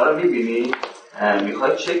اینا نشونه رو می‌بینی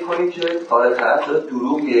میخوای چک کنی که آره طرف داره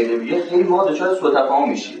دروغ میگه، خیلی ما دچار سوء تفاهم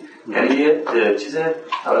میشی. یعنی یه چیز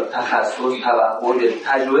تخصص، توقع،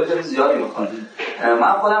 تجربه خیلی زیادی میخواد.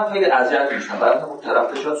 من خودم خیلی اذیت میشم برای اینکه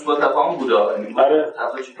طرف شاید سوء تفاهم بوده، یعنی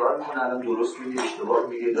طرف چیکار میکنه، الان درست میگه اشتباه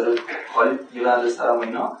میگه، داره خالی میبنده سرم و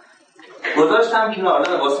اینا. گذاشتم کنار.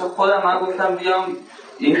 واسه خودم من گفتم بیام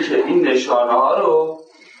این نشانه ها رو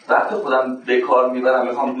وقتی خودم به کار میبرم،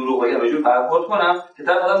 میخوام دروغ بگم یه جور برخورد کنم که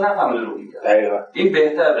طرف آدم نفهمه دروغ میگم. دقیقاً این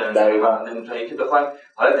بهتره. دقیقاً نمیتونه که بخوایم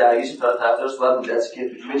حالا درگیرش طرفدار صحبت کنه دستی که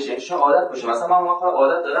تو جیبش یعنی چه عادت باشه. مثلا من موقع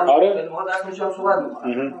عادت دارم خیلی موقع دست میشم صحبت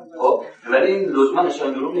میکنم، خب ولی این لزوما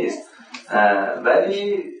نشان دروغ نیست،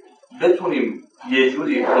 ولی بتونیم یه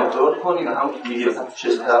جوری کنترل کنیم. هم میگه مثلا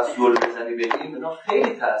چه طرف زول بزنی بگیم، اینا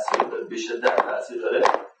خیلی تاثیر داره، به شدت تاثیر داره.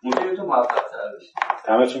 ممکنه تو موفق‌تر بشی.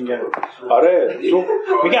 همتون گرم. آره تو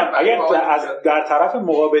میگم اگر در طرف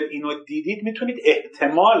مقابل اینو دیدید میتونید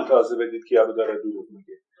احتمال تازه بدید که یارو داره دروغ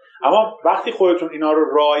میگه، اما وقتی خودتون اینا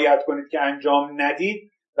رو رعایت کنید که انجام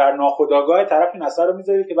ندید، در ناخودآگاه طرف این اثر رو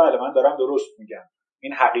میذارید که بله من دارم درست میگم،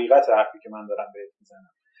 این حقیقت حرفی که من دارم بهت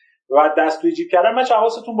میزنم. و دست توی جیب کردن من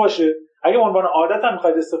حواستون باشه اگه عنوان عادت هم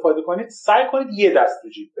میخواید استفاده کنید سعی کنید یه دست تو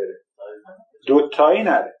جیب بره، دوتایی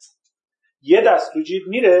نره. یه دست تو جیب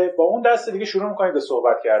میره، با اون دست دیگه شروع میکنید به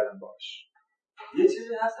صحبت کردن باش. یه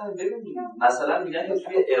چیزی هست ببینید مثلا میگن که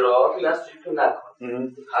توی ارائه دست تو جیبتو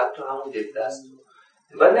نکن، حتی همون یک دست.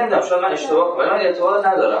 ولی نمیدونم شاید من اشتباه کنم، من اعتقاد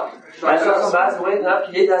ندارم. من اصلا بعضی موقع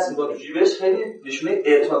طرف که یه دست میکنه تو جیبش خیلی نشونه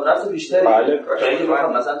اعتماد نفس بیشتری. بله. تا اینکه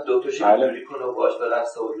بخوام مثلا دو تا شیری کنه و باهاش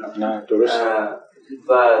برقص و اینا. نه درست.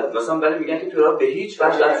 و مثلا ولی میگن که تو راه به هیچ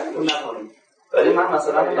وجه دستتون نکنید. ولی من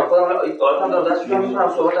مثلا من خودم عادتم دارم دستش میکنم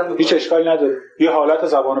صحبتم میکنم، هیچ اشکالی نداره. یه حالت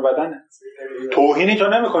زبان بدنه، توهینی تو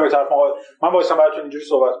نمیکنه طرف مقابل. من وایسم براتون اینجوری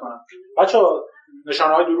صحبت کنم. بچه‌ها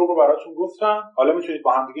نشانه‌های دروغ رو براتون گفتم، حالا میتونید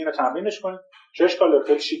با هم دیگه اینو تمرینش کنید. چه اشکالی داره؟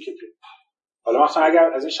 خیلی شیکه. حالا مثلا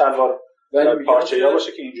اگر از این شلوار پارچه‌ای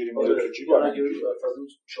باشه که اینجوری میاد تو جیب، اگه مثلا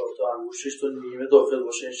 4 تا انگشتش تو نیمه داخل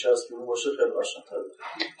باشه، این چسبونه باشه، خیلی قشنگ‌تره.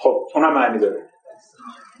 خب اونم معنی داره.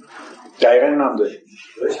 دقیقاً اینم داره.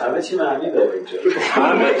 همه چی معنی داره اینجا.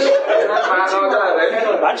 همه چی معنا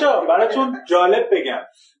داره. بچه‌ها براتون جالب بگم.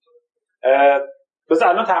 بس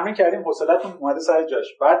الان تمرین کردیم، حوصله‌تون اومده سر جاش.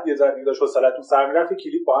 بعد یه ذره داشت حوصله‌تون سر میرفت،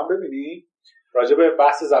 کلیپ با هم ببینید راجع به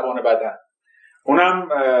بحث زبان بدن. اونم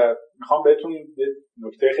میخوام بهتون یه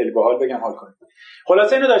نکته خیلی باحال بگم حال کنید.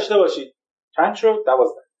 خلاصه اینو داشته باشید. چند شد؟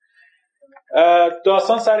 12.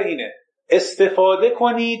 داستان سر اینه. استفاده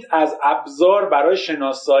کنید از ابزار برای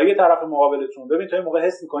شناسایی طرف مقابلتون. ببین تو این موقع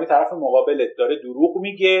حس می‌کنی طرف مقابلت داره دروغ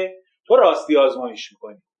میگه، تو راستی آزمایش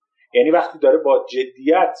می‌کنی. یعنی وقتی داره با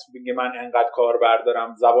جدیت میگه من انقدر کار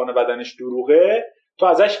بردارم، زبان بدنش دروغه، تو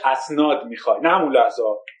ازش اسناد میخوای. نه همون لحظه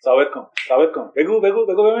ثابت کن. بگو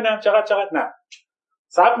ببینم چقدر. نه.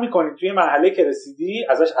 صبر می‌کنی توی مرحله که رسیدی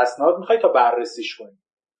ازش اسناد میخوای تا بررسیش کنی.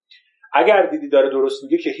 اگر دیدی داره درست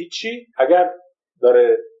میگه که هیچی، اگر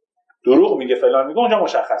داره دروغ میگه فلان میگه، اونجا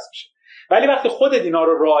مشخص میشه. ولی وقتی خودت اینا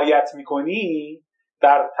رو رعایت میکنی،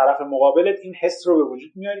 در طرف مقابلت این حس رو به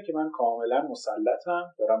وجود میاری که من کاملا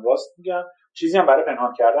مسلطم، دارم راست میگم، چیزی هم برای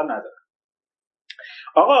پنهان کردن ندارم.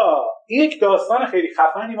 آقا این یک داستان خیلی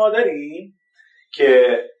خفنی ما داریم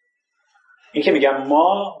که این که میگم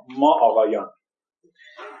ما آقایان،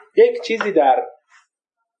 یک چیزی در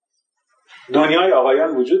دنیای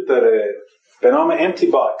آقایان وجود داره به نام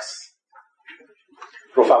امتی باکس.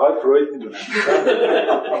 رفقای فروید میدونن.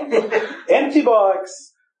 امتی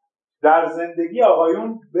باکس در زندگی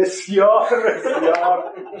آقایون بسیار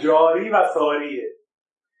جاری و ساریه.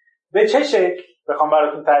 به چه شکل؟ بخوام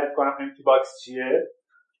براتون تعریف کنم امتی باکس چیه.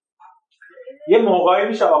 یه موقعی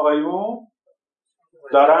میشه آقایون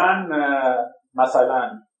دارن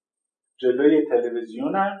مثلا جلوی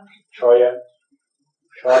تلویزیونن،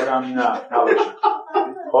 شاید هم نباشه.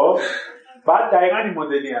 خب بعد دقیقاً این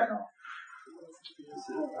مدلی هست.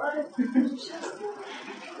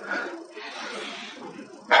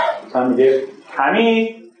 مثلا میگه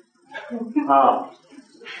همین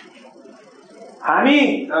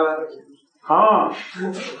همین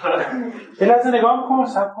یه لحظه نگاه میکنم.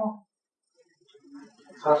 سب کن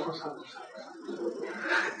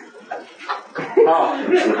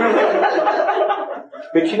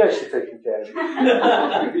به کی داشتی فکر میکردی؟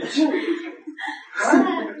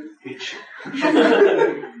 هیچ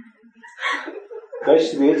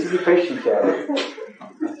داشتی به یه چیزی فکر میکردی؟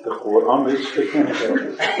 به قرآن به هیچ فکر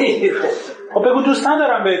نمیکردی. خب بگو دوست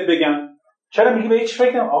ندارم بهت بگم. چرا میگی به هیچ فکر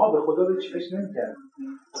نمیکردی؟ آقا به خدا به هیچ فکر نمیکردی.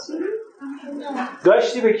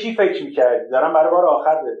 داشتی به کی فکر میکردی؟ دارم برای بار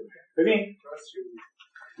آخر بهت میگم. ببین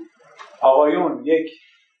آقایون یک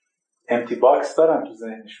امتی باکس دارن تو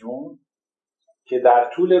ذهنشون که در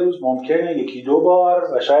طول روز ممکنه یکی دو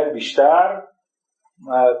بار و شاید بیشتر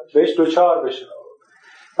بهش دوچار بشه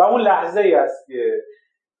و اون لحظه ای است که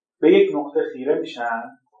به یک نقطه خیره میشن،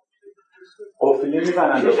 قفلی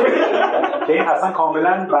میزنن که این اصلا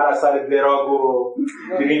کاملا بر اثر دراگ و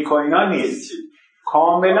درینک و اینا نیست،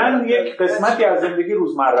 کاملا یک قسمتی از زندگی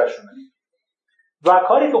روزمره شونه و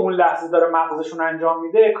کاری که اون لحظه داره مغزشون انجام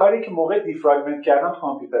میده کاری که موقع دیفراگمنت کردن تو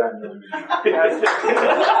کامپیوتر انجام میده.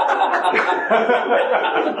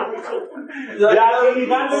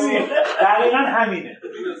 دقیقاً همینه.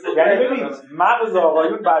 یعنی ببین مغز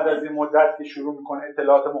آقایون بعد از این مدت که شروع میکنه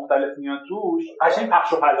اطلاعات مختلف میاد توش قشنگ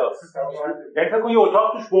پخش و پلاس. یعنی فکر کن یه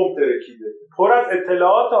اتاق توش بمب ترکیده پر از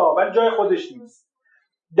اطلاعات ولی جای خودش نیست.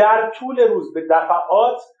 در طول روز به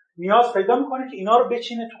دفعات نیاز پیدا میکنه که اینا رو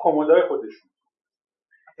بچینه تو کمدای خودشون.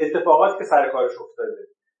 اتفاقاتی که سر کارش افتاده،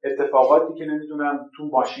 اتفاقاتی که نمیدونم تو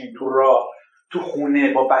ماشین، تو راه، تو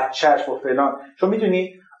خونه با بچهش با فلان. چون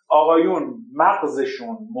میدونی آقایون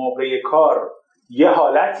مغزشون موقع کار یه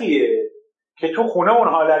حالتیه که تو خونه اون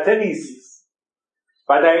حالته نیست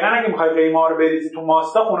و دقیقاً اگه میخوای قیمه رو بریزی تو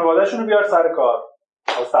ماستا خانواده‌شون رو بیار سر کار.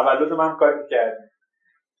 از تولد من کار کردیم.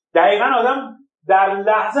 دقیقاً آدم در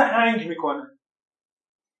لحظه هنگ میکنه.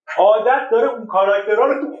 عادت داره اون کاراکترها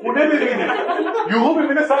رو تو خونه ببینه، یهو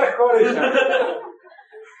ببینه سر کارش.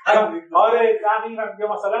 آره دقیقاً.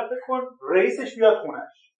 یا مثلا فکر کن رئیسش بیاد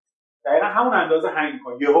خونش، دقیقاً همون اندازه هنگ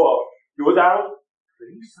کن. یهو در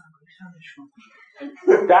رئیسم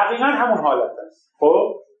دقیقاً همون حالت است.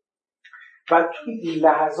 خب و توی این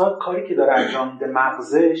لحظات کاری که داره انجام میده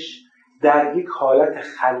مغزش در یک حالت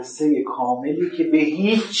خلسه کاملی که به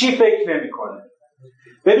هیچی فکر نمیکنه.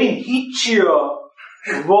 ببین هیچی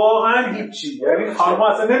واقعا هیچی، یعنی خانم‌ها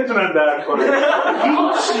اصلا نمیتونن درک کنن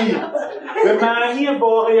هیچی به معنی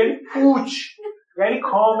واقعی، یعنی پوچ، یعنی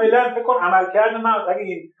کاملا فکر کن عملکرد من اگه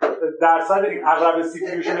این درصد این اغلب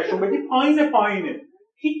CPUش نشون بدی پایینه،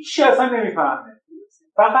 هیچی اصلا نمیفهمه،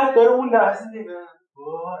 فقط داره اون لحظه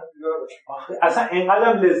نگاه اصلا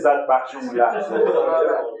اینقدر لذت بخش اون لحظه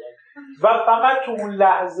و فقط تو اون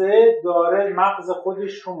لحظه داره مغز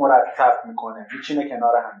خودش رو مرتب میکنه، میچینه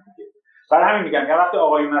کنار هم دیگه. برای همین میگم که وقتی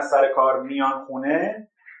آقایون از سر کار میان خونه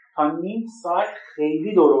تا نیم ساعت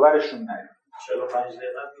خیلی دور و برشون نرید، 45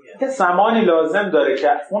 دقیقه میگه که زمانی لازم داره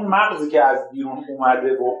که اون مغزی که از بیرون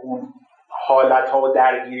اومده و اون حالت‌ها و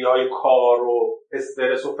درگیری‌های کار و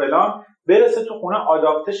استرس و فلان برسه تو خونه،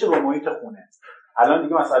 آداپتش رو محیط خونه. الان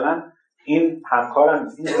دیگه مثلا این همکارم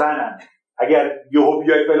نیست، این زنم، اگر یهو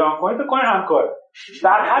بیای فلان کنی فکر کنی همکاره،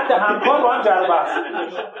 در حد همکار با هم جر و بحث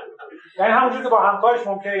می‌کنه. یعنی همونجوری که با همکارش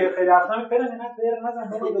ممکنه خیلی حرف نمی‌کنه،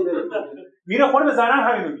 میره خونه به زنم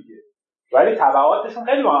همینو میگه، ولی تبعاتشون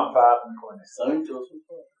خیلی با هم فرق میکنه.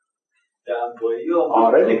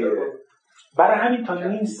 آره دیگه. برای همین تا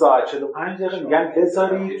نیم ساعت 45 دقیقه میگن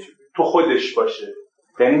بذاری تو خودش باشه،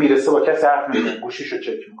 یعنی میرسه با کسی حرف نمیزنه، گوشیشو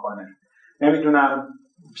چک میکنه، نمیدونم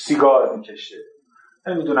سیگار میکشه،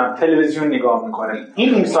 نمیدونم تلویزیون نگاه میکنه.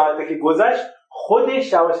 این نیم ساعته که گذشت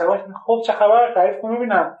خودش یواش یواش خب چه خبر، تعریف کن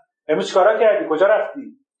ببینم امروز چیکارا کردی، کجا رفتی.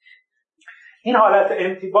 این حالت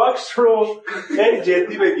امتی باکس رو خیلی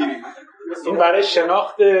جدی بگیرید. این برای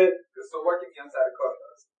شناخت صبح که میان سر کار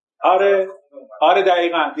هست. آره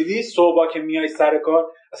دقیقاً. دیدی صبح که میای سر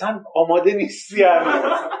کار اصلا آماده نیستی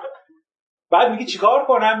بعد میگی چیکار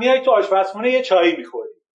کنم، میای تو آشپزخونه یه چایی میخوری،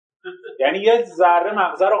 یعنی یه ذره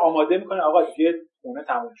مغز رو آماده میکنه آقا دیگه خونه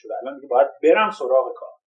تموم شده، الان دیگه باید برم سراغ کار.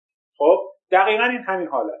 خب دقیقاً این همین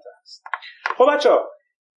حالت هست. خب بچه‌ها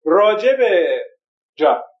راجع به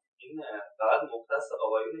این فقط مختص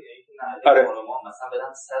آقایونه، یعنی که نه خانم‌ها مثلا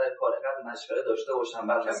بدن سر کار اینقدر مشوره داشته باشن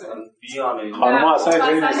بعد مثلا بیان خانم‌ها اصلا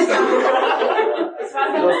اینجوری نیستن.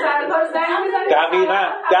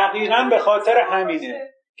 دقیقاً به خاطر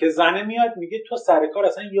همینه. که زنه میاد میگه تو سر کار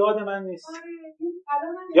اصلا یاد من نیست.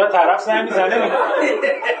 یا طرف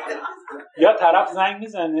زنگ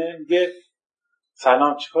میزنه میگه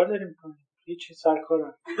سلام چیکار داری میکنی؟ هیچی سر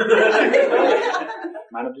کارم.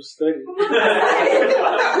 منو دوست داری؟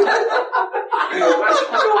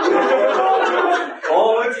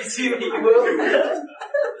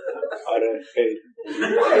 آره خیلی.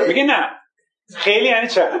 میگه نه خیلی یعنی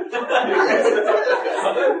چه؟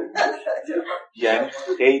 یعنی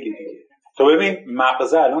خیلی دیگه. تو ببین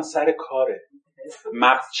مغزه الان سر کاره،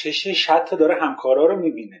 مغز چشش حتی داره همکارا رو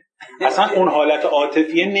میبینه، اصلا اون حالت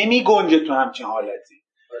عاطفیه نمی گنجه تو همچین حالتی.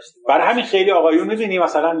 برای همین خیلی آقایون میبینی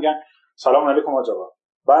مثلا میگن سلام علیکم حاج آقا،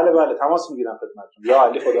 بله بله تماس میگیرم خدمتتون، یا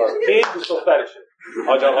علی خدا خیلی دوست دخترشه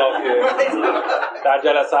حاج آقا که در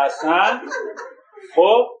جلسه هستن.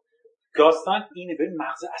 خب داستان اینه، ببین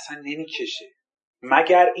مغز اصلا نمیکشه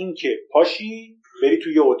مگر اینکه پاشی بری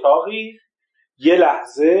توی یه اتاقی یه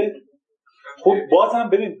لحظه. خب بازم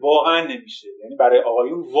ببین واقعا نمیشه، یعنی برای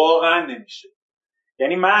آقایون واقعا نمیشه.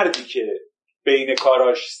 یعنی مردی که بین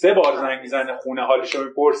کاراش 3 بار زنگ میزنه خونه حالشو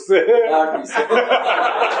میپرسه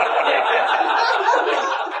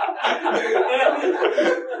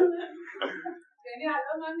یعنی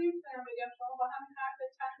الان من نمیتونم بگم شما با همین حرف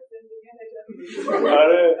چند زندگی نجات.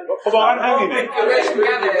 آره خب واقعا همینه.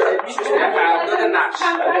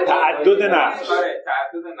 تعدد نقش.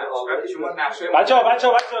 وقتی شما نقشه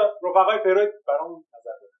بچه‌ها رفقای فروید برامون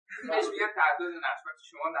نظر بدن. بهش میگن تعدد نقش. وقتی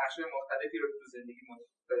شما نقشه مختلفی رو تو زندگی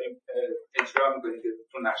داریم اجرا می‌کنید که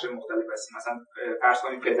تو نقشه مختلف هستید، مثلا فرض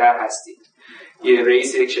کنید پدر هستید، یه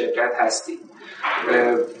رئیس یک شرکت هستید،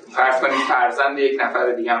 فرض کنید فرزند یک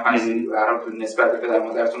نفر دیگه هم هستید، براتون نسبت به پدر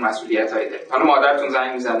مادرتون مسئولیتایی دارید. حالا مادرتون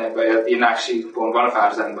زنگ میزنه باید یه نقشی به عنوان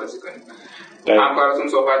فرزند بازی کنید. همکارتون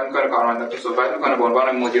صحبت میکنه، کارمندتون صحبت میکنه، به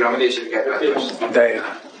عنوان مدیر عامل شرکت باشید. دقیقاً.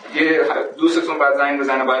 یه دوستتون بعد زنگ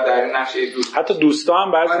بزنه باید در این نقشه دوست. حتی دوستا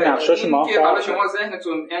هم بعضی نقشاشو ما حالا شما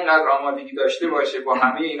ذهنتون اینقدر آمادگی داشته باشه با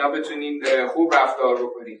همه اینا بتونین خوب رفتار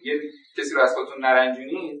بکنید، یه کسی رو از خودتون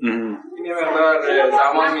نرنجونید، این یه مقدار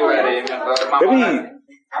زمان میبره، یه مقدار ببین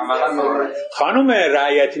خانم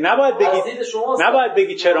رعیتی نباید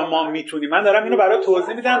بگی چرا ما میتونیم. من دارم اینو برای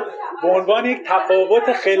توضیح میدم به عنوان یک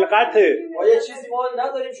تفاوت خلقته. ما یه چیزی ما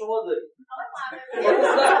نداریم شما دارید.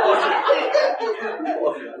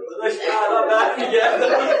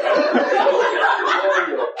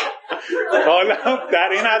 حالا در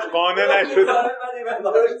این از قانع نشد.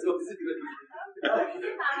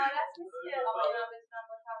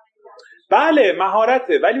 بله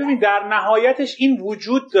مهارته، ولی ببین در نهایتش این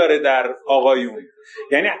وجود داره در آقایون،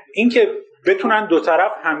 یعنی اینکه بتونن دو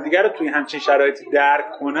طرف همدیگر رو توی همچین شرایطی درک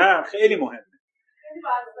کنن خیلی مهمه.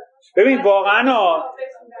 ببین واقعا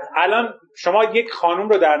الان شما یک خانم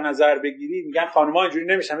رو در نظر بگیری، میگن خانم‌ها اینجوری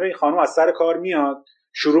نمیشن. ببین خانم از سر کار میاد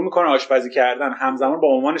شروع میکنه آشپزی کردن، همزمان با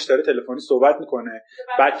مامانش داره تلفنی صحبت میکنه،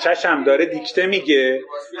 بچه‌ش هم داره دیکته میگه،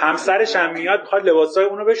 همسرش هم میاد میخواد لباسای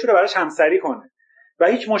اونو بشوره براش همسری کنه و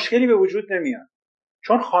هیچ مشکلی به وجود نمیاد،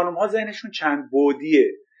 چون خانم‌ها ذهنشون چند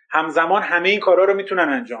بعدیه، همزمان همه این کارا رو میتونن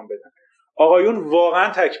انجام بدن. آقایون واقعا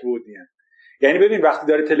تک بعدی‌ان. یعنی ببین وقتی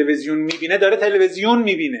داره تلویزیون میبینه داره تلویزیون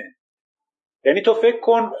میبینه، یعنی تو فکر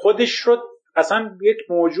کن خودش رو اصلا یک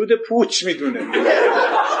موجود پوچ میدونه،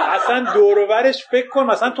 اصلا دور و برش فکر کن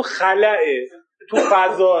مثلا تو خلأه، تو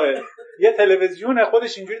فضاه، یه تلویزیونه،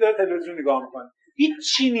 خودش اینجوری داره تلویزیون نگاه میکنه،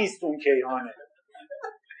 هیچ چی نیست اون کیهانه.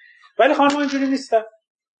 ولی خانم‌ها اینجوری نیستن.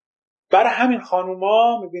 برای همین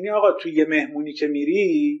خانوما میبینی آقا توی یه مهمونی که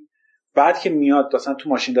میری، بعد که میاد مثلا تو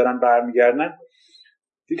ماشین دارن برمیگردن،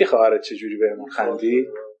 دیدی خواهرت چجوری بهمون خندید؟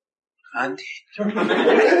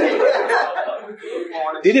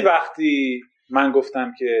 دیدی وقتی من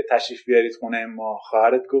گفتم که تشریف بیارید خونه ما،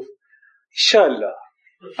 خواهرت گفت ایشالله،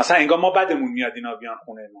 مثلا انگار ما بدمون میاد اینا بیان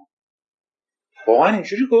خونه ما. واقعا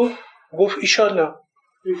اینجوری گفت ایشالله.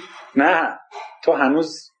 نه تو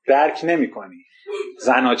هنوز درک نمی کنی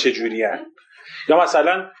زنها چجوری هن. یا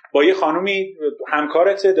مثلا با یه خانومی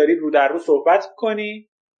همکارت داری رو در رو صحبت کنی،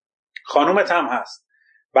 خانومت هم هست،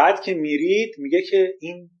 بعد که میرید میگه که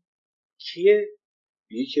این کیه؟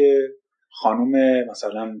 میگه که خانوم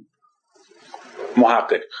مثلا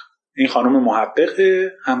محقق، این خانوم محقق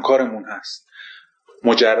همکارمون هست،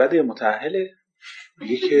 مجرده یا متأهله؟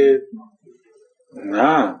 میگه که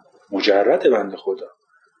نه مجرده، بنده خدا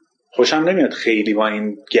خوشم نمیاد خیلی با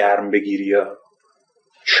این گرم بگیری ها.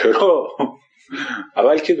 چرا؟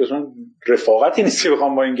 اول که دوستان رفاقتی نیست که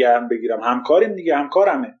بخوام با این گرم بگیرم، همکاریم دیگه،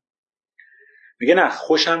 همکارمه. میگه نه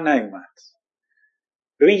خوشم نیومد.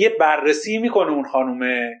 ببین یه بررسی میکنه اون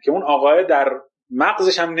خانومه که اون آقای در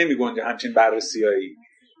مغزش هم نمیگنجه همچین بررسیایی.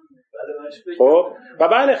 خب و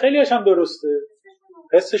بله خیلی هاشم درسته.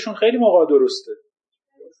 حسشون خیلی موقع درسته.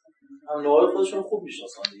 هم نوعای خودشون خوب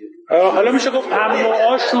میشناسن دیگه. حالا میشه گفت هم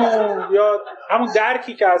نوعاشون یا همون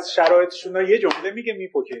درکی که از شرایطشون یه جمله میگه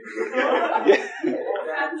میپکه.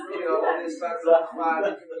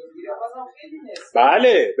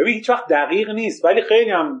 بله ببین هیچ وقت دقیق نیست ولی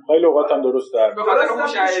خیلی اوقات هم درست داره. به خاطر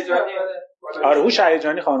هوش هیجانی. آره هوش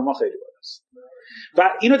هیجانی خانم‌ها خیلی بالاست.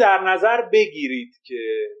 و اینو در نظر بگیرید که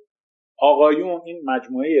آقایون این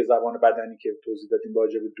مجموعه زبان بدنی که توضیح دادیم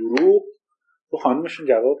راجع به دروغ تو خانمشون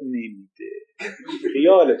جواب نمیده.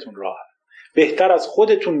 خیالتون راحت. بهتر از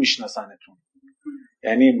خودتون میشناسنتون.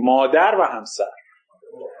 یعنی مادر و همسر.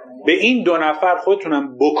 به این دو نفر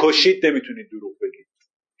خودتونم بکشید نمیتونید دروغ بگید.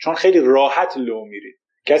 چون خیلی راحت لو میرید.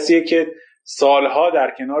 کسیه که سالها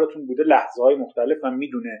در کنارتون بوده لحظه‌های مختلف و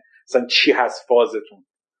میدونه مثلا چی هست فازتون.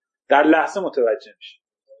 در لحظه متوجه میشه.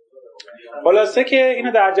 خلاصه که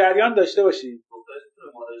اینو در جریان داشته باشید.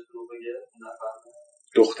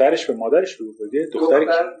 دخترش به مادرش دروغ بگه؟ دختر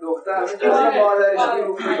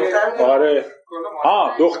آره.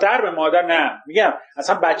 دختر به مادر نه. میگم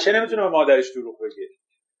اصلا بچه نمیتونه به مادرش دروغ بگه.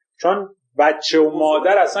 چون بچه و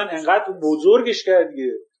مادر اصلا انقدر بزرگش کرد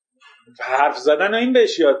دیگه. حرف زدن و این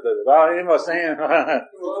بهش یاد داده. و این واسه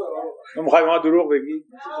این میخوای ما دروغ بگی؟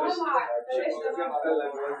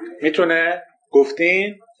 میتونه؟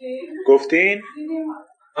 گفتین؟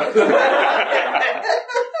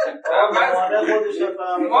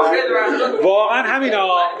 واقعا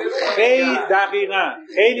همینا خیلی دقیقاً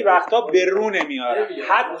خیلی وقتا به رو نمیاره.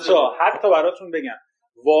 حتی براتون بگم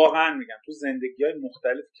واقعا میگم تو زندگی‌های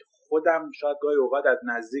مختلف که خودم شاید گاهی اوقات از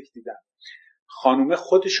نزدیک دیدم خانومه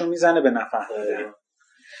خودشو میزنه به نفهمیدن.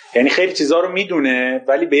 یعنی خیلی چیزا رو میدونه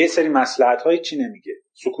ولی به یه سری مصلحت‌های چی نمیگه،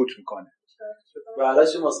 سکوت میکنه.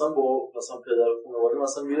 بعدش مثلا با پدر خانواده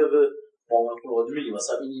مثلا میره به مامان خانواده میگه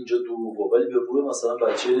مثلا این اینجا دروغه ولی به روی مثلا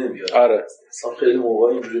بچه نمیاد. آره مثلا خیلی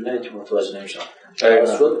موقع اینجوری نه که متوجه نمیشن.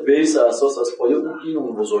 اصلا بیس اساس از پایه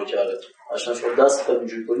اون بزرگ کرده. اصلا شما دست تا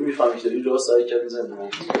اینجوری کنی میفهمی که داری راست حرکت میزنی.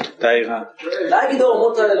 دقیقاً. نگید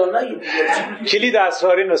آقا تا الان نگید. کلید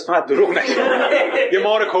اسرار این قسمت دروغ نگید. یه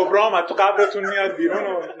مار کبرا اومد تو قبرتون میاد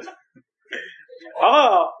بیرون.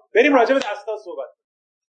 آقا بریم راجع به دستا صحبت.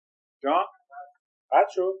 جان بد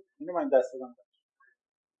شد اینو من دست دادم.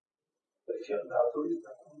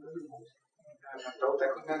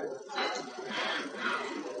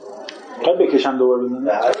 قد بکشم دوباره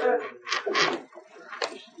بزنم.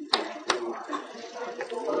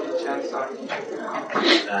 چند سال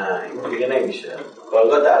این دیگه نمیشه.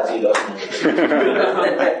 کارگاه تعطیلات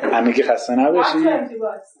همگی خسته نباشی.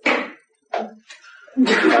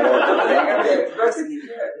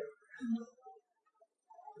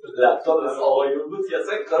 لپتاپ از آقایون بود که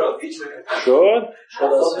اصلا کارا پیچ شد؟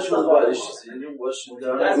 شد بعدش چیزی باشه.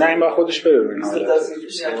 نه این با خودش بره ببین حالا.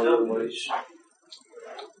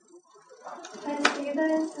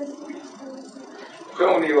 به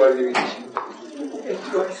اونی بازی میکشیم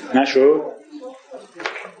نشد؟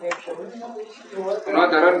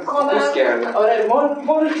 اونا دارن پوست کردن. آره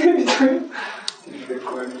ما رو نمیتونیم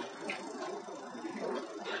بکنیم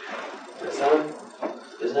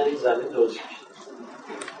بزنید زمین درست میشه.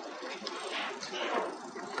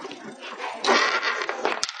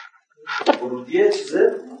 ورودیه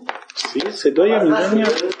چیزه؟ صدایی هم اینجا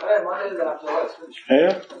میاد.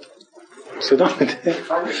 صدا میده.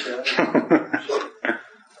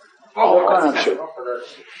 بکنم شد.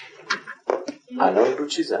 الان رو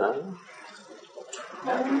چیزه نه؟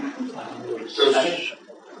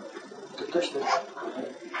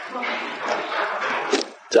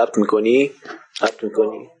 ضبط میکنی؟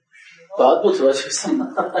 بعد متوجه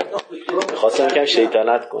شدم. خواستم یکم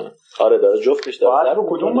شیطنت کنم. آره داره جفتش داره. باید رو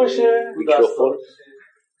کدوم باشه؟ میکروفون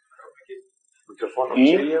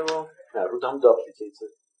این؟ نه رو هم داپلیکیته.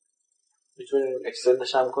 میتونیم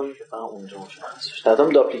اکستندش هم کنیم که فقط اونجا مشخص شه. هم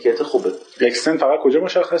داپلیکیت خوبه. اکستند فقط کجا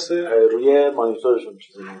مشخصه؟ روی مانیتورشون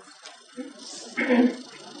چیزی.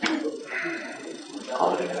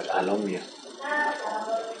 آره الان میاد.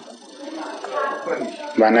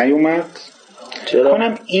 و نیومد؟ چرا؟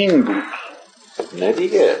 کنم این بود. نه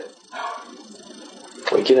دیگه.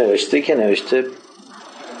 اون که نوشته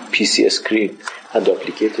PC اسکرین. هم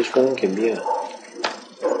داپلیکیتش کنیم که میاد.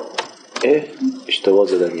 اشتباه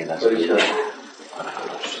زدم یه نظر.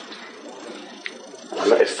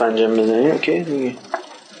 حالا افنجم بزنیم که دیگه.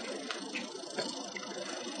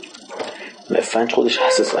 افنج خودش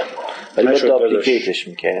حساسه. ولی باید داپلیکیتش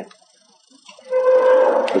میکنه.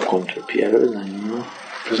 کنترل پی رو بزنیم.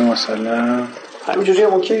 بزن مثلا همینجوری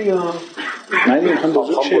هم اوکی یا؟ نه دیگه میخوام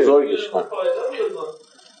بزرگش کنم.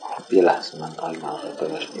 یه لحظه من المعرفه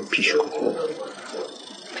بباشم پیش کنم.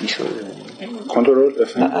 پیش رو بزنیم. کنترل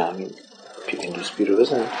افنج. نه همین ویندوز پی رو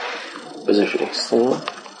بزن فلکس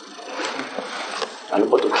الان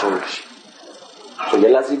با دکتر بشی تو یه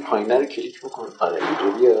لحظه پایینه رو کلیک بکن. آره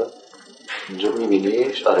اینجوریه اینجا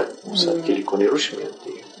میبینیش. آره موثر کلیک کنی روش میاد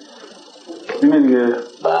دیگه. اینه دیگه.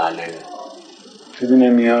 بله چیزی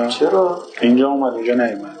نمیاد. چرا؟ اینجا اومد اینجا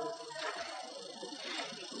نیومد.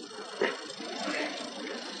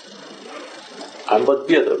 الان باید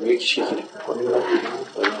بیاد یکی چی کلیک میکنی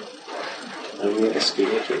این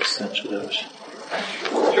اسکرینی که اکستند شده باشه.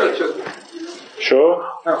 شو؟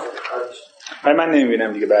 من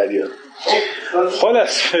نمیبینم دیگه بعدی ها.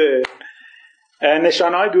 خلاصه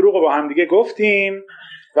نشانه‌های دروغ رو با هم دیگه گفتیم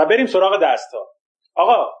و بریم سراغ دست ها.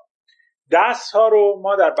 آقا دست ها رو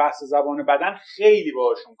ما در بحث زبان بدن خیلی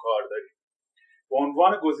باهاشون کار داریم. به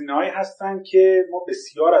عنوان گزینه‌هایی هستن که ما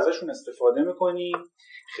بسیار ازشون استفاده میکنیم.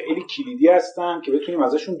 خیلی کلیدی هستن که بتونیم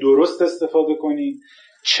ازشون درست استفاده کنیم.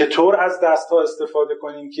 چطور از دست‌ها استفاده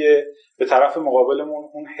کنیم که به طرف مقابلمون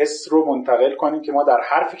اون حس رو منتقل کنیم که ما در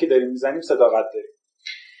حرفی که داریم میزنیم صداقت داریم.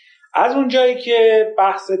 از اون جایی که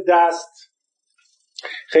بحث دست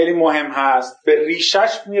خیلی مهم هست به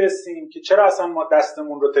ریشش میرسیم که چرا اصلا ما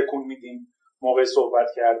دستمون رو تکون میدیم موقع صحبت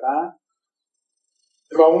کردن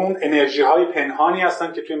و اون انرژی های پنهانی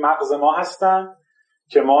هستن که توی مغز ما هستن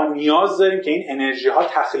که ما نیاز داریم که این انرژی ها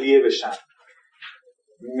تخلیه بشن.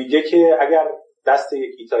 میگه که اگر دست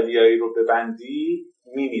یک ایتالیایی رو ببندی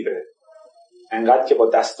میمیره. انقدر که با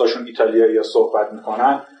دستاشون ایتالیایی ها صحبت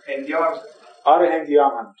میکنن. هندی ها هم آره هندی ها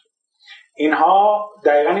هم همینطور. اینها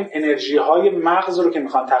دقیقا این انرژی های مغز رو که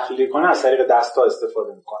میخوان تخلیه کنن از طریق دست ها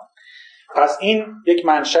استفاده میکنن. پس این یک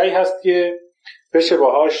منشأی هست که بشه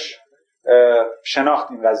باهاش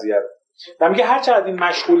شناخت این قضیه رو. و میگه هر چقدر این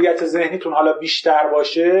مشغولیت ذهنیتون حالا بیشتر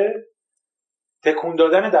باشه تکون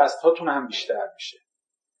دادن دست هاتون هم بیشتر میشه.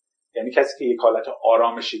 یعنی کسی که یک حالت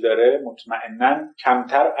آرامشی داره مطمئناً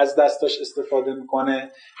کمتر از دستاش استفاده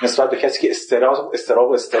میکنه نسبت به کسی که استراب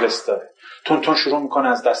و استرس داره. تون شروع میکنه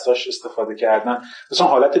از دستاش استفاده کردن. مثلا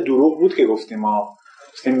حالت دروغ بود که گفتیم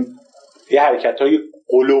یه حرکت‌های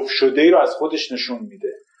قلوب شده‌ای رو از خودش نشون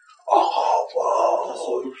میده. آها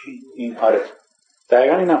واو این آره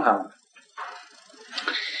دقیقاً اینم همونه.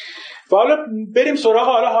 و حالا بریم سراغ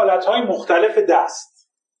حالت‌های مختلف دست.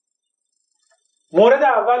 مورد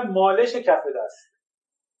اول مالش کف دست.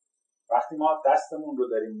 وقتی ما دستمون رو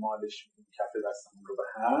داریم مالش می‌کنیم کف دستمون رو به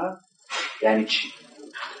هم یعنی چی؟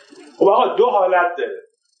 خب آقا دو حالت داره.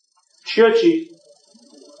 چی و چی؟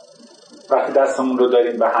 وقتی دستمون رو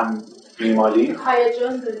داریم به هم میمالیم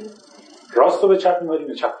هیجان داریم. راست رو به چپ میمالیم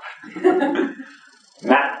به چپ.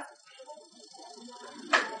 نه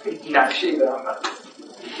نقشه‌ای دارم.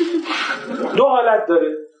 دو حالت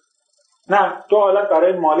داره. نه دو حالت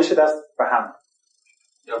برای مالش دست به هم.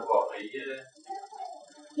 یا واقعیه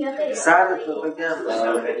سرد تو بگم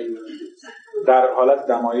در حالت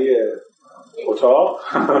دمایی اتاق.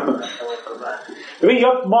 ببین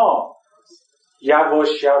یا ما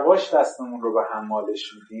یواش یواش دستمون رو به هم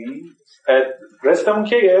مالش میدیم. رستمون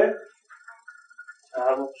کیه؟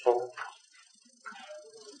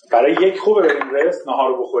 برای یک خوبه بریم رست نهار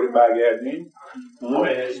رو بخوریم برگردیم.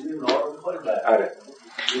 آره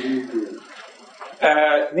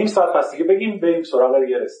نیم ساعت پس دیگه بگیم بریم سراغ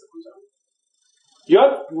یه رست کوتاه.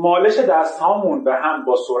 یا مالش دست هامون به هم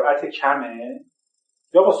با سرعت کمه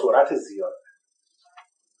یا با سرعت زیاده.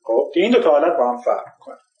 خب که این دو تا حالت با هم فرق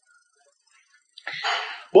می‌کنه.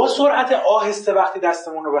 با سرعت آهسته وقتی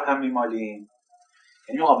دستمون رو به هم میمالیم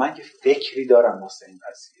یعنی آقا من که فکری دارم واسه این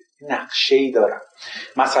قضیه، نقشه‌ای دارم.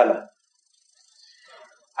 مثلا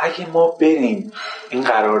اگه ما بریم این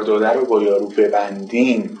قرارداد رو با یارو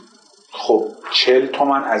ببندیم خب 40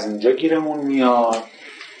 تومن از اینجا گیرمون میاد.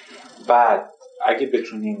 بعد اگه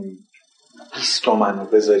بتونیم 20 تومن رو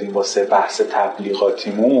بذاریم واسه بحث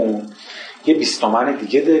تبلیغاتیمون یه 20 تومن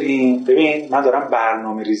دیگه داریم. ببین من دارم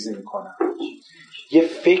برنامه ریزی میکنم، یه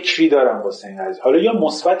فکری دارم واسه این قضیه، حالا یا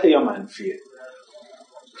مثبت یا منفیه.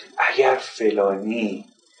 اگر فلانی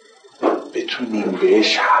بتونیم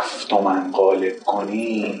بهش 7 تومن غالب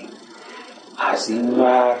کنیم از این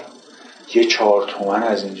ور یه 4 تومن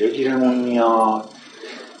از اینجا گیرمون میاد،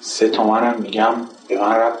 3 تومن هم میگم به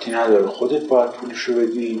من ربطی نداره خودت باید پولشو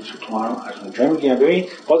بدی، 3 تومن هم از اونجا میگم. ببین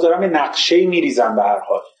باز دارم یه نقشه‌ای میریزم به هر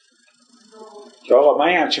حال که آقا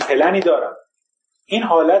من همچین پلنی دارم. این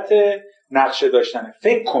حالت نقشه داشتنه.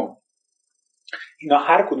 فکر کن اینا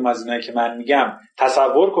هر کدوم از اینایی که من میگم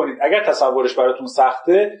تصور کنید. اگر تصورش براتون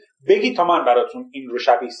سخته بگید تا من براتون این رو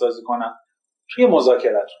شبیه سازی کنم. توی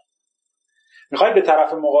مذاکرتون میخواید به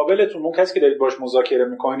طرف مقابلتون، اون کسی که دارید باش مذاکره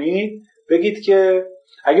میکنید، بگید که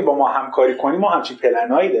اگه با ما همکاری کنی ما همچین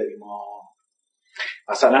پلنایی داریم.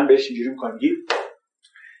 مثلا بهش اینجوری میکنیم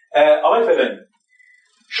آقای فلانی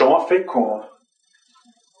شما فکر کن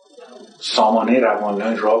سامانه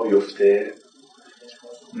روانلاین راه بیفته،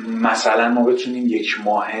 مثلا ما بتونیم یک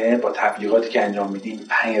ماهه با تبلیغاتی که انجام میدیم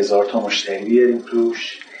 5000 تا مشتری بیاریم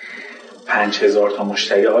توش. 5000 تا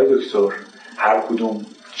مشتری های دکتر هر کدوم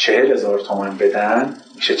 40000 تومان بدن،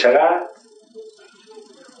 میشه چقدر؟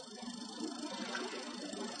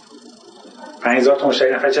 5000 تا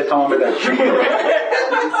مشتری نفر 40 تومان بدن.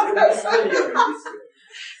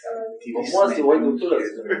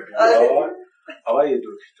 آقای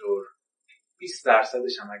دکتر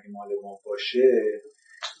 20% هم اگه مال ما باشه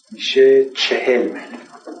میشه 40 میلیون.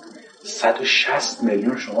 160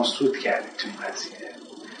 میلیون شما سود کردید تو این قضیه.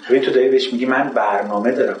 ببین تو داری بهش میگی من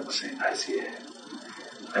برنامه دارم واسه این قضیه،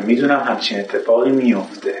 من میدونم همچین اتفاقی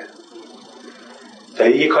میفته.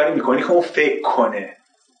 داری یه کاری میکنی که اون فکر کنه.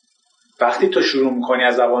 وقتی تو شروع میکنی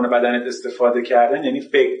از زبان بدنت استفاده کردن یعنی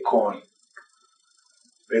فکر کن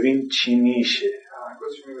ببین چی میشه.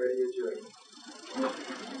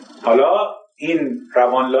 حالا این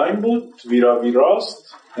روانلاین بود،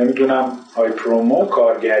 ویراست، نمیدونم های پرومو،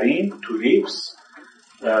 کارگرین، توریپس،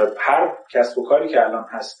 هر کسب و کاری که الان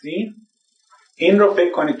هستین این رو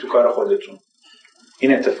فکر کنید تو کار خودتون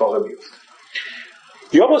این اتفاق بیفته.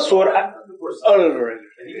 یا با سرعت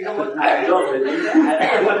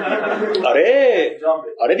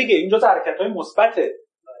آره دیگه این جزء حرکت‌های مثبته.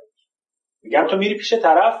 میگم تو میری پیش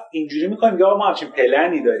طرف اینجوری میکنی یا ما همچین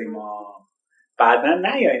پلنی داریم بعداً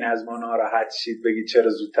نیاین از ما ناراحت شید بگید چرا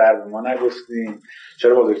زودتر به ما نگفتین،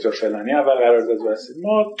 چرا با دکتر فلانی اول قرارداد بستید،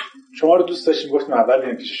 ما شما رو دوست داشتیم گفتیم اول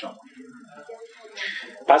بریم پیش شما.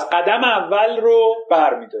 پس قدم اول رو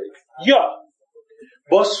برمی‌دارید. یا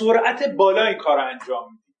با سرعت بالا این کار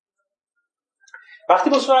انجام میدی. وقتی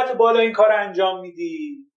با سرعت بالا این کار انجام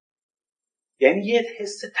میدی یعنی یه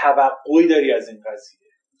حس توقعی داری از این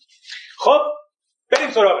قضیه. خب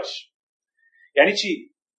بریم سراغش. یعنی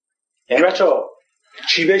چی؟ یعنی بچه‌ها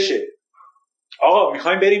چی بشه؟ آقا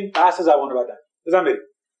میخوایم بریم بحث زبان بدن. بزن بریم.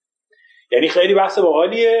 یعنی خیلی بحث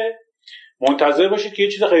باحالیه، منتظر باشید که یه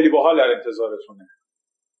چیز خیلی باحال در انتظارتونه.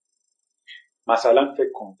 مثلا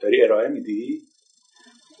فکر کن داری ارائه میدی،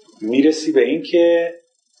 میرسی به این که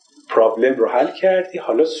پرابلم رو حل کردی،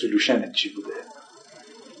 حالا سولوشنت چی بوده؟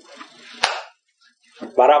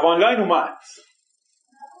 و روانلاین اومد.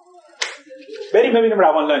 بریم ببینیم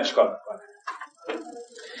روانلاین چیکار میکنه.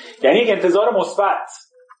 یعنی یک انتظار مثبت.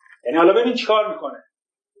 یعنی حالا ببین چیکار میکنه.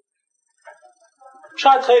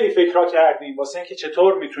 شاید خیلی فکرها کردیم واسه اینکه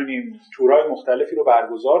چطور میتونیم تورهای مختلفی رو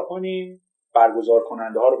برگزار کنیم، برگزار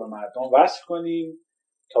کننده ها رو به مردم وصل کنیم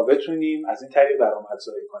تا بتونیم از این طریق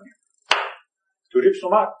درآمدزایی کنیم. توریپس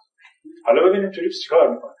اومد. حالا ببینیم توریپس چیکار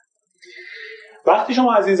میکنه. وقتی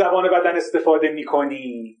شما از این زبان بدن استفاده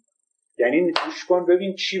میکنی یعنی گوش کن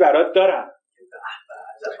ببین چی برات دارم.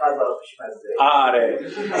 آره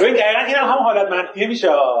ببین دقیقا این هم حالت منفیه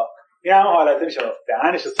میشه. این هم حالته میشه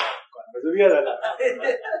دهنش رو صاف میکنه. بذار بیاد الان.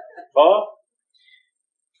 خب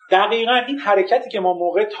دقیقا این حرکتی که ما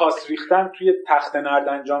موقع تاس ریختن توی تخت نرد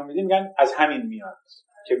انجام میدیم میگن از همین میاد،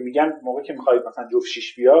 که میگن موقع که میخوای مثلا جفت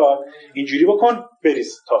شیش بیاد اینجوری بکن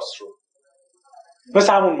بریز تاس رو،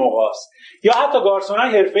 مثل همون موقع است. یا حتی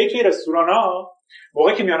گارسونای حرفه‌ای توی رستوران‌ها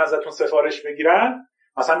موقعی که میان ازتون سفارش بگیرن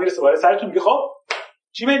مثلا میره سفارش سرتون میگه خب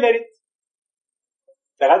چی میل دارید؟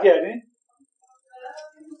 دقت کردین؟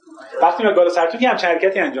 وقتی میاد بالا سرتون که همچین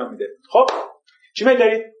حرکتی انجام میده. خب چی میل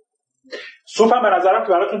دارید؟ سوپ هم به نظرم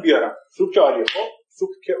که براتون بیارم. سوپ که عالیه. خب سوپ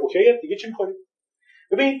که اوکیه، دیگه چی می‌خورید؟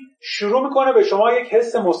 ببین شروع میکنه به شما یک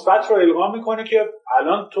حس مثبت رو الهام میکنه که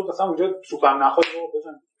الان تو مثلا اونجا سوپ هم نخورد رو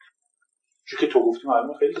بزن. چون که تو گفتی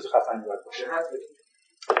معلومه خیلی چیز خفنی باید باشه.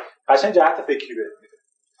 قشنگ جهت فکری بهت میده.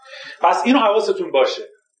 پس اینو حواستون باشه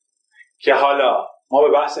که حالا ما به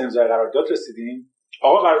بحث امضای قرارداد رسیدیم.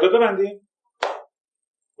 آقا قرارداد ببندیم.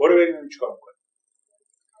 برو ببینیم چیکار می‌کنیم.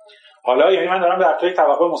 حالا یعنی من دارم در توی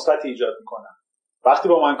توقع مثبتی ایجاد میکنم. وقتی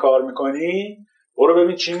با من کار میکنی برو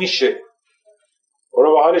ببین چی میشه.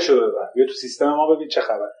 برو به حالش رو ببر. بیا تو سیستم ما ببین چه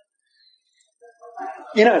خبره.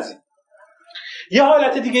 این از این. یه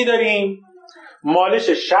حالت دیگه داریم، مالش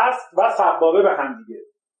شست و سبابه به هم دیگه.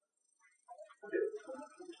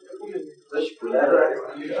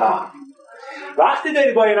 وقتی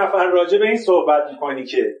داری با یه نفر راجع به این صحبت میکنی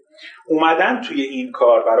که اومدن توی این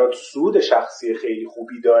کار برات سود شخصی خیلی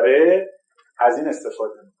خوبی داره، از این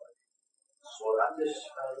استفاده میکنی.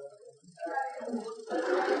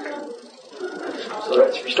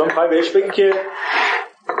 سرعتش تو میخوای بهش بگی که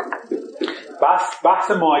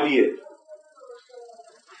بحث مالیه.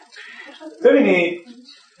 ببینید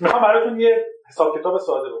میخوام براتون یه حساب کتاب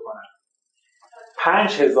ساده بکنم.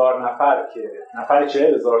 5000 نفر که نفر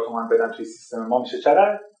 40000 تومان بدن توی سیستم ما میشه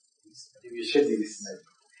چقدر؟ چه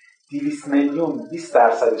 200 میلیون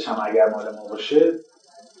 20% هم اگر مال ما باشه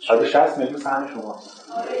 160 میلیون سهم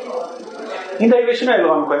شماست. این دقیقش رو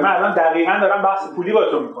القا می‌کنی. من الان دقیقاً دارم بحث پولی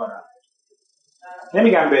با تو میکنم.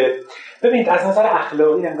 نمیگم ببینید از نظر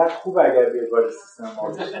اخلاقی انقدر خوبه اگر بیاد وارد سیستم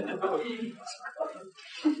ما بشه.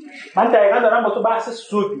 من دقیقاً دارم با تو بحث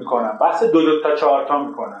سود میکنم، بحث 2 تا 4 تا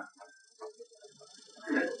میکنم.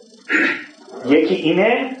 یکی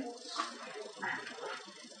اینه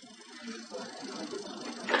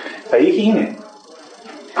و یکی اینه.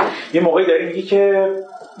 یه موقعی داری میگی که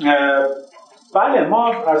بله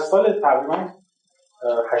ما از سال تقریبا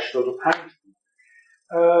 85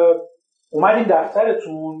 اومدیم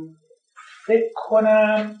دفترتون، فکر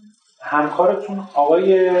کنم همکارتون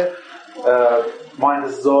آقای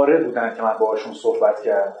مهندس زاره بودن که من باهاشون صحبت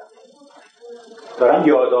کردم. دارم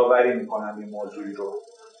یادآوری میکنم این موضوعی رو.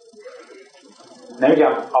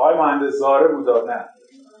 نمیگم آقای مهندس زاره بودن، نه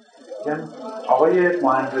میگم آقای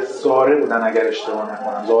مهندس زاره بودن اگر اشتباه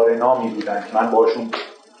نکنم، زاره نامی بودن که من باهاشون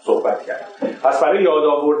صحبت کردم. پس برای یاد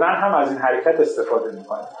آوردن هم از این حرکت استفاده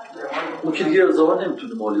میکنم. اون که دیگه الزاما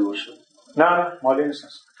نمیتونه مالی باشه. نه مالی نیست،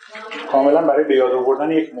 کاملا برای به یاد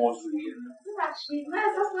آوردن یک موضوعیه. من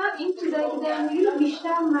احساس می‌کنم این چیزایی که دارم میگم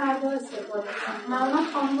بیشتر مردا استفاده کنن. معمولا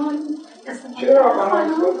خانم‌ها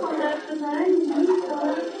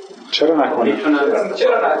چرا نکنید؟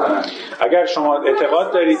 اگر شما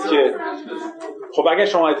اعتقاد دارید که اگر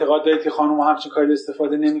شما اعتقاد دارید که خانم‌ها همچین کاری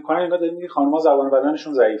استفاده نمی‌کنن، اینا دارید میگید خانم‌ها زبان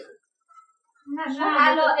بدنشون ضعیفه. نه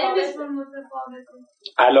علائمشون متفاوته.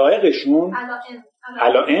 علائقشون؟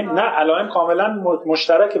 علائم؟ نه علائم کاملا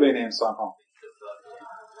مشترک بین انسان‌ها.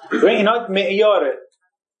 ببین اینا معیاره.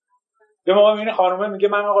 یه موقع میبینی خانومه میگه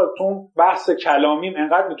من آقا تو بحث کلامیم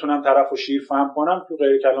انقدر میتونم طرفو شیر فهم کنم، تو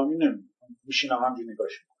غیر کلامی نمیتونم، میشینم همینجوری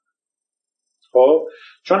نگاش میکنم. خب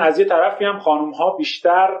چون از یه طرفی هم خانوم‌ها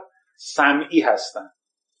بیشتر سمعی هستن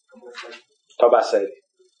تا بصری.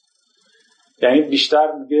 یعنی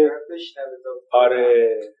بیشتر میگه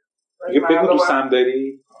آره، میگه بگو دوستم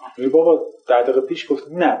داری؟ میگه بابا 10 دقیقه پیش گفت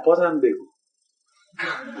نه بازم بگو.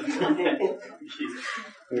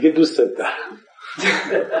 میگه دوستت دارم.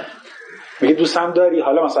 میگه دوستم داری؟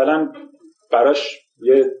 حالا مثلا براش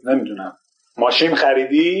یه نمیدونم ماشین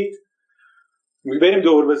خریدی، میگه بریم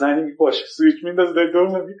دور بزنیم، میگه باشه، سویچ میندازه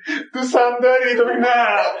دور، میگه دوستم داری؟ تو میگه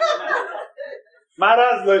نه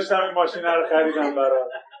مرض داشتم این ماشین رو خریدم برات.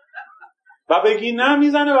 و بگی نه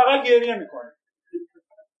میزنه بغل گریه میکنه،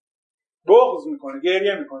 بغض میکنه،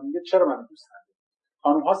 گریه میکنه، میگه چرا منو دوست نداری؟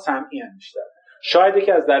 خانم‌ها سمعی ان بیشتر. شاید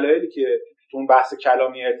یکی از دلایلی که تو اون بحث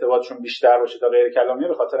کلامی ارتباطشون بیشتر باشه تا غیر کلامی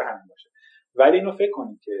به خاطر همین باشه. ولی اینو فکر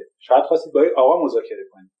کنید که شاید خواستید با آقا مذاکره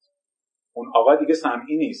کنید، اون آقا دیگه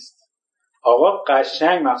سمعی نیست. آقا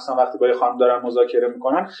قشنگ مخصوصا وقتی با خانم دارن مذاکره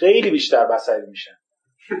میکنن خیلی بیشتر بصری میشن.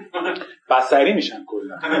 بصری میشن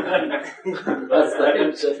کلا. بصری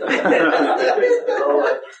میشن.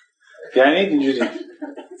 یعنی اینجوری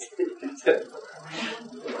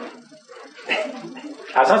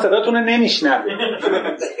اصلا صداتون رو نمیشنوه.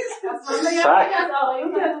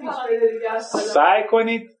 سعی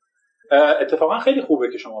کنید. اتفاقا خیلی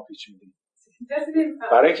خوبه که شما پیچ میدید،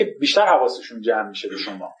 برای اینکه بیشتر حواسشون جمع میشه به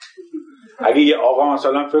شما. اگه یه آقا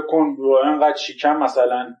مثلا فکر کن اینقدر شیکم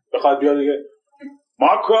مثلا بخواد بیاد دیگه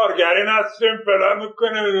ما کارگری هستیم فلان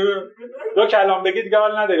میکنه، 2 کلام بگی دیگه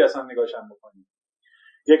حال نداری اصلا نگاهشم بکنی.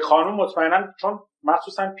 یک خانم مطمئنا چون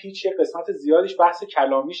مخصوصا پیچ یه قسمت زیادیش بحث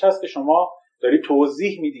کلامیش هست که شما داری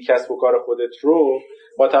توضیح میدی کسب و کار خودت رو،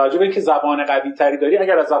 با توجه به اینکه زبان قوی تری داری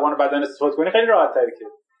اگر از زبان بدن استفاده کنی خیلی راحت تری. که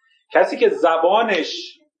کسی که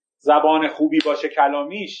زبانش زبان خوبی باشه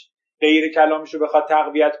کلامیش غیر کلامیشو بخواد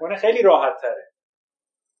تقویت کنه خیلی راحت تره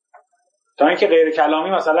تا اینکه غیر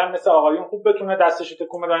کلامی مثلا مثل آقایون خوب بتونه دستش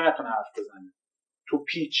تکون بده نتونه حرف بزنه. تو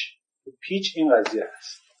پیچ این قضیه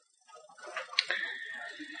هست.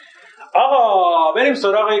 آقا بریم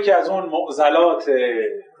سراغ یکی از اون معضلات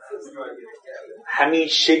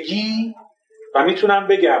همیشگی و میتونم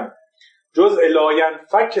بگم جزء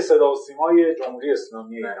لاینفک صدا و سیمای جمهوری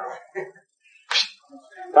اسلامی ایران.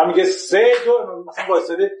 تا میگه 3 2 مثلا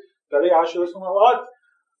واسطه داره 8 درست کنه آقا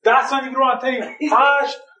 10 ثانیه رو آنتن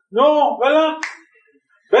 8 9 بلا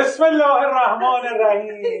بسم الله الرحمن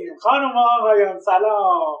الرحیم. خانم آقایان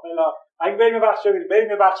سلام بلا اگه بریم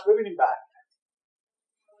بخش ببینیم بعد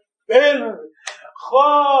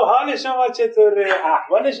خب حال شما چطوره؟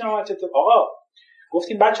 احوال شما چطور؟ آقا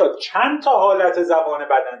گفتیم بچه‌ها چند تا حالت زبان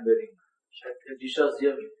بدن داریم؟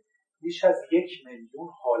 بیش از 1 میلیون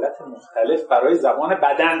حالت مختلف برای زبان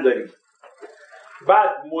بدن داریم. بعد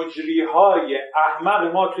مجریهای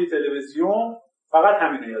احمق ما توی تلویزیون فقط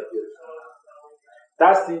همین رو یاد گرفتن.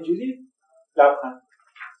 دست اینجوری لبخند،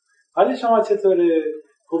 حالا شما چطوره؟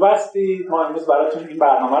 خوب هستی؟ ما امروز براتون این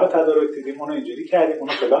برنامه رو تدارک دیدیم، اونو اینجوری کردیم،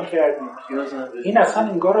 اونو فلان کردیم. این اصلا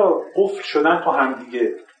انگار قفل شدن تو هم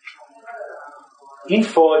دیگه. این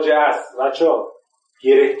فاجعه است بچه‌ها.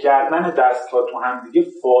 گره کردن دست‌ها تو هم دیگه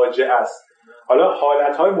فاجعه است. حالا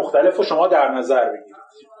حالت‌های مختلف رو شما در نظر بگیرید.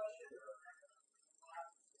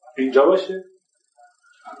 اینجا باشه،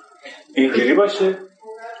 اینجوری باشه،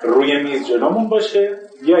 روی میز جلومون باشه،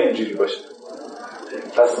 یا اینجوری باشه.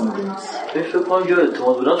 تصمیم بگیرید. فکر کنم یا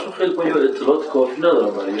اعتماد به نفسشون خیلی پایین یا اطلاعات کافی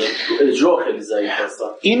ندارن برای تو اجرا خیلی ضعیف هستن.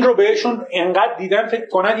 این رو بهشون انقدر دیدن فکر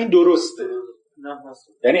کنن این درسته.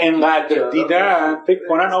 یعنی انقدر دیدن فکر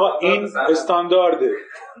کنن آقا این استاندارده.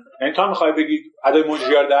 یعنی تا میخوای بگی ادای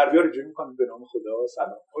مجریار در بیار اینجوری میکنم به نام خدا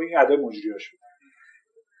سلام. این ادای مجریار شد.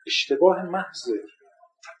 اشتباه محضه.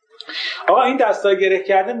 آقا این دستای گره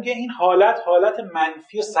کرده میگه این حالت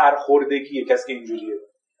منفی و سرخوردگیه کسی که اینجوریه.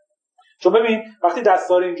 چون ببین وقتی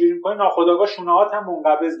دستا رو اینجوری می‌کنی ناخودآگاه شونه‌هات هم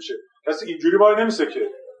منقبض میشه. کسی اینجوری وای نمیسه که.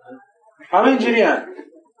 همه اینجوریان.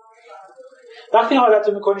 وقتی حالت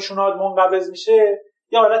رو می‌کنی شونه‌هات منقبض میشه،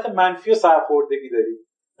 یه حالت منفی و سرخوردگی داری.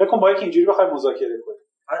 فکر کن با یکی اینجوری بخوای مذاکره کنی.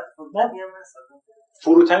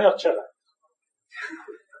 فروتنی ها چقدر؟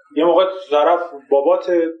 یه موقع طرف بابات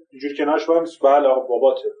اینجوری کنارش وای میسه، بله آقا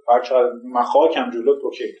باباته. هر چقدر من خاکم جلوت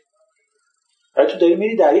اوکی. ولی تو داری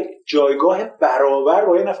میری در یک جایگاه برابر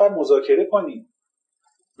با یه نفر مذاکره کنی.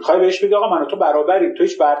 میخوای بهش بگی آقا من و تو برابریم، تو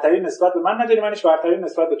هیچ برتری نسبت به من نداری، من هیچ برتری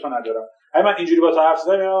نسبت به تو ندارم. اگه من اینجوری با تو حرف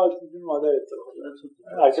زدم یا مادر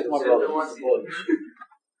حرکت ما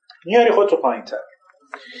میاری خودتو پایین‌تر.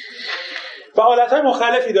 و حالتهای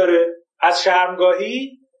مختلفی داره، از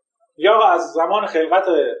شرمگاهی یا از زمان خلقت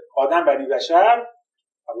آدم بنی بشر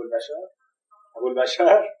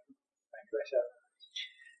ابوالبشر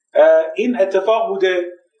این اتفاق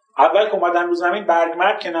بوده. اول که اومدن رو زمین برگ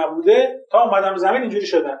مرگ که نبوده، تا اومدن رو زمین اینجوری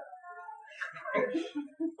شدن.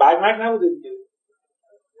 برگ مرگ نبوده دیگه.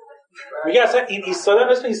 میگه اصلا این ایستادن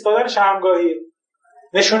اسم ایستادن شرمگاهیه.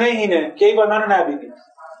 نشونه اینه که ای وای منو نبینید،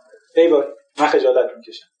 ای وای من خجالت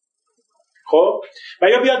میکشم. خب و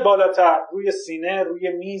یا بیاد بالاتر روی سینه، روی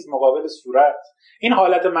میز مقابل صورت، این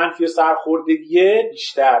حالت منفی و سرخوردگی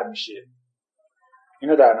بیشتر میشه.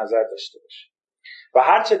 اینو در نظر داشته باشه. و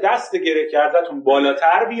هرچه دست گره کردتون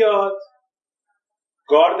بالاتر بیاد،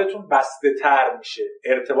 گاردتون بسته تر میشه،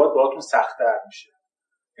 ارتباط باهاتون سخت‌تر میشه.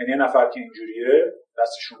 یعنی یه نفر که اینجوریه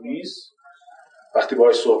دستشون نیست، وقتی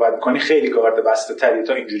باهاش صحبت میکنی خیلی گارد بسته تری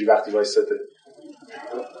تا اینجوری وقتی وایساده.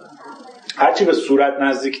 هرچی به صورت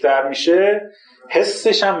نزدیکتر میشه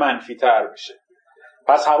حسش هم منفی تر میشه.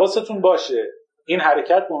 پس حواستون باشه این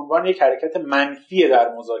حرکت به عنوان یک حرکت منفیه در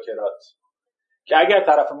مذاکرات، که اگر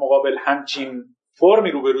طرف مقابل همچین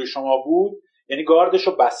فرمی روبروی شما بود یعنی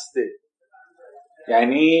گاردشو بسته،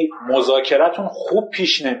 یعنی مذاکرتون خوب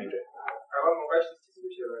پیش نمیره.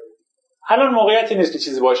 الان موقعیتی نیست که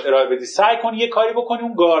چیزی باش ارائه بدی. سعی کن یه کاری بکنی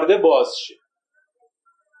اون گارده باز شه.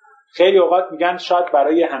 خیلی اوقات میگن شاید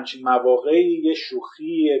برای همچین مواقعی یه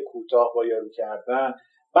شوخی کوتاه با یارو کردن،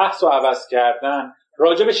 بحث و عوض کردن،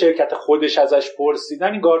 راجع به شرکت خودش ازش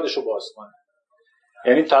پرسیدن این گاردشو باز کنه.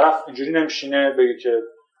 یعنی طرف اینجوری نمیشینه بگه که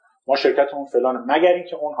ما شرکتمون فلانه، مگر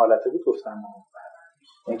اینکه اون حالته بود گفتم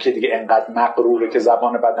اون که دیگه انقدر مغروره که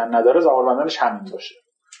زبان بدن نداره، زبان بدنش همین باشه،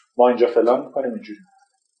 ما اینجا فلان میکنیم اینجوری.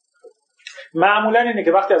 معمولا اینه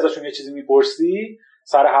که وقتی ازشون یه چیزی میپرسی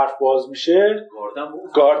سر حرف باز میشه،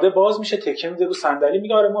 گارده باز میشه، تکیه میده رو صندلی،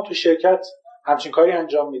 میگه آره ما تو شرکت همچین کاری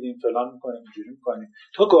انجام میدیم، فلان میکنیم، اینجوری میکنیم.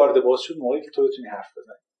 تو گارده باز شد موقعی که تو بتونی حرف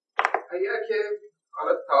بزنی. اگر که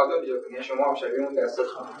حالا تعادل ایجاد کنی، شما هم شبیه اون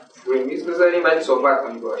دستتون روی میز بذاریم ولی صحبت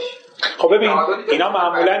کنی باش. خب ببین اینا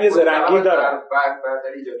معمولا یه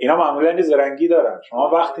زرنگی دارن. شما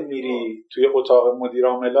وقتی میری توی اتاق مدیر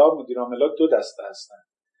عاملا دو دسته هستن.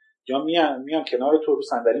 یا میان کنار تو رو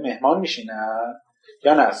صندلی مهمان میشینن،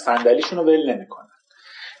 یا نه صندلیشون رو ول نمیکنن.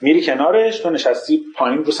 میری کنارش، تو نشستی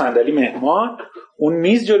پایین رو صندلی مهمان، اون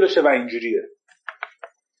میز جلوشه و اینجوریه.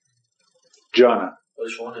 جانم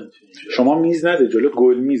شما میز نده جلو،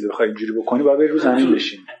 گل میزه، بخوای اینجوری بکنی باید بری رو زمین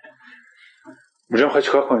بشینی. اونجا میخوای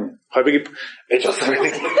چیکار کنی؟ میخوای بگی اجازه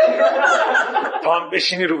بدید پام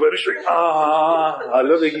بشینی روبروش بگی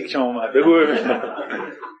حالا بگی که اومد بگو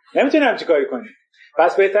نمیتونی همچی کاری کنی.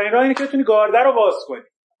 پس بهترین راه اینه که بتونی گارده رو باز کنی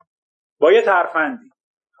با یه ترفندی.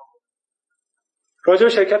 راجع به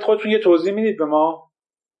شرکت خودتون یه توضیح میدید به ما؟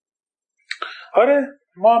 آره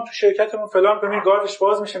ما هم تو شرکتمون فلان کنیم، گاردش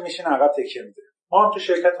باز میشه، میشین عقب تکیه میده. ما هم تو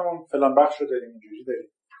شرکتمون فلان بخش رو داریم، اینجوری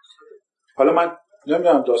داریم. حالا من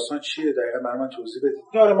نمیدونم داستان چیه دقیقاً، برای من توضیح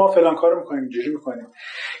بدید. آره ما فلان کارو میکنیم، اینجوری میکنیم.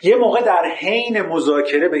 یه موقع در حین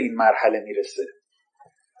مذاکره به این مرحله میرسه.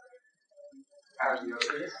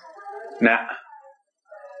 نه،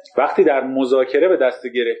 وقتی در مذاکره به دست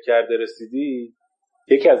گره کرده رسیدی،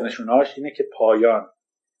 یکی از نشونهاش اینه که پایان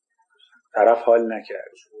طرف حال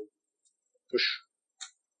نکرد،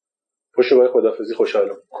 پشت باید خداحافظی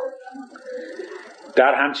خوشحالم.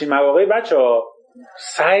 در همچین مواقعی بچه‌ها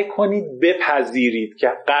سعی کنید بپذیرید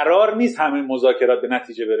که قرار نیست همه مذاکرات به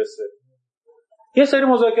نتیجه برسه. یه سری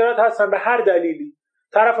مذاکرات هستن به هر دلیلی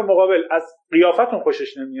طرف مقابل از قیافتون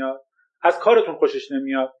خوشش نمیاد، از کارتون خوشش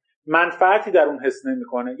نمیاد، منفعتی در اون حس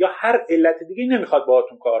نمیکنه یا هر علت دیگه‌ای نمیخواد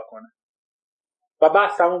باهاتون کار کنه و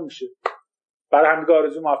بحث تموم میشه. برای همدیگه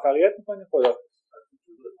آرزوی موفقیت میکنید. خدا.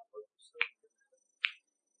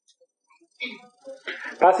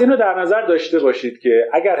 پس اینو در نظر داشته باشید که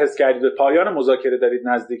اگر حس کردید به پایان مذاکره دارید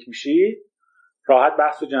نزدیک میشید، راحت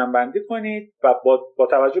بحث رو جمع‌بندی کنید و با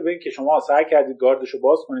توجه به اینکه شما سعی کردید گاردشو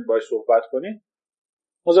باز کنید، باهاش صحبت کنید،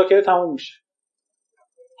 مذاکره تموم میشه.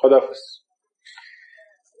 خداحافظ.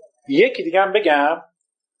 یکی دیگه هم بگم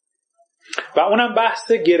و اونم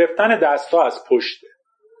بحث گرفتن دست‌ها از پشته.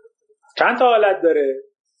 چند تا حالت داره؟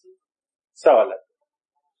 3 حالت.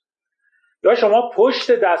 یا شما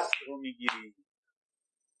پشت دست رو میگیری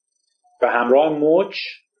به همراه مچ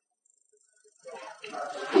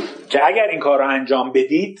که اگر این کار رو انجام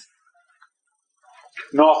بدید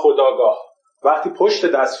ناخودآگاه وقتی پشت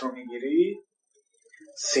دست رو میگیری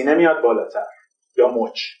سینه میاد بالاتر، یا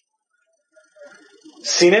مچ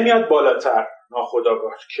سینه میاد بالاتر،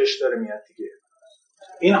 ناخودآگاه کش داره میاد دیگه.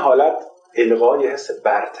 این حالت الغای حس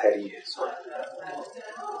برتریه.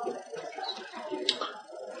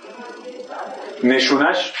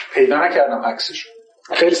 نشونش پیدا نکردم، عکسش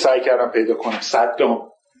خیلی سعی کردم پیدا کنم.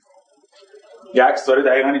 صدام یه عکس داره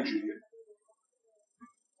دقیقا اینجوریه.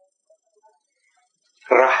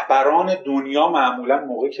 رهبران دنیا معمولا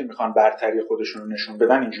موقعی که میخوان برتری خودشون رو نشون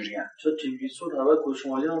بدن اینجوری هن. چرا کیم بیل سونگ رهبر کره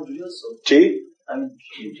شمالی هم اینجوری هست؟ چی؟ همین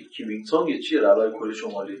کیم بیل سونگ چیه رهبر کره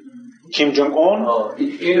شمالی؟ کیم جونگ اون؟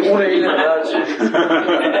 این اونه اینه هرچی.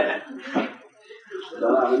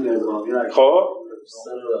 خب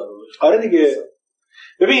آره دیگه.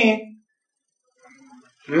 ببین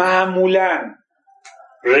معمولا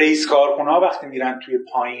رئیس کارخونه ها وقتی میرن توی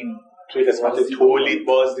پایین توی قسمت تولید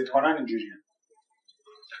بازدید کنن اینجوری هن.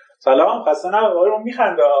 سلام خسته نباشید،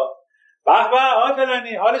 میخنده به به آقا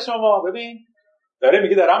فلانی حال شما. ببین داره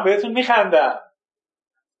میگه دارم بهتون میخندم،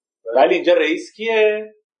 ولی اینجا رئیس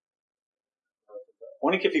کیه؟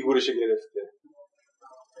 اونی که فیگورشو گرفته.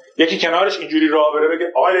 یکی کنارش اینجوری راه بره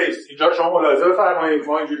بگه آقا رئیس اینجا رو شما ملاحظه بفرمایید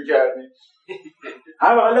ما اینجوری کردیم.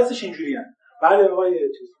 هر واقعا دستش اینجوری ان. بله آقا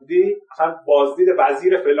چیز بودی مثلا بازدید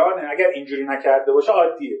وزیر فلانه، اگر اینجوری نکرده باشه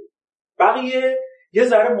عادیه. بقیه یه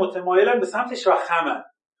ذره متمایلن به سمتش و خمن.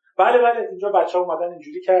 بله اینجا بچه‌ها اومدن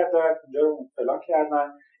اینجوری کردن، اینجا رو فلان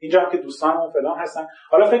کردن، اینجا هم که دوستانمون فلان هستن.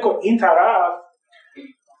 حالا فکر کن این طرف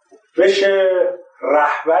بشه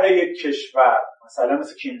رهبر یک کشور مثلا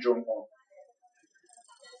مثل کیم جونگ اون،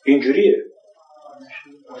 اینجوریه.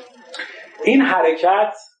 این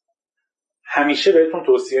حرکت همیشه بهتون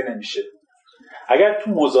توصیه نمیشه. اگر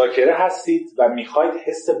تو مذاکره هستید و میخواید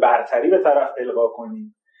حس برتری به طرف القا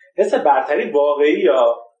کنید، حس برتری واقعی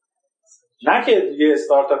یا نه که یه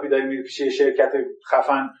استارتاپی داری میری پیش شرکت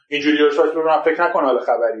خفن اینجوری روش رو فکر نکن حالا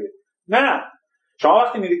خبریه. نه، شما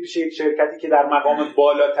وقتی میرید پیش یک شرکتی که در مقام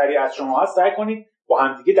بالاتری از شما هست، سعی کنید با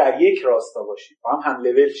هم دیگه در یک راستا باشید، با هم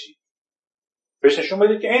لول شید، بهش نشون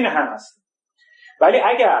بدید که عین هم هستید. ولی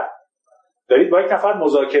اگر دارید با یک نفر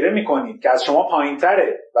مذاکره میکنید که از شما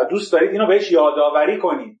پایینتره و دوست دارید اینو بهش یادآوری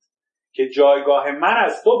کنید که جایگاه من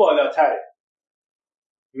از تو بالاتره،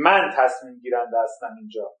 من تصمیم گیرنده هستم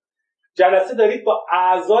اینجا، جلسه دارید با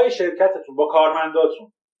اعضای شرکتتون، با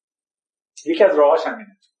کارمنداتون، یکی از راهاش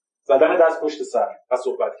همینه، زدن دست پشت سر و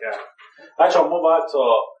صحبت کردن. بچه‌ها ما باید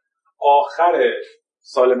تا آخر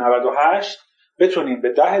سال 98 بتونیم به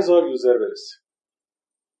 10,000 یوزر برسیم.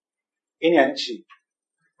 این یعنی چی؟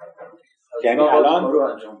 یعنی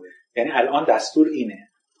الان دستور اینه،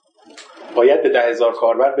 باید به 10,000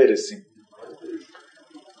 کاربر برسیم.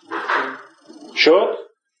 شد؟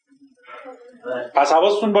 پس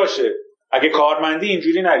حواستون باشه اگه کارمندی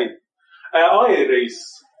اینجوری نرید. آقای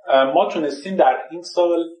رئیس ما تونستیم در این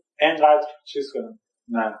سال انقدر چیز کنیم.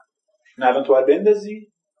 نه الان تو باید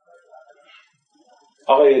بندازی.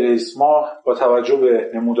 آقای رئیس ما با توجه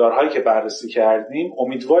به نمودارهایی که بررسی کردیم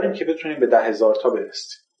امیدواریم که بتونیم به 10,000 تا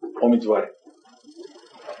برسیم. امیدواریم.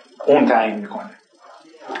 اون تعیین میکنه.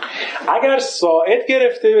 اگر ساعد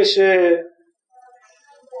گرفته بشه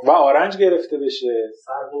و آرنج گرفته بشه،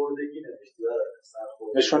 سربردگی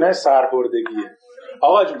نشونه سربردگیه.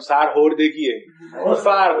 آقا جون سربردگیه، اون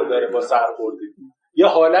فرق داره با سربردگی، یه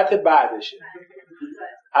حالت بعدشه.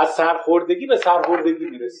 از سرخوردگی به سربردگی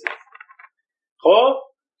میرسه. خب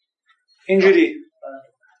اینجوری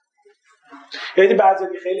یعنی بعضی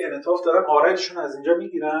که خیلی انعطاف دارن آرنجشون از اینجا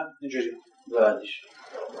میگیرن اینجوری بعدش.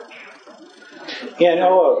 یعنی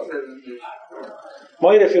آقا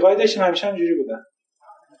ما یه رفیقایی داشتیم همیشه اینجوری بودن،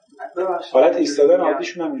 حالت ایستادن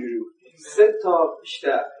عادیشون هم اینجوری بود. 3 تا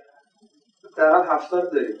بیشتر در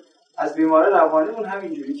 70 داریم از بیمار روانیمون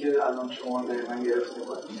همینجوری که الان شما دقیقاً گرفته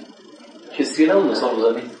بودید. کسی نمون مثلا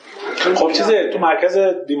بزنی؟ خب چیزه تو مرکز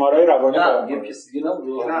بیمارای روانی نه یه کسی دیگه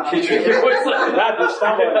نمون نه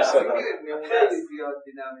دوستان با ایستادن خیلی زیاد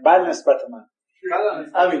دیدم. بله نسبت من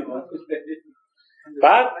همین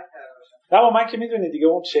بعد نه با من که میدونی دیگه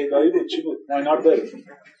اون شیدایی بود چی بود ما اینا رو داریم.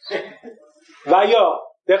 و یا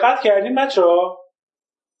دقت کردیم بچه‌ها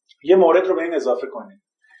یه مورد رو به این اضافه کنیم،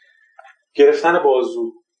 گرفتن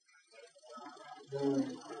بازو.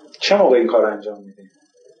 چه موقع این کار انجام میدیم؟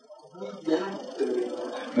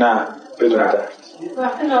 نه بدون درد.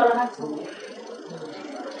 وقتی ناراحت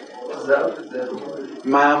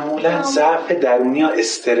معمولا ضعف درونی یا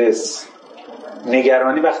استرس،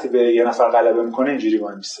 نگرانی وقتی به یه نفر غلبه میکنه اینجوری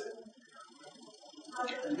وای میسه.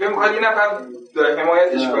 میخواد یه نفر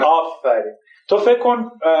حمایتش کنه. آفرین. تو فکر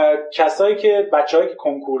کن کسایی که بچه‌هایی که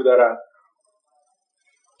کنکور دارن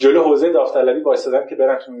جلو حوزه داوطلبی وایسادن که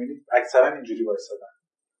برن تو میبینی اکثرا اینجوری وایسادن.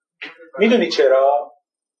 میدونی چرا؟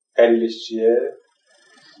 دلیلش چیه؟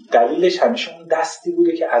 دلیلش همیشه اون دستی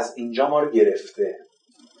بوده که از اینجا ما رو گرفته،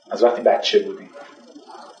 از وقتی بچه بودیم.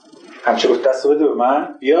 همچه بود دست بده به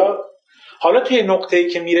من بیا. حالا توی نقطه‌ای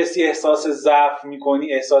که میرسی احساس ضعف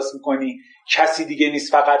میکنی، احساس میکنی کسی دیگه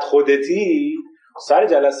نیست فقط خودتی، سر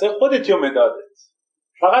جلسه خودتی و مدادت،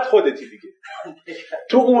 فقط خودتی دیگه.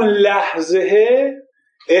 تو اون لحظه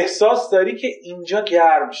احساس داری که اینجا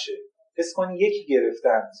گرم شه، حس کنی یکی گرفته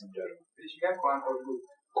از اینجا رو.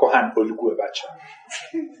 کهن الگوه بچه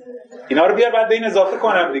اینا رو بیار بعد به این اضافه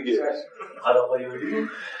کنم دیگه.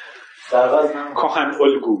 کهن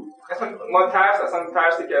الگو ما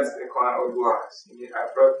ترسی که از کهن الگو هست.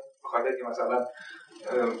 افراد بخاطر که مثلا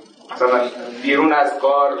بیرون از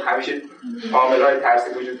غار همیشه عامل‌های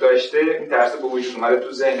ترسی وجود داشته، این ترس به وجود اومده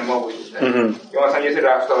تو ذهن ما وجود داره. یا مثلا یه سری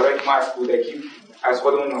رفتارهایی که ما از کودکی از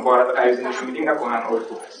خودمون مبارزه غریزی نشون میدیم نه کهن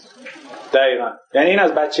الگو هست. دقیقاً. یعنی این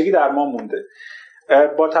از بچگی در ما مونده.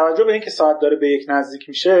 با توجه به اینکه ساعت داره به 1 نزدیک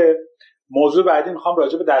میشه، موضوع بعدی میخوام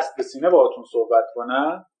راجع به دست به سینه باهاتون صحبت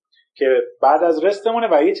کنم که بعد از رستمونه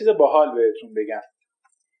و یه چیز باحال بهتون بگم.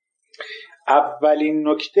 اولین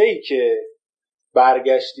نکته‌ای که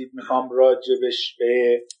برگشتید میخوام راجبش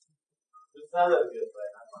به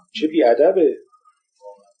چه بیادبه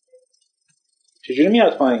چجوری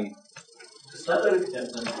میاد پایین؟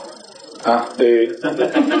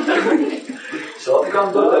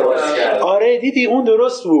 آره دیدی اون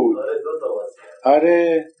درست بود.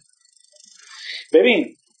 آره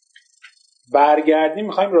ببین برگردیم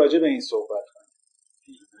میخوایم راجع به این صحبت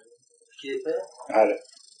کنیم. آره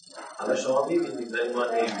حالا شما میبینید ما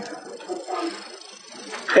نمیبینید.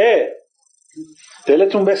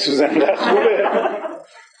 دلتون بسوزن خوبه.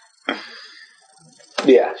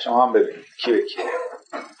 بیا شما هم ببینید کی به کی.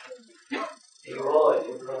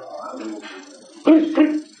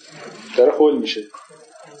 داره خول میشه.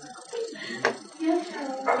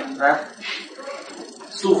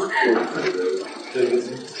 سوخت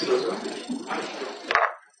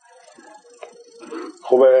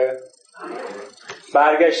خوبه.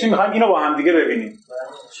 برگشتیم میخوایم اینو با هم دیگه ببینیم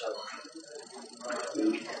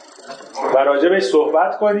و راجع بهش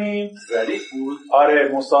صحبت کنیم. ظریف بود. آره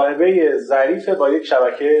مصاحبه ظریفه با یک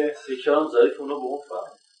شبکه. یکم ظریف اونا به اون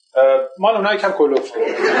فهم مال اونها یکم کلوفته.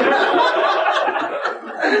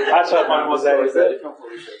 هر چقدر مال ظریفه.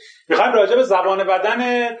 میخوایم راجع به زبان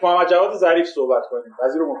بدن محمد جواد ظریف صحبت کنیم،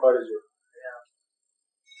 وزیر امور خارجه.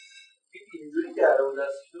 اینجوری کرده بود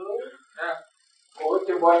دستشو. نه موقعی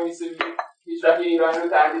که وای میسه هیچ وقت ایران رو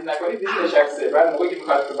تهدید نکنید دیگه نشسته. بعد موقعی که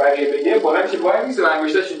میخواد به بقیه بگه بالا که وای میسه و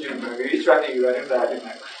انگشتاش اینجوری میکنه هیچ وقت ایرانی رو تهدید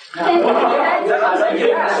نکنید.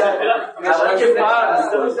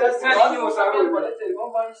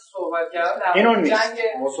 این اون نیست.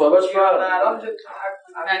 مصاحبهش فرق.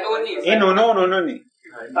 این اونو نی.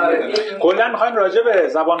 کلا میخوایم راجع به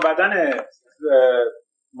زبان بدن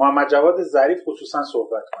محمد جواد ظریف خصوصا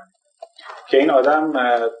صحبت کنیم که این آدم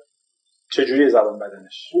چجوری زبان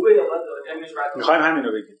بدنش خوبه یا بده. میخوایم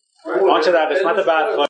همینو بگیم. آنچه در قسمت بعد